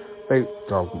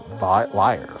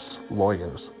liars,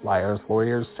 lawyers,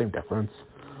 same difference.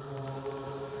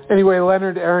 Anyway,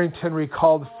 Leonard Arrington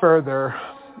recalled further,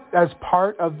 as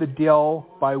part of the deal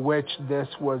by which this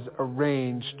was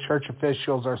arranged, church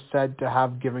officials are said to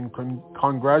have given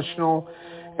congressional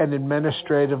and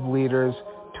administrative leaders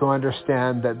to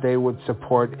understand that they would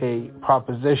support a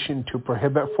proposition to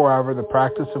prohibit forever the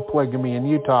practice of polygamy in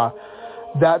Utah,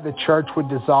 that the church would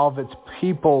dissolve its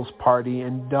People's Party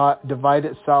and divide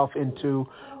itself into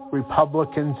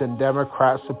Republicans and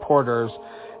Democrat supporters,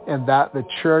 and that the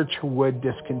church would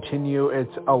discontinue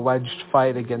its alleged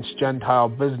fight against Gentile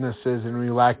businesses and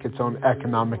relax its own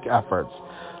economic efforts.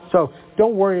 So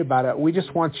don't worry about it. We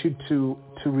just want you to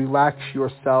relax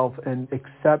yourself and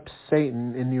accept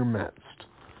Satan in your midst.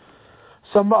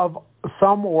 Some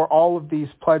or all of these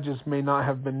pledges may not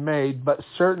have been made, but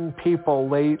certain people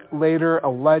later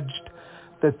alleged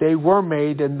that they were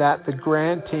made, and that the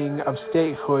granting of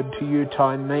statehood to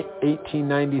Utah in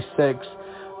 1896,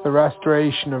 the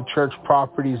restoration of church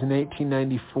properties in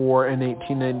 1894 and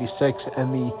 1896,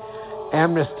 and the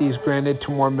amnesties granted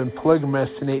to Mormon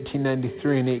polygamists in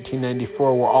 1893 and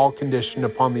 1894 were all conditioned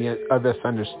upon this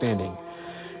understanding.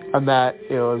 And that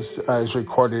is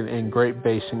recorded in Great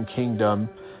Basin Kingdom,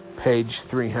 page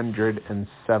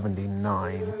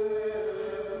 379.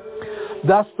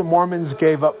 Thus, the Mormons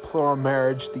gave up plural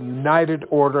marriage, the united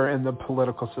order in the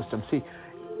political system. See,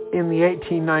 in the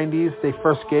 1890s, they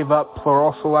first gave up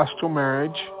plural celestial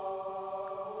marriage.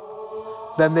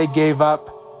 Then they gave up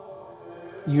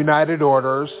united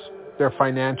orders, their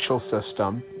financial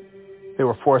system. They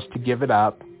were forced to give it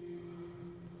up.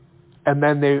 And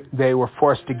then they were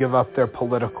forced to give up the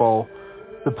political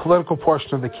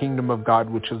portion of the kingdom of God,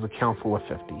 which is the Council of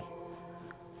 50.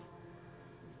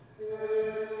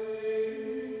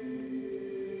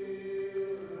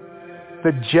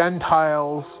 The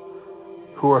Gentiles,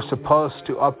 who are supposed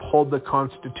to uphold the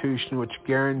Constitution, which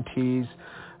guarantees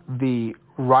the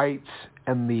rights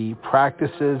and the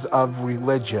practices of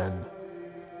religion,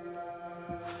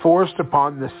 forced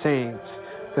upon the saints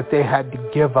that they had to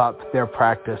give up their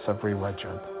practice of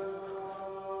religion.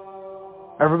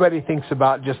 Everybody thinks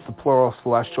about just the plural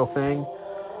celestial thing.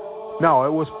 No,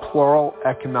 it was plural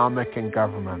economic and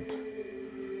government.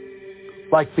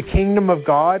 Like the kingdom of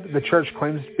God, the church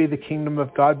claims to be the kingdom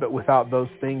of God, but without those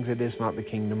things, it is not the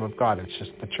kingdom of God. It's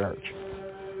just the church.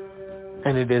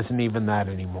 And it isn't even that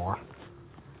anymore.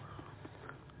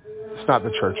 It's not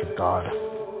the church of God.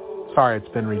 Sorry, it's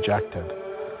been rejected.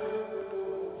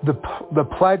 The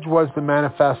pledge was the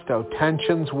manifesto.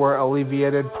 Tensions were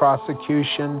alleviated,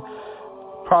 prosecutions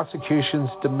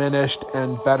diminished,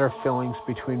 and better feelings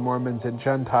between Mormons and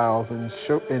Gentiles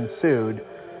ensued.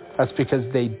 That's because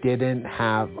they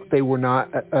were not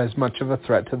as much of a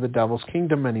threat to the devil's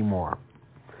kingdom anymore.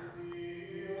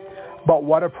 But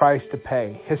what a price to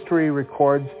pay. History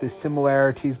records the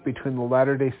similarities between the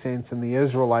Latter-day Saints and the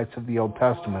Israelites of the Old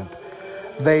Testament.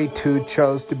 They too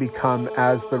chose to become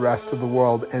as the rest of the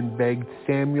world and begged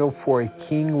Samuel for a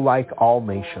king like all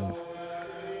nations.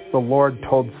 The Lord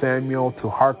told Samuel to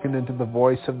hearken unto the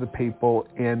voice of the people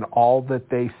in all that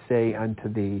they say unto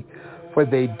thee, for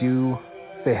they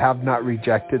have not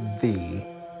rejected thee.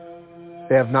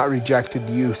 They have not rejected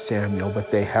you, Samuel, but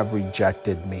they have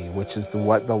rejected me, which is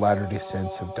what the Latter-day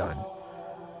Saints have done.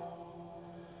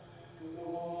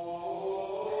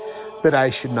 That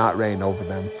I should not reign over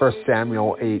them. 1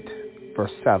 Samuel 8,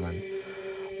 verse 7.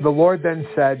 The Lord then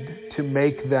said to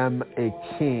make them a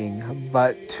king,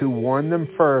 but to warn them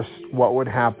first what would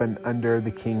happen under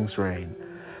the king's reign.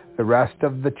 The rest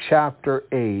of the chapter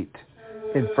 8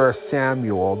 in 1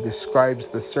 Samuel describes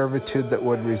the servitude that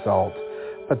would result,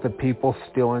 but the people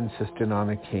still insisted on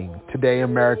a king. Today,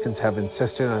 Americans have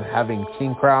insisted on having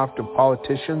kingcraft of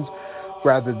politicians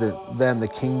rather than the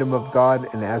kingdom of God,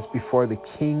 and as before, the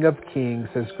King of Kings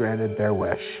has granted their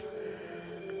wish.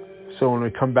 So when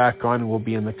we come back on, we'll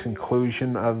be in the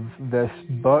conclusion of this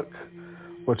book,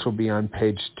 which will be on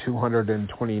page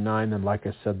 229, and like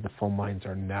I said, the phone lines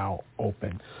are now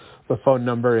open. The phone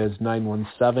number is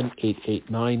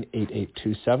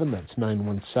 917-889-8827. That's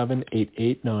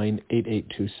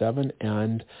 917-889-8827,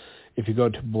 and if you go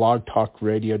to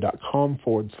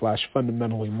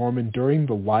blogtalkradio.com/fundamentally Mormon, during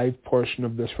the live portion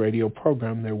of this radio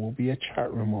program, there will be a chat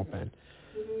room open.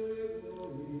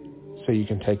 So you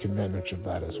can take advantage of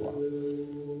that as well.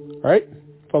 All right?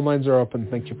 Phone lines are open.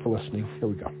 Thank you for listening. Here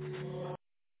we go.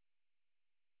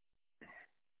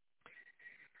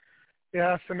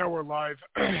 Yeah, so now we're live.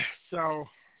 So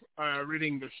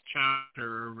reading this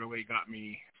chapter really got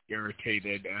me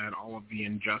irritated at all of the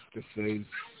injustices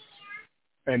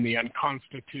and the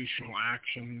unconstitutional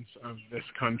actions of this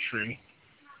country.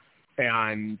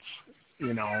 And,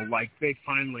 like they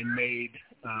finally made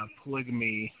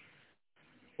polygamy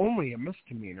only a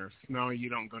misdemeanor. So now you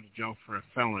don't go to jail for a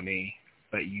felony,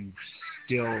 but you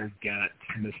still get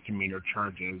misdemeanor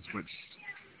charges, which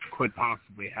could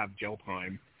possibly have jail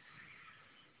time.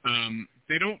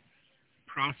 They don't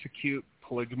prosecute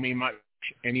polygamy much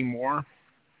anymore,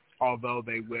 although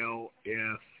they will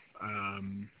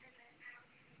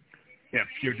if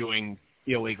you're doing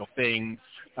illegal things,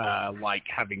 like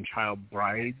having child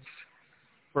brides,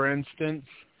 for instance,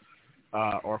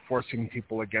 or forcing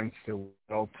people against their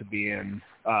will to be in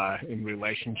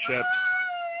relationships.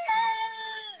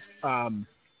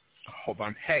 Hold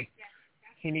on. Hey,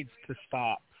 he needs to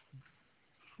stop.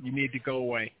 You need to go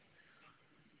away.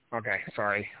 Okay,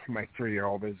 sorry. My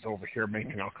 3-year-old is over here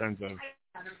making all kinds of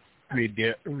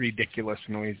ridiculous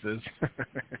noises.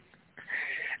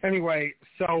 Anyway,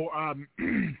 so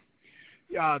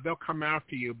they'll come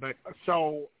after you. But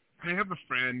so I have a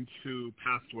friend who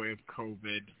passed away of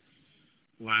COVID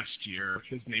last year.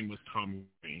 His name was Tom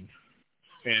Green.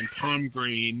 And Tom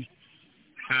Green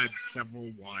had several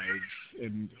wives,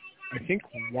 and I think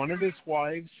one of his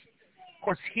wives, of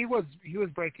course, he was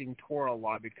breaking Torah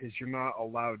law because you're not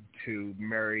allowed to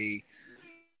marry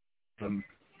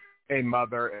a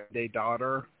mother and a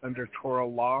daughter under Torah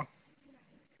law.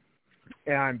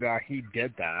 And he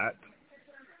did that.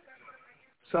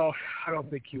 So I don't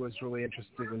think he was really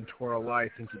interested in Torah law. I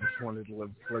think he just wanted to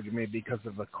live polygamy because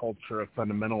of the culture of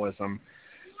fundamentalism.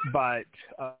 But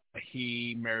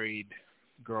he married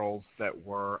girls that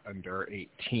were under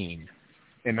 18.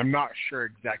 And I'm not sure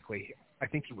exactly. I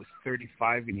think he was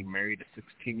 35 and he married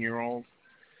a 16-year-old,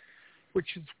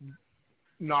 which is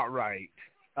not right.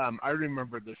 I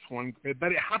remember this one,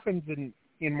 but it happens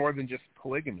in more than just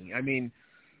polygamy. I mean,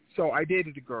 so I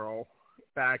dated a girl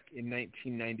back in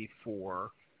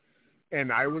 1994,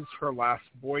 and I was her last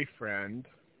boyfriend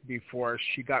before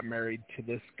she got married to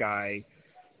this guy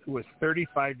who was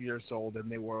 35 years old,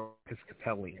 and they were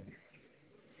Episcopalian.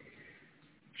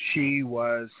 She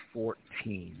was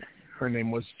 14. Her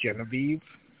name was Genevieve.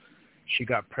 She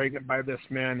got pregnant by this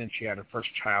man, and she had her first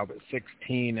child at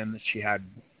 16, and she had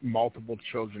multiple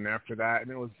children after that.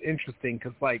 And it was interesting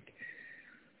because, like,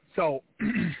 so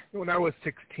when I was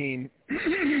 16,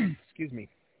 excuse me,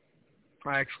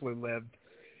 I actually lived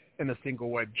in a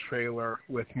single-wide trailer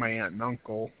with my aunt and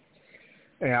uncle.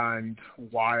 And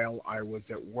while I was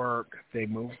at work, they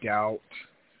moved out.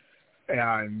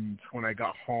 And when I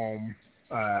got home,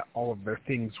 all of their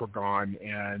things were gone,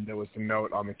 and there was a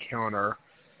note on the counter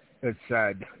that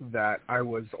said that I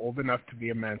was old enough to be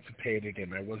emancipated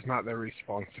and I was not their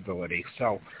responsibility.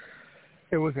 So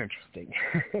it was interesting.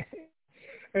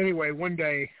 Anyway, one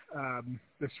day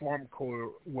the swamp cooler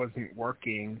wasn't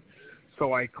working,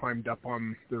 so I climbed up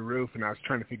on the roof and I was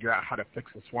trying to figure out how to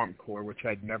fix the swamp cooler, which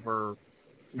I'd never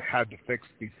had to fix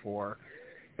before.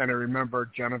 And I remember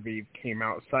Genevieve came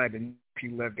outside, and she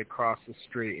lived across the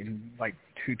street and like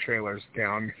 2 trailers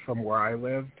down from where I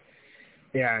lived.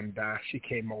 And she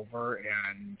came over,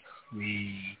 and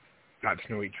we got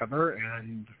to know each other,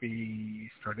 and we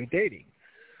started dating.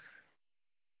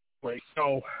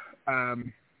 So, let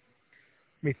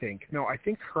me think. No, I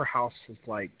think her house was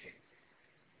like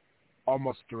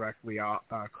almost directly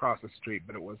across the street,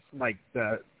 but it was like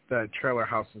the trailer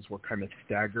houses were kind of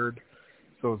staggered.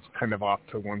 So it was kind of off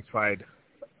to one side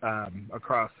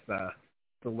across the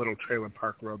little trailer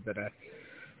park road that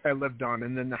I lived on.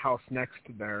 And then the house next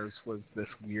to theirs was this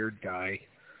weird guy.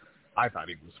 I thought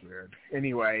he was weird.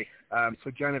 Anyway,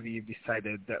 so Genevieve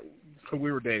decided that, so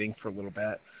we were dating for a little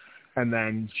bit, and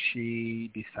then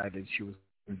she decided she was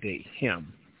going to date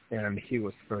him, and he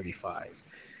was 35.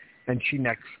 And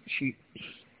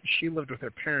she lived with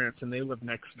her parents, and they lived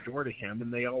next door to him,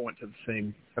 and they all went to the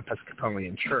same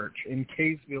Episcopalian church in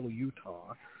Kaysville,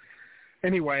 Utah.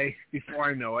 Anyway, before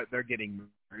I know it, they're getting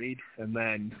married, and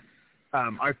then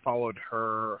I followed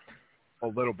her a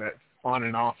little bit on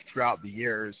and off throughout the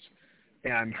years,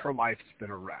 and her life's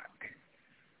been a wreck.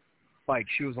 Like,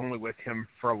 she was only with him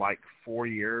for like 4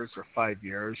 years or 5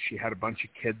 years. She had a bunch of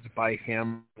kids by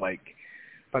him. Like,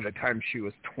 by the time she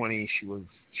was 20,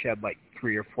 she had like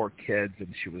 3 or 4 kids,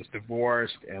 and she was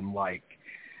divorced and like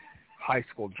high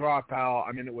school dropout.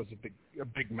 I mean, it was a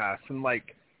big mess. And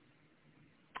like,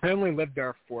 I only lived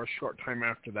there for a short time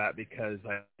after that because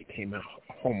I became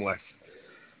homeless.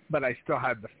 But I still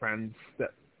had the friends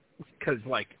that, because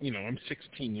like, you know, I'm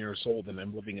 16 years old and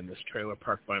I'm living in this trailer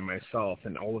park by myself,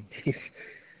 and all of these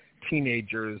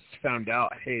teenagers found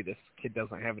out, hey, this kid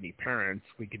doesn't have any parents.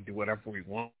 We can do whatever we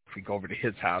want if we go over to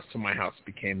his house. So my house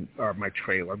became, or my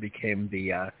trailer became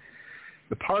the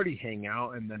party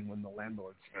hangout. And then when the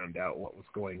landlords found out what was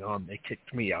going on, they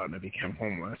kicked me out and I became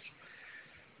homeless.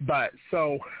 But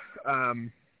so,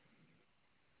 and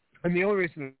the only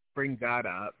reason to bring that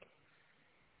up,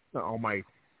 all my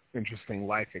interesting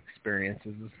life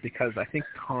experiences, is because I think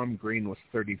Tom Green was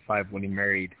 35 when he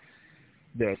married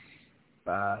this,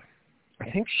 I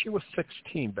think she was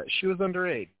 16, but she was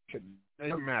underage. It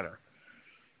doesn't matter.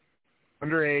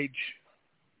 Underage,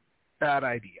 bad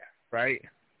idea, right?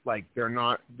 Like, they're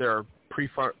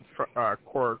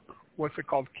what's it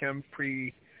called, Kim?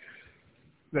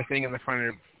 The thing in the front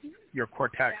of your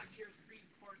cortex.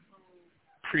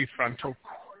 Prefrontal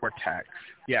cortex.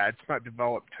 Yeah, it's not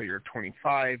developed till you're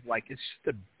 25. Like, it's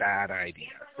just a bad idea,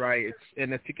 right?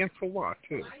 And it's against the law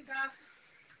too.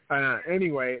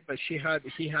 Anyway, but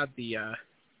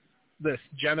this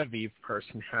Genevieve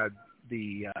person had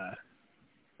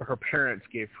her parents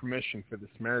gave permission for this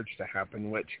marriage to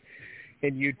happen, which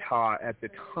in Utah at the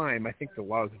time, I think the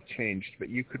laws have changed, but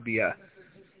you could be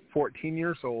 14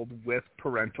 years old with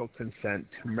parental consent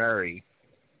to marry.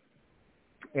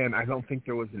 And I don't think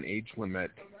there was an age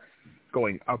limit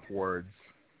going upwards,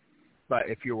 but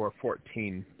if you were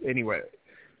 14. Anyway,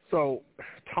 so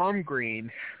Tom Green,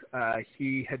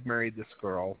 he had married this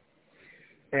girl,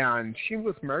 and she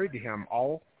was married to him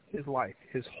all his life,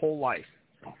 his whole life.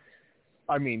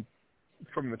 I mean,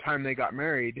 from the time they got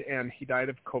married, and he died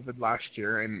of COVID last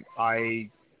year, and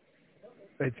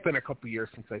it's been a couple years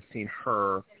since I've seen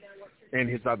her and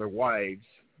his other wives,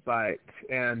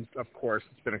 and of course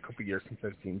it's been a couple years since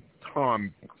I've seen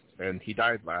Tom, and he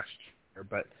died last year,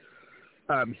 but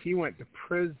he went to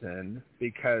prison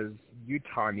because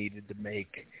Utah needed to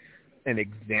make an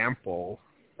example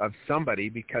of somebody,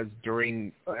 because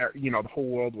during, the whole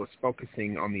world was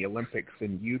focusing on the Olympics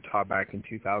in Utah back in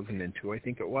 2002, I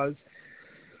think it was.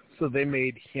 So they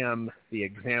made him the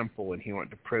example, and he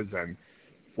went to prison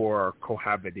for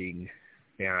cohabiting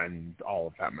and all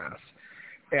of that mess.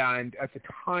 And at the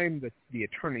time that the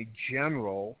Attorney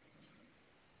General,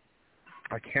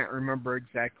 I can't remember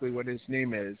exactly what his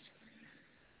name is,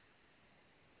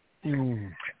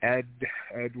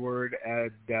 Edward,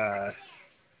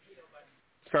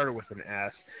 started with an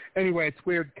S. Anyway, it's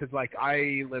weird because,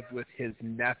 I lived with his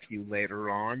nephew later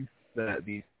on, the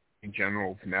Attorney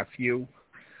General's nephew,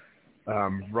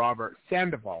 Robert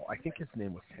Sandoval. I think his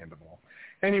name was Sandoval.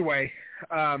 Anyway,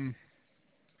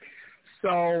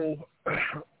 so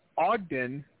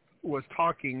Ogden was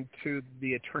talking to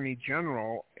the Attorney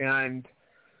General, and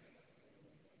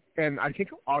I think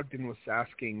Ogden was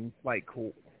asking,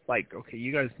 okay,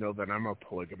 you guys know that I'm a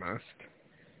polygamist.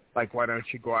 Why don't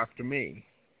you go after me?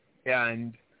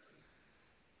 And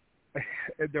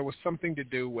there was something to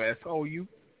do with, you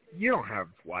don't have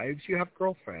wives, you have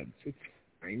girlfriends. It's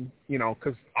fine,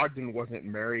 because Ogden wasn't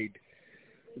married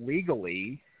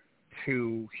legally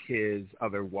to his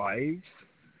other wives,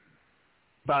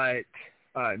 but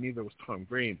neither was Tom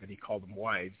Green, but he called them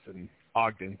wives, and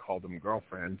Ogden called them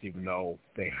girlfriends, even though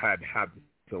they had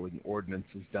filling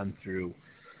ordinances done through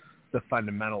the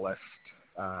fundamentalist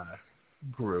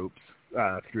groups,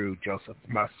 through Joseph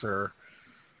Musser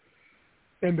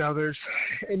and others.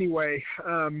 Anyway,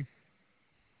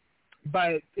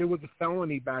 but it was a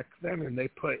felony back then, and they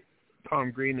put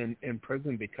Tom Green in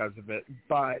prison because of it,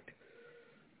 but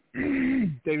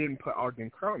they didn't put Ogden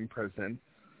Kraut in prison.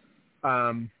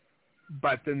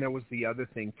 But then there was the other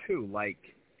thing, too.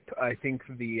 I think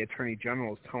the Attorney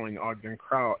General is telling Ogden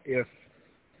Kraut, if,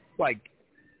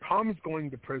 Tom's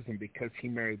going to prison because he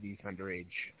married these underage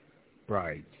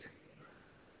brides.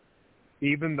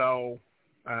 Even though,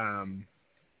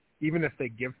 even if they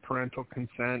give parental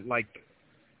consent,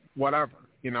 whatever,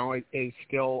 it is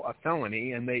still a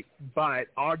felony. But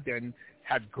Ogden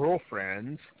had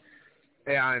girlfriends,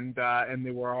 and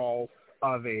they were all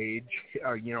of age,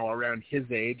 around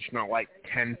his age, not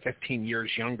 10, 15 years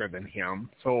younger than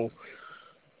him. So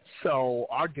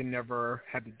Ogden never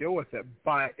had to deal with it,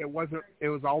 but it was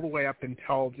all the way up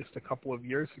until just a couple of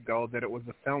years ago that it was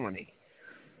a felony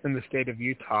in the state of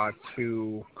Utah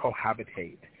to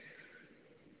cohabitate.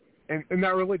 And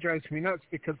that really drives me nuts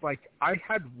because, I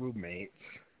had roommates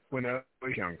when I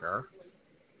was younger,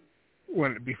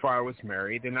 before I was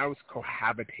married, and I was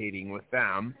cohabitating with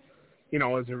them,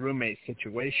 as a roommate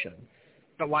situation.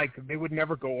 But, they would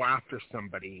never go after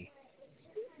somebody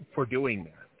for doing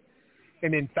that.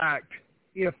 And, in fact,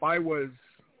 if I was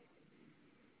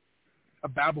a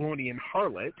Babylonian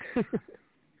harlot,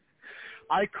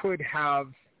 I could have,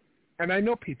 and I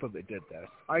know people that did this.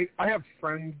 I have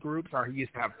friend groups, or I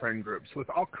used to have friend groups with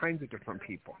all kinds of different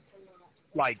people.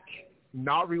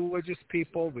 Not religious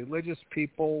people,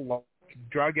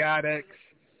 drug addicts,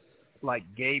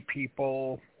 gay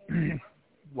people,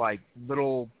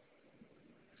 little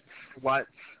sluts,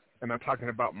 and I'm talking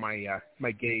about my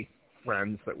my gay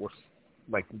friends that were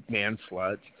man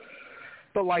sluts,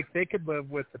 but they could live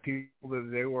with the people that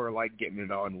they were getting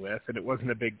it on with, and it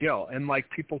wasn't a big deal. And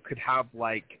people could have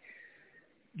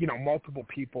multiple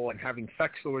people and having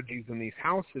sex orgies in these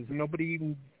houses, and nobody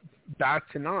even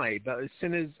bats an eye. But as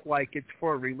soon as it's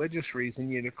for a religious reason,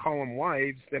 you call them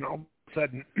wives, then all of a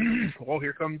sudden, well,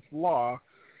 here comes the law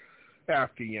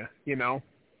after you,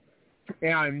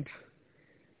 and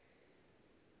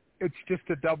it's just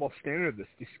a double standard that's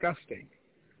disgusting.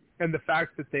 And the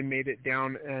fact that they made it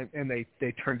down and they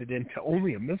turned it into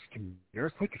only a misdemeanor,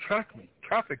 it's like a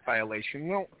traffic violation.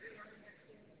 Well,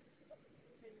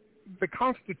 the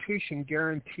Constitution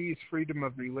guarantees freedom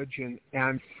of religion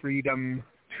and freedom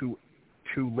to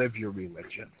live your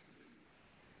religion.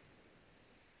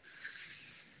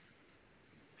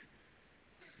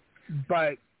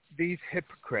 But these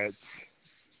hypocrites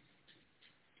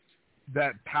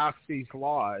that pass these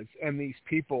laws, and these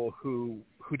people who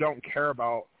don't care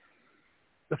about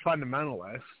the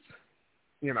fundamentalists,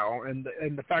 and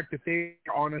the fact that they're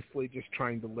honestly just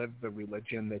trying to live the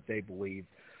religion that they believe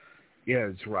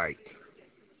is right,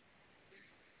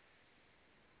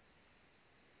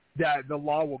 that the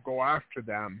law will go after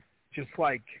them, just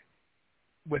like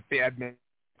with the Edmund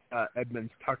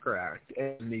Edmunds-Tucker Act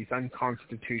and these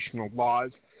unconstitutional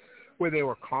laws where they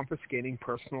were confiscating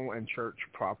personal and church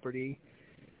property.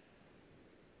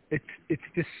 It's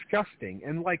disgusting.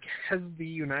 And, like, has the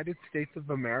United States of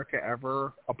America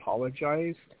ever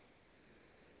apologized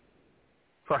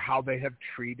for how they have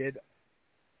treated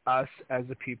us as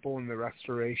a people in the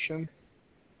Restoration?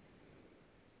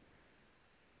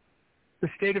 The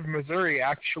state of Missouri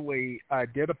actually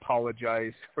did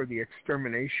apologize for the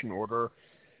extermination order,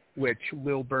 which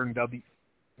Lilburn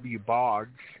W.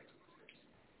 Boggs,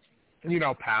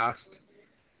 passed,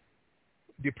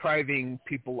 depriving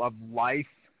people of life,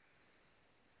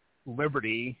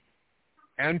 liberty,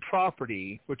 and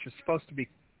property, which is supposed to be,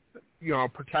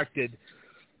 protected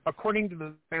according to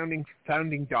the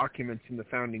founding documents in the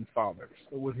Founding Fathers.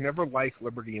 It was never life,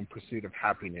 liberty, and pursuit of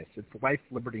happiness. It's life,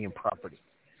 liberty, and property.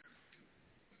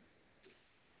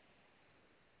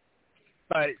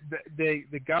 But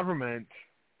the government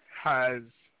has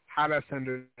had us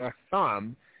under their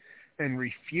thumb and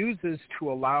refuses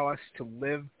to allow us to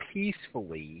live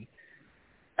peacefully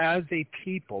as a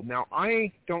people. Now,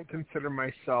 I don't consider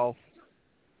myself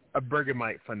a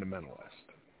Brighamite fundamentalist.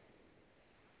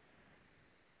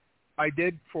 I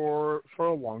did for a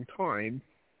long time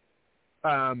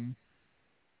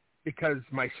because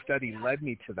my study led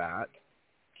me to that.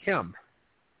 Kim,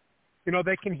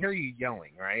 they can hear you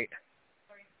yelling, right?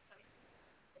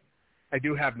 I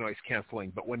do have noise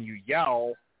canceling, but when you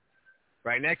yell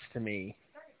right next to me,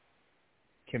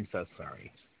 Kim says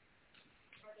sorry.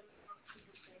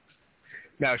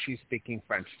 No, she's speaking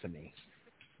French to me.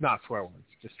 Not swear words,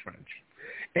 just French.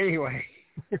 Anyway,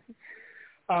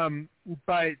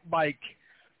 but, like,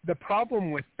 the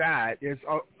problem with that is,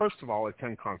 first of all, it's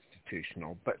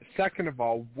unconstitutional. But second of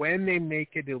all, when they make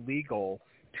it illegal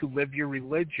to live your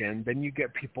religion, then you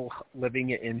get people living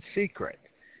it in secret.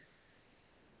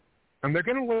 And they're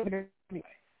going to live it anyway.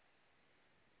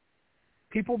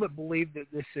 People that believe that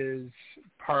this is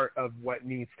part of what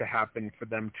needs to happen for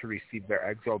them to receive their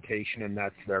exaltation and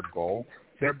that's their goal,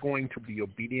 they're going to be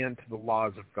obedient to the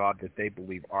laws of God that they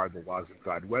believe are the laws of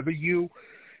God. Whether you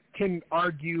can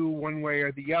argue one way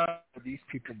or the other, these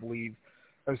people believe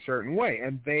a certain way,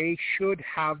 and they should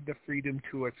have the freedom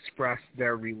to express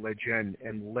their religion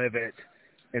and live it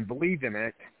and believe in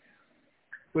it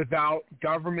without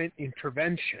government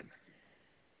intervention.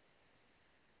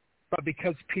 But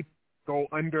because people go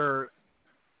under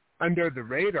the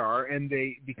radar and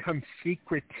they become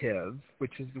secretive,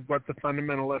 which is what the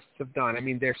fundamentalists have done. I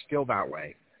mean, they're still that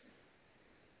way.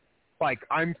 Like,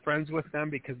 I'm friends with them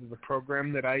because of the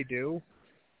program that I do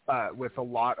with a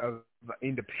lot of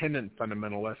independent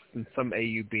fundamentalists and some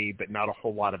AUB, but not a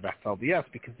whole lot of FLDS,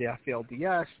 because the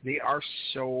FLDS, they are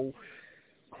so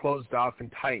closed off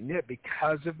and tight-knit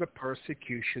because of the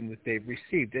persecution that they've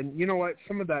received. And you know what?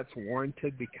 Some of that's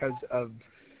warranted because of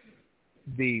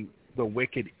the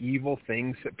wicked, evil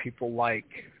things that people like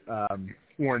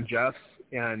Warren Jeffs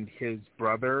and his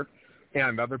brother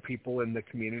and other people in the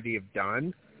community have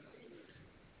done.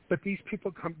 But these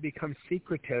people become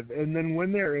secretive, and then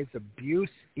when there is abuse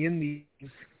in these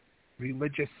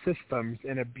religious systems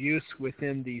and abuse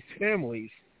within these families,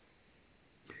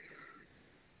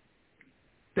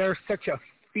 there's such a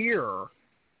fear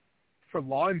for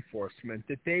law enforcement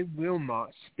that they will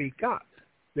not speak up.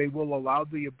 They will allow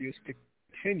the abuse to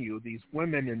continue. These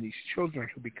women and these children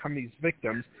who become these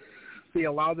victims, they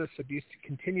allow this abuse to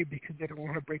continue because they don't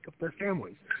want to break up their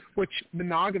families, which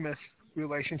monogamous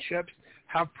relationships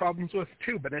have problems with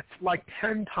too, but it's like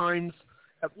 10 times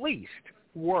at least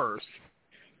worse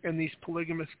in these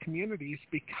polygamous communities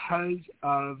because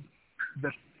of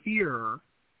the fear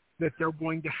that they're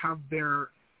going to have their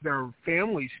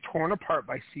families torn apart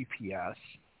by CPS,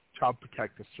 Child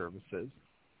Protective Services.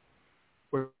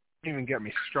 Don't even get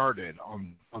me started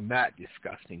on that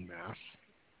disgusting mess.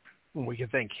 And we can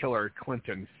thank Hillary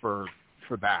Clinton for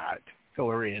that.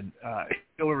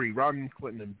 Hillary, Ron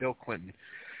Clinton, and Bill Clinton.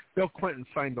 Bill Clinton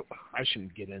signed I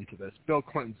shouldn't get into this. Bill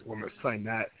Clinton's the one that signed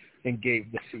that and gave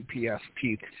the CPS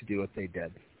teeth to do what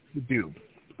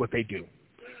they do,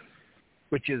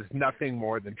 which is nothing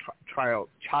more than child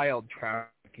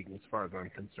trafficking as far as I'm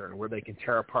concerned, where they can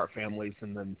tear apart families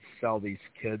and then sell these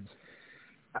kids,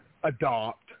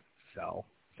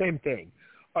 same thing,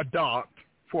 adopt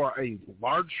for a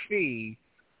large fee,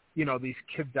 these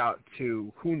kids out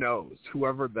to who knows,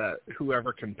 whoever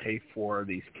can pay for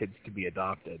these kids to be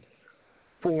adopted,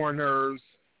 foreigners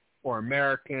or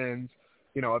Americans.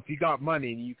 If you got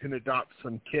money, you can adopt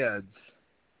some kids.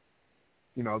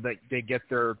 They get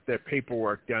their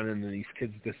paperwork done, and then these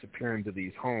kids disappear into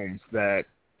these homes that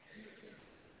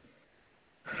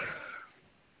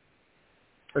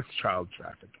It's child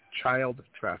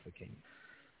trafficking.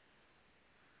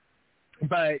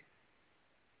 But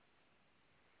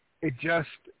it just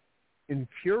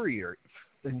infuriates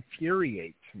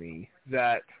me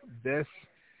that this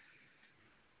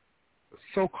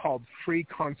so-called free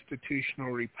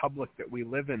constitutional republic that we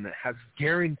live in that has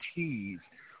guarantees,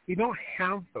 we don't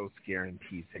have those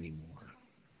guarantees anymore.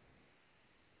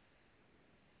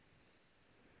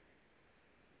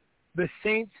 The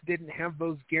saints didn't have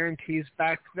those guarantees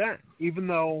back then, even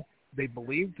though they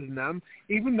believed in them,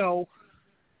 even though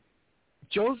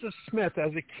Joseph Smith,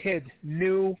 as a kid,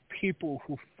 knew people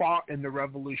who fought in the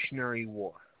Revolutionary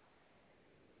War.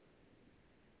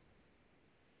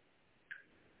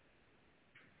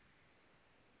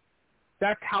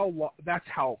 That's how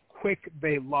quick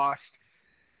they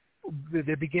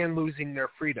began losing their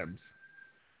freedoms.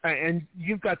 And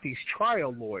you've got these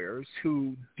trial lawyers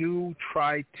who do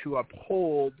try to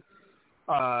uphold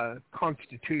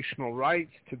constitutional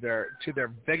rights to their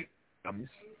victims,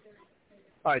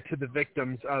 to the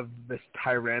victims of this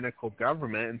tyrannical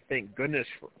government. And thank goodness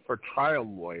for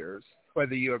trial lawyers,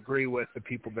 whether you agree with the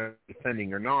people they're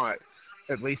defending or not.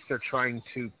 At least they're trying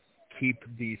to keep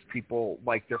these people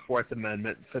like their Fourth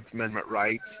Amendment, Fifth Amendment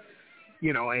rights,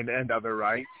 and other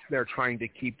rights. They're trying to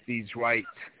keep these rights.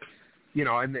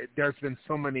 And there's been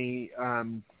so many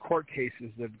court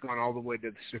cases that have gone all the way to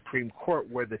the Supreme Court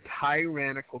where the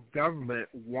tyrannical government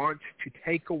wants to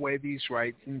take away these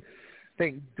rights. And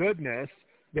thank goodness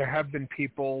there have been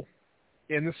people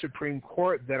in the Supreme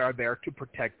Court that are there to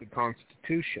protect the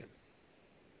Constitution.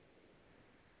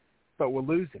 But we're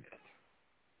losing it.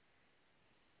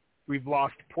 We've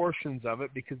lost portions of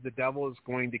it because the devil is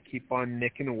going to keep on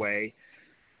nicking away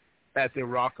at the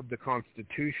rock of the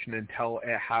Constitution until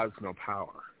it has no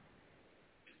power.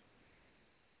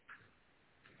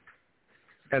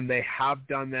 And they have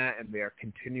done that, and they are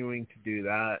continuing to do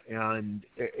that, and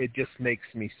it just makes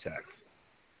me sick.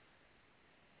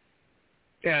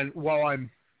 And while I'm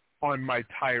on my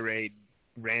tirade,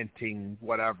 ranting,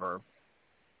 whatever,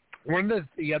 one of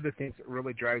the other things that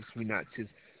really drives me nuts is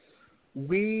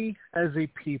we as a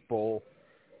people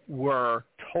were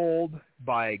told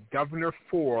by Governor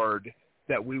Ford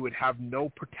that we would have no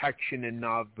protection in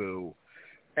Nauvoo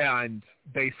and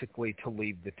basically to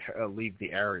leave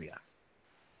the area.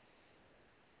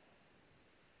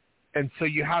 And so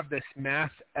you have this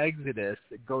mass exodus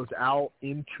that goes out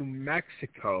into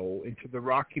Mexico, into the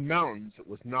Rocky Mountains. It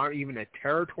was not even a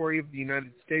territory of the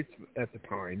United States at the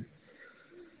time,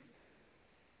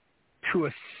 to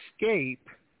escape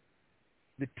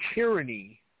the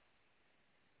tyranny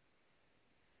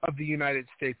of the United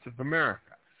States of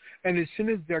America. And as soon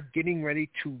as they're getting ready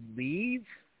to leave,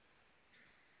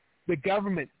 the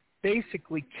government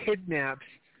basically kidnaps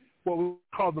what we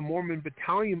call the Mormon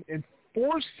Battalion and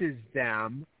forces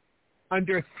them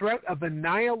under threat of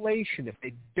annihilation. If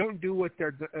they don't do what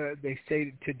they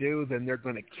say to do, then they're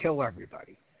going to kill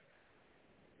everybody.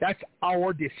 That's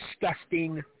our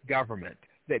disgusting government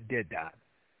that did that.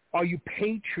 All you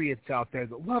patriots out there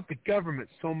that love the government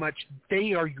so much,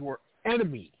 they are your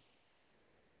enemy.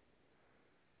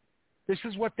 This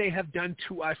is what they have done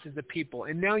to us as a people.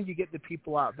 And now you get the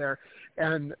people out there,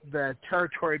 and the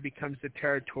territory becomes the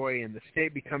territory, and the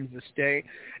state becomes the state.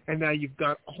 And now you've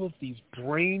got all of these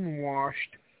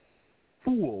brainwashed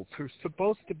fools who are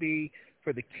supposed to be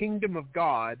for the kingdom of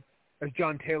God. As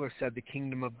John Taylor said, the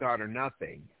kingdom of God or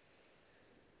nothing.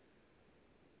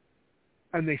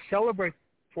 And they celebrate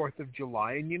 4th of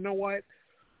July, and you know what?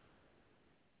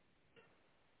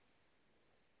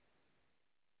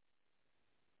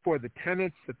 For the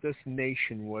tenets that this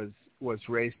nation was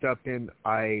raised up in,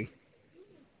 I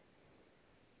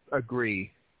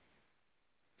agree,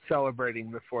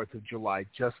 celebrating the 4th of July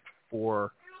just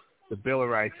for the Bill of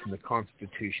Rights and the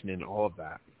Constitution and all of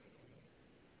that.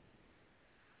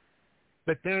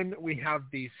 But then we have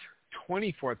these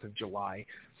 24th of July.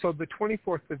 So the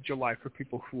 24th of July, for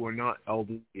people who are not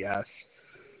LDS,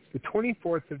 the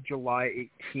 24th of July,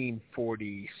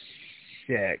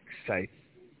 1846,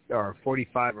 or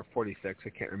 45 or 46, I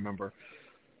can't remember.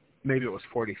 Maybe it was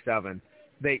 47.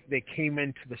 They came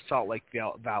into the Salt Lake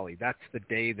Valley. That's the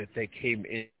day that they came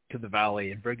into the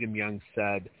valley, and Brigham Young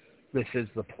said, this is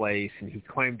the place, and he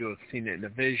claimed to have seen it in a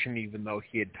vision, even though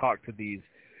he had talked to these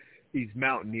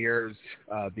mountaineers,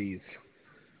 these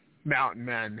mountain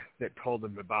men that told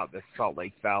him about the Salt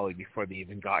Lake Valley before they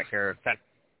even got here. In fact,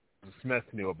 Smith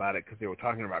knew about it because they were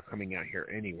talking about coming out here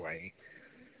anyway,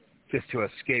 just to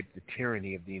escape the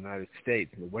tyranny of the United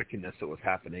States and the wickedness that was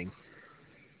happening,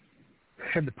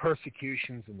 and the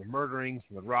persecutions and the murderings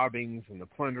and the robbings and the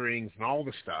plunderings and all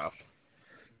the stuff.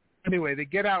 Anyway, they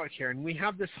get out here, and we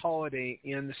have this holiday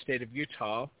in the state of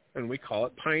Utah, and we call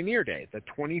it Pioneer Day, the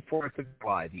 24th of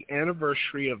July, the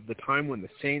anniversary of the time when the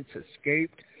Saints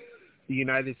escaped the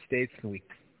United States, and we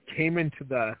came into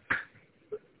the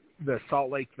Salt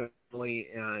Lake Valley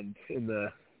and in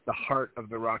the heart of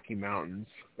the Rocky Mountains,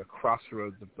 the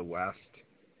crossroads of the West.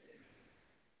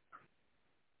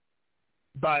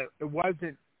 But it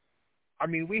wasn't, I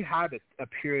mean, we had a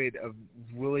period of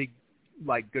really,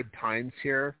 good times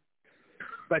here.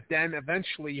 But then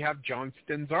eventually you have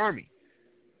Johnston's army,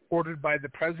 ordered by the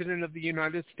President of the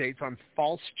United States on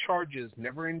false charges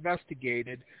never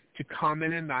investigated to come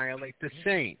and annihilate the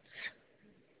Saints.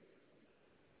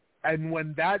 And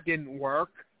when that didn't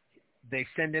work, they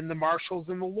send in the marshals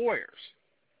and the lawyers.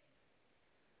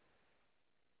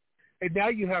 And now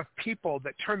you have people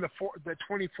that turn the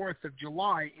 24th of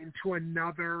July into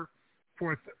another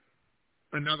 4th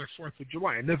of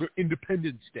July, another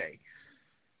Independence Day.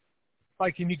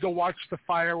 And you go watch the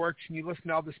fireworks and you listen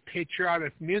to all this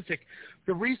patriotic music.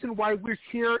 The reason why we're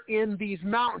here in these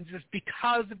mountains is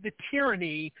because of the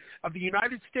tyranny of the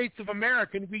United States of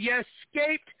America. And we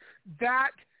escaped that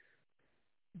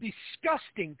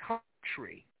disgusting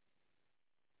country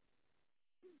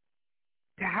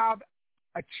to have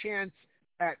a chance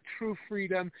at true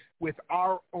freedom with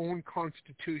our own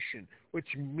Constitution, which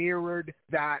mirrored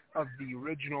that of the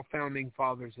original founding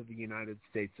fathers of the United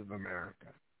States of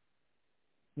America.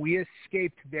 We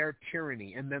escaped their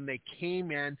tyranny, and then they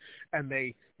came in and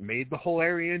they made the whole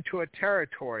area into a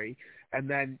territory, and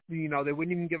then, they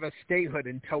wouldn't even give us statehood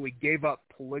until we gave up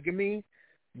polygamy,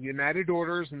 United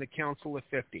Orders, and the Council of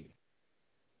 50,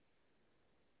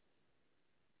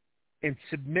 and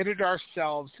submitted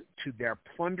ourselves to their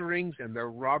plunderings and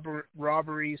their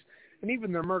robberies and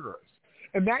even their murderers.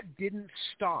 And that didn't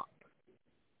stop.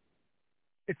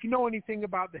 If you know anything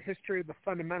about the history of the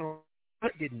fundamentals,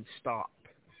 it didn't stop.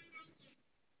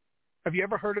 Have you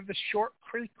ever heard of the Short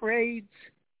Creek Raids?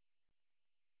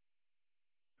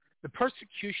 The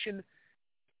persecution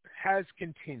has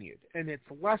continued, and it's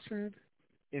lessened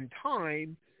in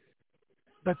time,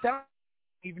 but that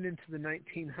even into the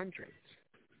 1900s.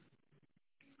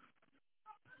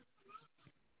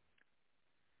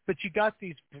 But you got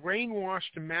these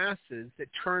brainwashed masses that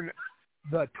turn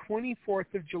the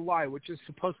 24th of July, which is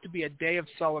supposed to be a day of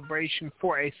celebration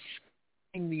for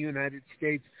in the United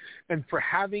States and for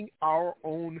having our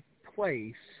own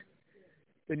place,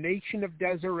 the nation of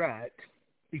Deseret,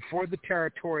 before the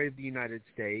territory of the United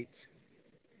States.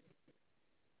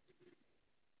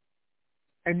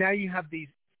 And now you have these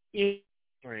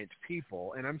ignorant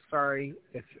people, and I'm sorry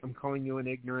if I'm calling you an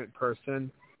ignorant person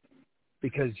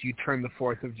because you turn the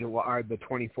 4th of July, or the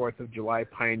 24th of July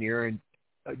Pioneer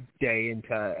Day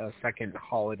into a second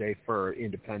holiday for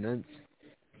independence.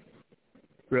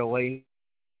 Really?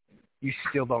 You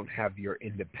still don't have your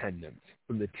independence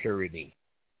from the tyranny.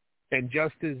 And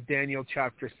just as Daniel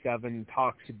chapter 7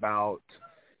 talks about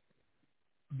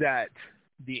that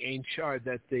the ancient,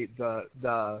 that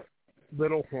the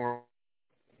little horn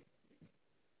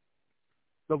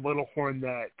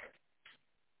that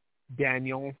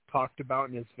Daniel talked about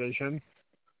in his vision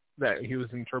that he was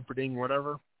interpreting,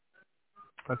 whatever,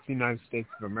 that's the United States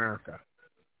of America.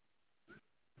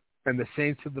 And the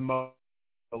saints of the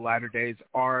latter days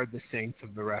are the saints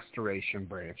of the restoration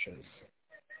branches.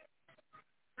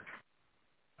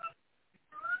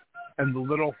 And the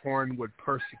little horn would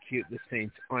persecute the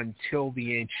saints until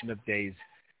the Ancient of Days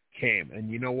came. And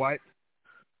you know what?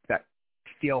 That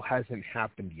still hasn't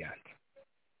happened yet.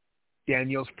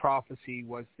 Daniel's prophecy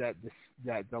was that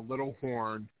the little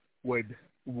horn would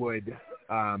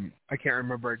I can't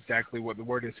remember exactly what the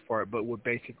word is for it, but would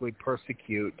basically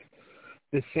persecute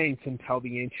the saints until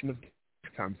the Ancient of Days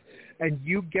comes. And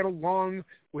you get along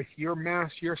with your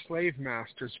slave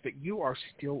masters, but you are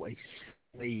still a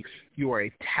slave. You are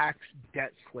a tax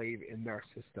debt slave in their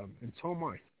system, and so am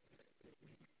I.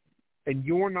 And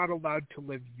you're not allowed to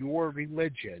live your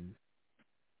religion,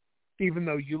 even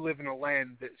though you live in a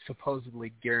land that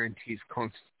supposedly guarantees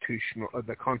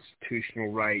the constitutional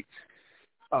rights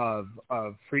of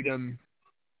freedom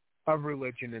of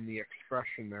religion and the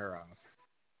expression thereof,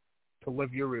 to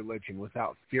live your religion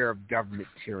without fear of government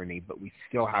tyranny, but we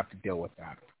still have to deal with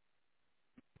that.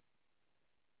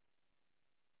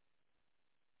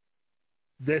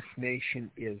 This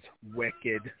nation is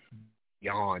wicked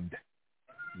beyond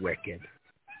wicked.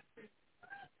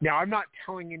 Now, I'm not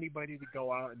telling anybody to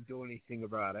go out and do anything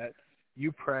about it.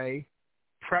 You pray,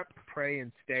 pray,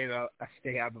 and stay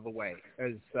out of the way.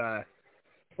 As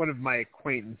one of my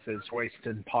acquaintances,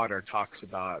 Royston Potter, talks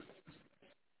about,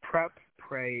 prep,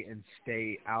 pray, and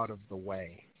stay out of the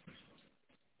way.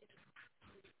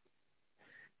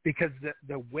 Because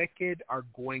the wicked are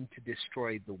going to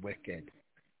destroy the wicked.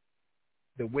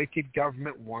 The wicked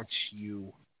government wants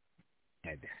you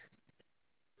dead.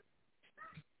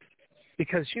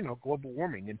 Because, global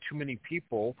warming and too many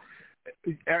people,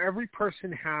 every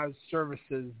person has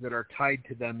services that are tied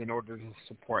to them in order to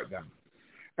support them.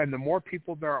 And the more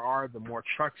people there are, the more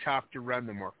trucks have to run,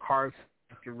 the more cars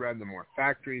have to run, the more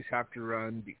factories have to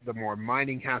run, the more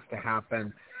mining has to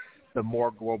happen, the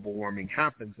more global warming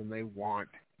happens, and they want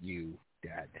you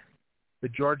dead. The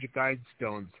Georgia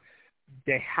Guidestones,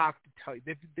 they have to tell you,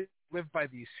 they live by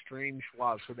these strange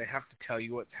laws where they have to tell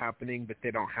you what's happening, but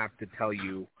they don't have to tell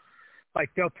you. Like,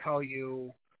 they'll tell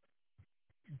you,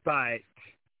 but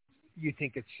you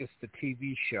think it's just a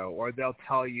TV show, or they'll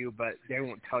tell you, but they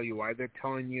won't tell you why they're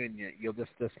telling you, and yet you'll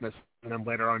just dismiss, and then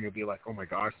later on you'll be like, oh my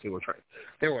gosh, they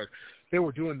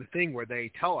were doing the thing where they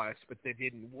tell us, but they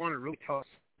didn't want to really tell us.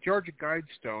 Georgia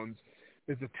Guidestones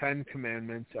is the 10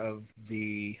 Commandments of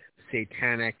the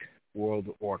Satanic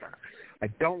World Order. I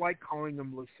don't like calling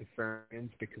them Luciferians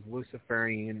because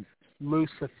Lucifer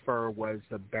was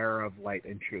a bearer of light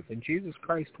and truth, and Jesus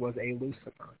Christ was a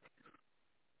Lucifer.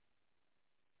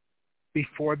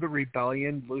 Before the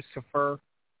rebellion, Lucifer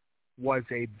was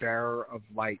a bearer of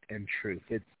light and truth.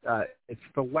 It's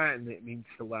the Latin. It means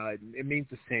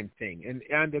the same thing.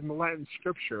 And in the Latin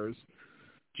scriptures,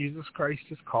 Jesus Christ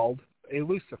is called a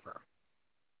Lucifer.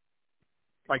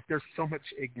 Like, there's so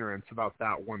much ignorance about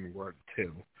that one word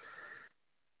too.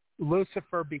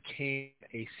 Lucifer became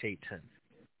a Satan.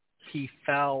 He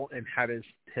fell and had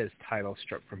his title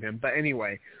stripped from him. But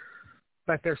anyway,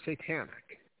 but they're satanic.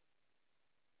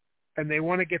 And they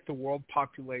want to get the world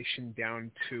population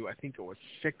down to, I think it was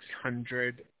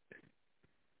 600,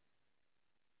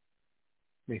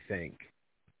 let me think.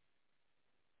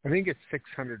 I think it's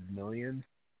 600 million.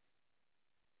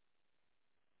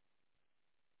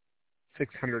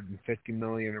 650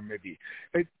 million, or maybe.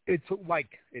 It's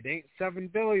like, it ain't 7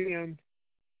 billion.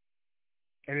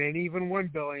 It ain't even 1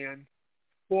 billion.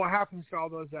 Well, what happens to all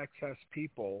those excess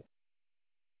people?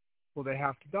 Well, they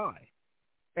have to die.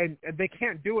 And they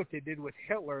can't do what they did with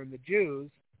Hitler and the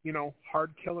Jews,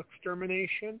 hard kill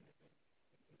extermination.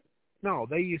 No,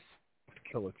 they use soft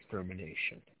kill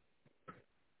extermination.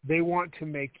 They want to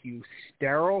make you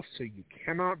sterile so you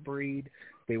cannot breed.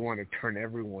 They want to turn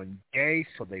everyone gay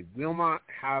so they will not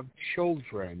have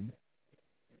children.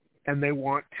 And they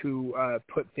want to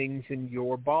put things in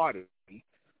your body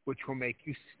which will make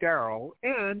you sterile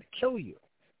and kill you.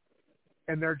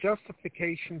 And their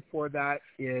justification for that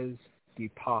is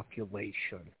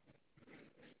depopulation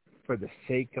for the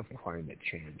sake of climate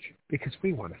change, because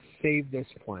we want to save this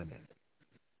planet.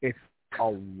 It's a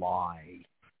lie.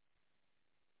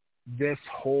 This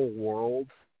whole world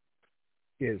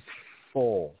is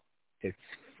full. It's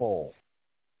full.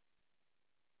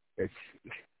 It's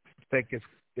thick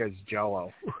as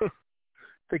Jell-O,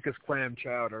 thick as clam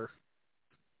chowder.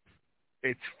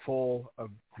 It's full of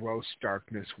gross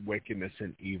darkness, wickedness,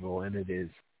 and evil, and it is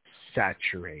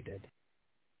saturated.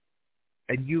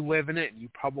 And you live in it, and you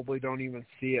probably don't even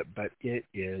see it, but it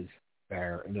is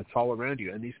there, and it's all around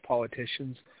you. And these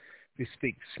politicians who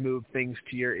speak smooth things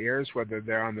to your ears, whether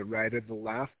they're on the right or the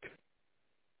left,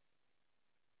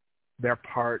 they're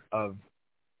part of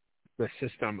the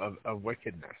system of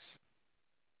wickedness.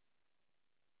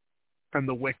 And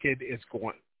the wicked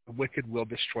will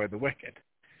destroy the wicked.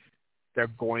 They're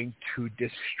going to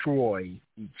destroy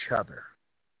each other.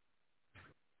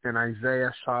 And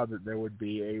Isaiah saw that there would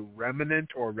be a remnant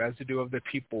or residue of the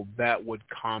people that would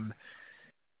come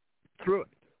through it.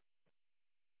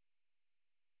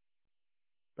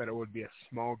 But it would be a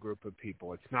small group of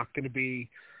people. It's not going to be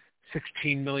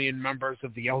 16 million members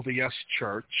of the LDS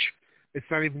Church. It's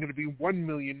not even going to be 1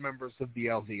 million members of the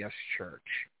LDS Church.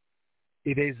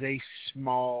 It is a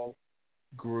small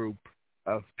group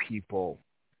of people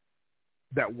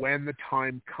that when the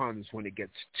time comes, when it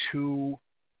gets too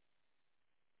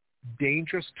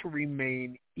dangerous to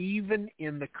remain, even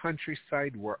in the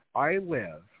countryside where I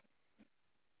live,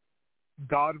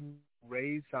 God will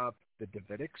raise up the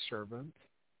Davidic servant,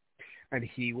 and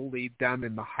he will lead them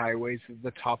in the highways at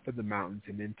the top of the mountains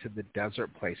and into the desert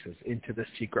places, into the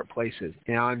secret places.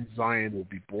 And Zion will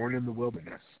be born in the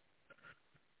wilderness.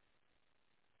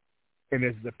 And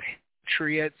as the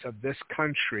patriots of this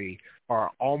country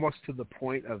are almost to the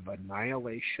point of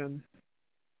annihilation,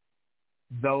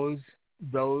 those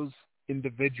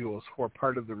individuals who are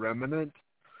part of the remnant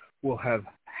will have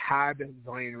had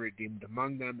Zion redeemed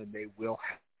among them, and they will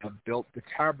have built the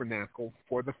tabernacle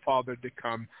for the Father to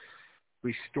come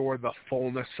restore the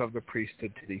fullness of the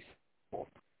priesthood to these people,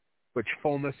 which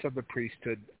fullness of the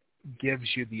priesthood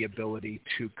gives you the ability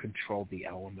to control the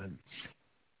elements.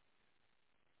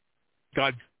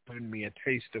 God's given me a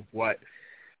taste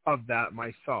of that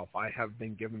myself. I have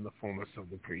been given the fullness of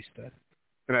the priesthood,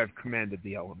 and I've commanded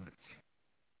the elements.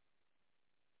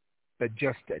 But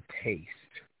just a taste.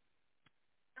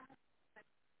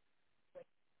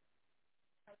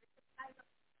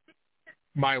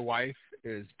 My wife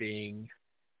is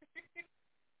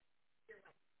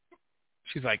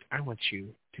she's like, I want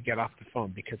you to get off the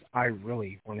phone because I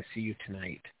really want to see you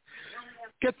tonight.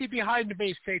 Get thee behind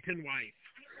me, Satan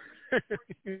wife.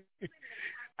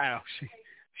 I know,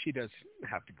 she does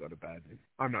have to go to bed.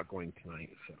 I'm not going tonight,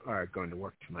 or going to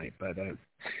work tonight. But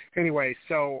anyway,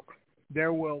 so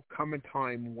there will come a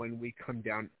time when we come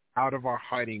down out of our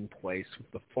hiding place with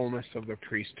the fullness of the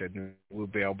priesthood, and we'll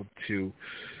be able to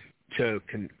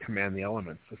command the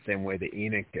elements the same way that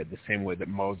Enoch did, the same way that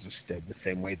Moses did, the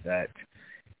same way that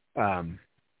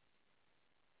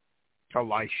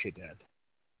Elisha did.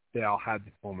 They all had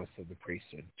the fullness of the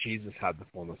priesthood. Jesus had the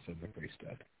fullness of the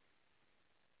priesthood.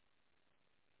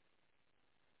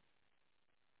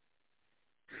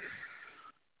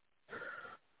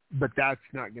 But that's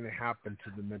not going to happen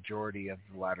to the majority of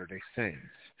the Latter-day Saints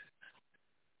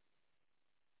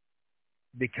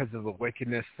because of the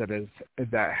wickedness that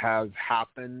has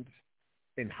happened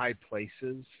in high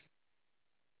places.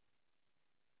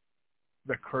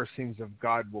 The cursings of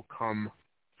God will come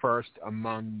first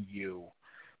among you,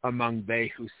 among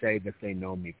they who say that they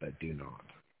know me but do not.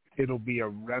 It'll be a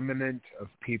remnant of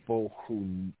people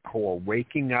who are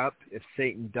waking up if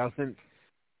Satan doesn't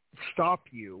stop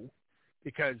you,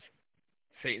 because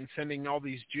Satan's sending all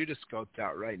these Judas goats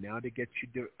out right now to get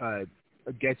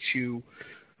you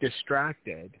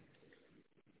distracted.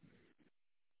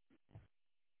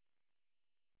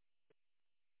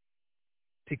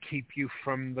 To keep you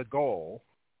from the goal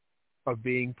of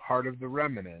being part of the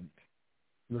remnant.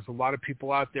 There's a lot of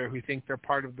people out there who think they're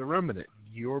part of the remnant.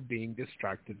 You're being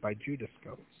distracted by Judas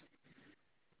goats.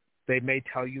 They may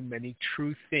tell you many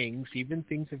true things, even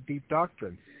things of deep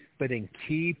doctrine, but in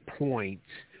key points,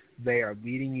 they are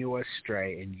leading you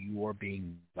astray and you are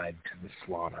being led to the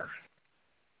slaughter.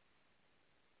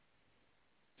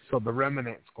 So the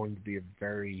remnant is going to be a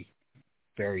very,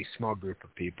 very small group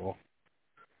of people,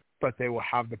 but they will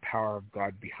have the power of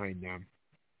God behind them.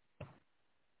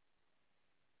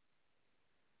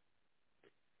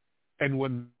 And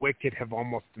when the wicked have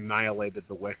almost annihilated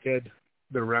the wicked,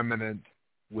 the remnant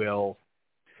will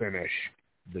finish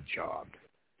the job.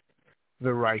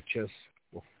 The righteous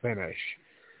will finish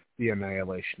the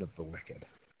annihilation of the wicked.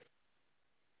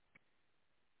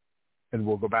 And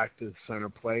we'll go back to the center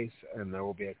place, and there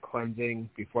will be a cleansing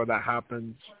before that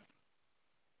happens.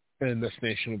 And this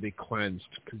nation will be cleansed,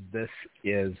 because this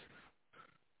is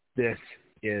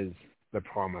the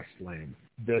promised land.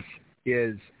 This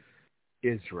is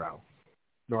Israel,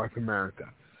 North America.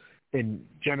 In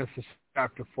Genesis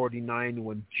chapter 49,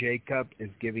 when Jacob is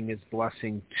giving his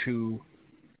blessing to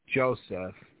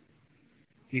Joseph,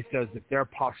 he says that their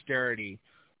posterity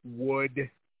would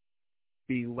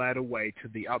be led away to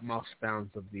the utmost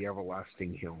bounds of the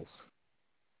everlasting hills.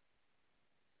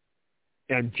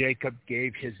 And Jacob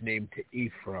gave his name to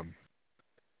Ephraim,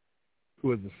 who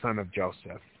was the son of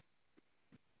Joseph.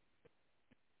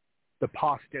 The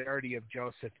posterity of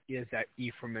Joseph is at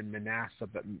Ephraim and Manasseh,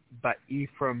 but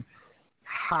Ephraim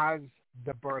has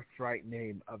the birthright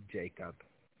name of Jacob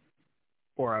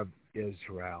or of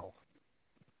Israel.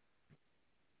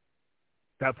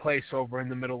 That place over in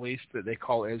the Middle East that they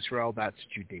call Israel, that's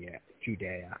Judea.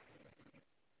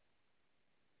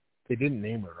 They didn't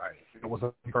name it right. It was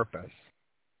on purpose.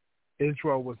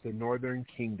 Israel was the northern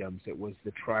kingdoms. It was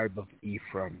the tribe of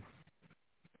Ephraim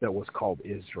that was called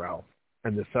Israel,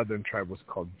 and the southern tribe was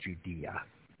called Judea.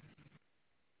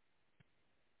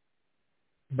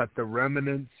 But the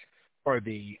remnants, or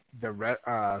the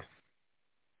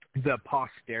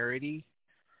posterity,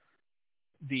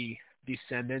 the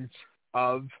descendants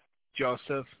of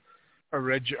Joseph,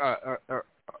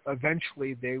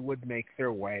 eventually they would make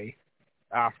their way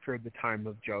after the time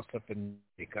of Joseph and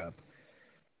Jacob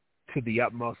to the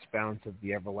utmost bounds of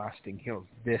the everlasting hills.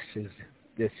 This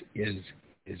is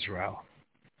Israel.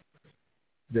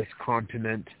 This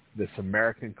continent, this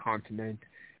American continent,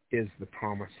 is the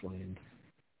promised land.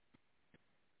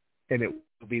 And it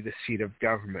will be the seat of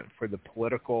government for the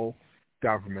political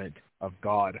government of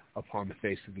God upon the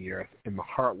face of the earth, in the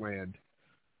heartland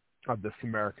of this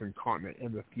American continent.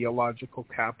 And the theological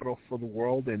capital for the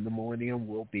world in the millennium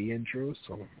will be in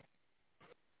Jerusalem.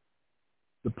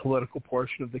 The political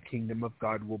portion of the kingdom of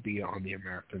God will be on the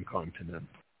American continent.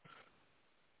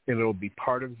 And it will be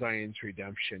part of Zion's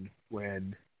redemption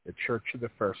when the church of the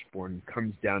firstborn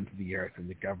comes down to the earth, and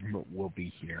the government will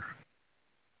be here.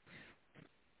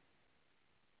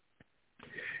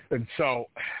 And so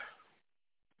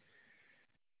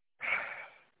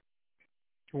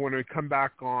when we come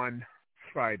back on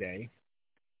Friday,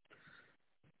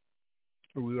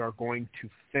 we are going to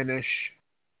finish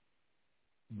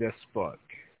this book.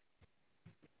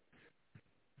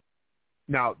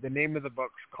 Now, the name of the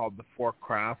book's called The Four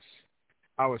Crafts.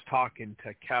 I was talking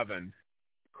to Kevin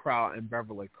Kraut and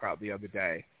Beverly Kraut the other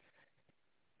day,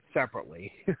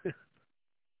 separately.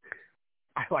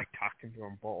 I like talking to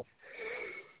them both.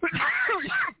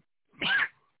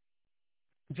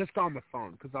 Just on the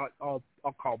phone, because I'll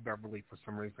call Beverly for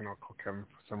some reason, I'll call Kevin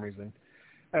for some reason,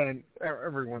 and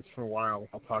every once in a while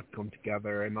I'll talk to them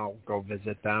together and I'll go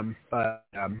visit them. But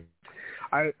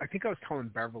I think I was telling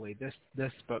Beverly this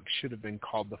book should have been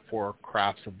called The Four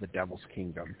Crafts of the Devil's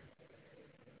Kingdom.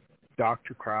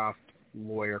 Dr. Kraft,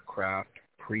 Lawyer Kraft,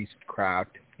 Priest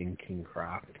Kraft, and King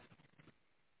Kraft.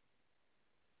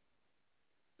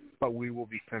 But we will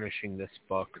be finishing this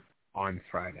book on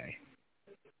Friday.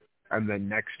 And then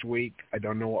next week, I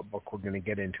don't know what book we're going to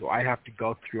get into. I have to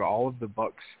go through all of the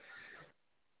books.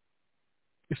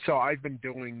 So I've been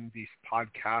doing these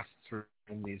podcasts or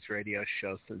these radio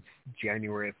shows since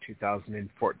January of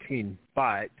 2014.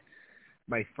 But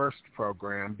my first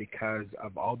program, because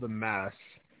of all the mess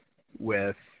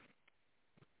with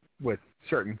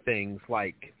certain things,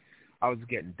 like I was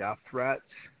getting death threats,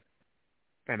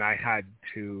 and I had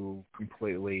to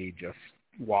completely just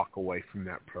walk away from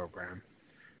that program.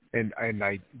 And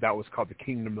that was called The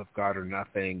Kingdom of God or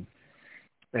Nothing,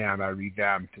 and I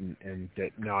revamped and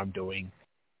now I'm doing,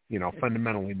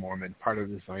 Fundamentally Mormon, part of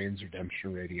the Zion's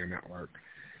Redemption Radio Network.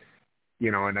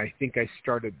 And I think I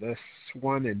started this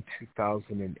one in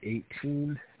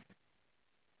 2018.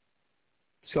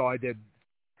 So I did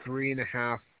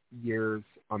 3.5 years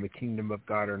on The Kingdom of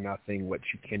God or Nothing,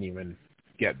 which you can't even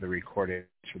get the recordings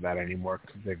for that anymore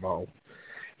because they've all...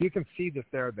 You can see that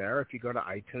they're there. If you go to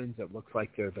iTunes, it looks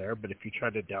like they're there, but if you try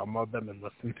to download them and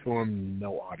listen to them,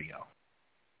 no audio.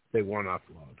 They won't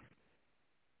upload.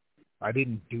 I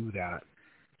didn't do that.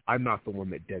 I'm not the one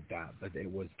that did that, but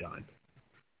it was done.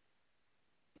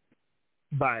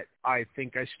 But I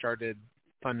think I started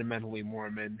Fundamentally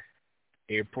Mormon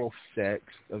April 6th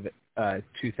of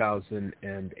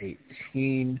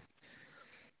 2018,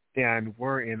 and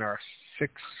we're in our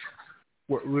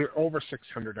we're over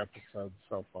 600 episodes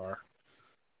so far.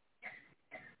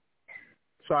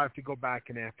 So I have to go back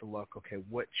and I have to look, okay,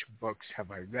 which books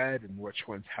have I read and which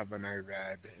ones haven't I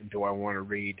read, and do I want to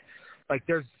read? Like,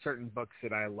 there's certain books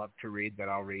that I love to read that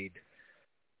I'll read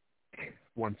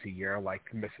once a year, like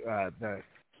the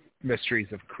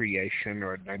Mysteries of Creation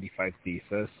or 95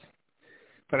 Thesis.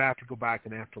 But I have to go back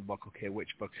and I have to look, okay,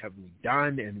 which books have we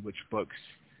done and which books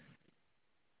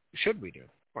should we do?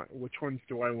 Which ones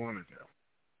do I want to do?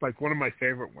 Like, one of my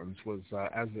favorite ones was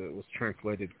As It Was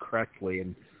Translated Correctly,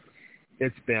 and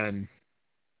it's been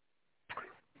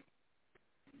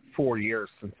 4 years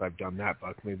since I've done that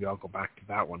book. Maybe I'll go back to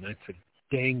that one. It's a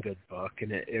dang good book,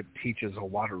 and it teaches a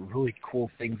lot of really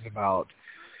cool things about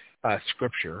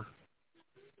Scripture,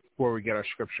 where we get our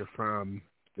Scripture from,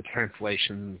 the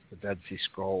translations, the Dead Sea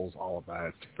Scrolls, all of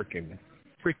that. It's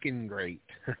freaking great.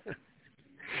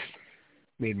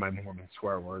 Made my Mormon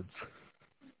swear words.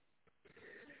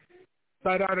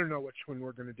 But I don't know which one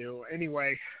we're going to do.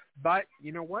 Anyway, but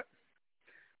you know what?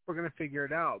 We're going to figure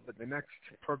it out. But the next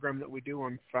program that we do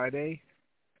on Friday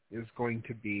is going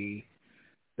to be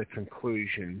the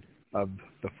conclusion of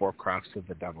The Four Crafts of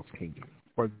the Devil's Kingdom.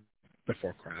 Or The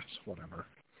Four Crafts, whatever.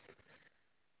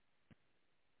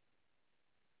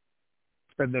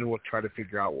 And then we'll try to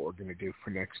figure out what we're going to do for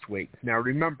next week. Now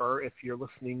remember, if you're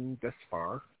listening thus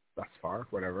far,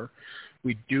 whatever,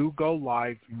 we do go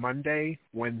live Monday,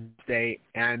 Wednesday,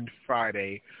 and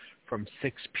Friday from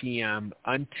 6 p.m.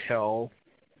 until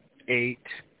 8,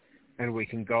 and we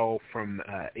can go from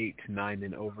 8 to 9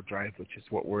 in overdrive, which is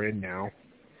what we're in now.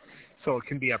 So it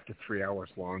can be up to 3 hours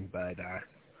long, but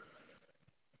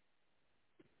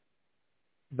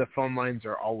the phone lines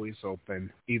are always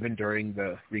open. Even during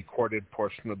the recorded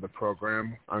portion of the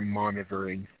program, I'm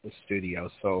monitoring the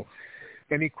studio. So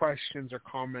any questions or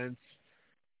comments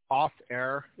off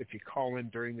air, if you call in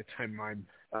during the time I'm,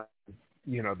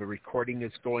 the recording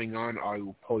is going on, I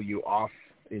will pull you off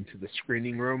into the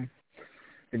screening room,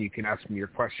 and you can ask me your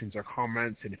questions or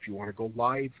comments. And if you want to go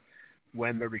live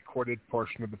when the recorded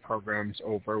portion of the program's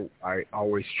over, I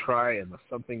always try, unless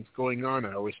something's going on,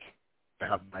 I always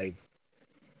have my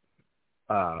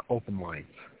open lines.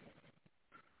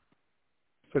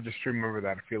 So just remember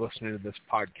that if you're listening to this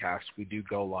podcast, we do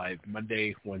go live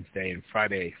Monday, Wednesday, and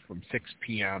Friday from 6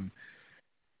 p.m.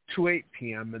 to 8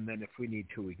 p.m., and then if we need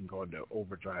to, we can go into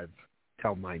overdrive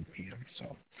till 9 p.m.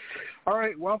 So, all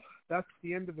right, well, that's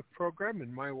the end of the program,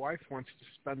 and my wife wants to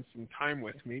spend some time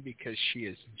with me because she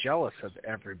is jealous of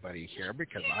everybody here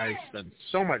because I spend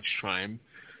so much time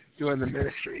doing the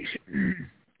ministry.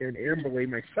 And Amberly,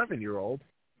 my 7-year-old,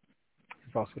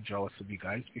 is also jealous of you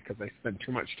guys because I spend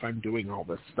too much time doing all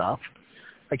this stuff.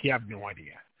 Like, you have no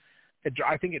idea.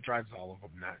 I think it drives all of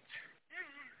them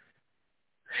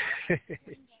nuts.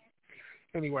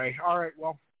 Anyway, all right,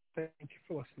 well, thank you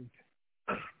for listening.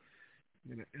 I'm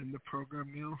going to end the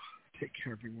program now. Take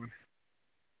care, everyone.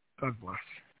 God bless.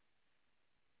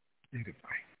 And goodbye.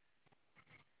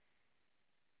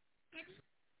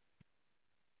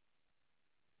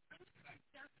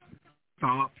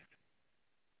 Stop.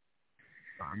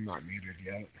 I'm not muted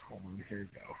yet. Hold on, here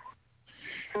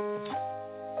we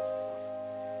go.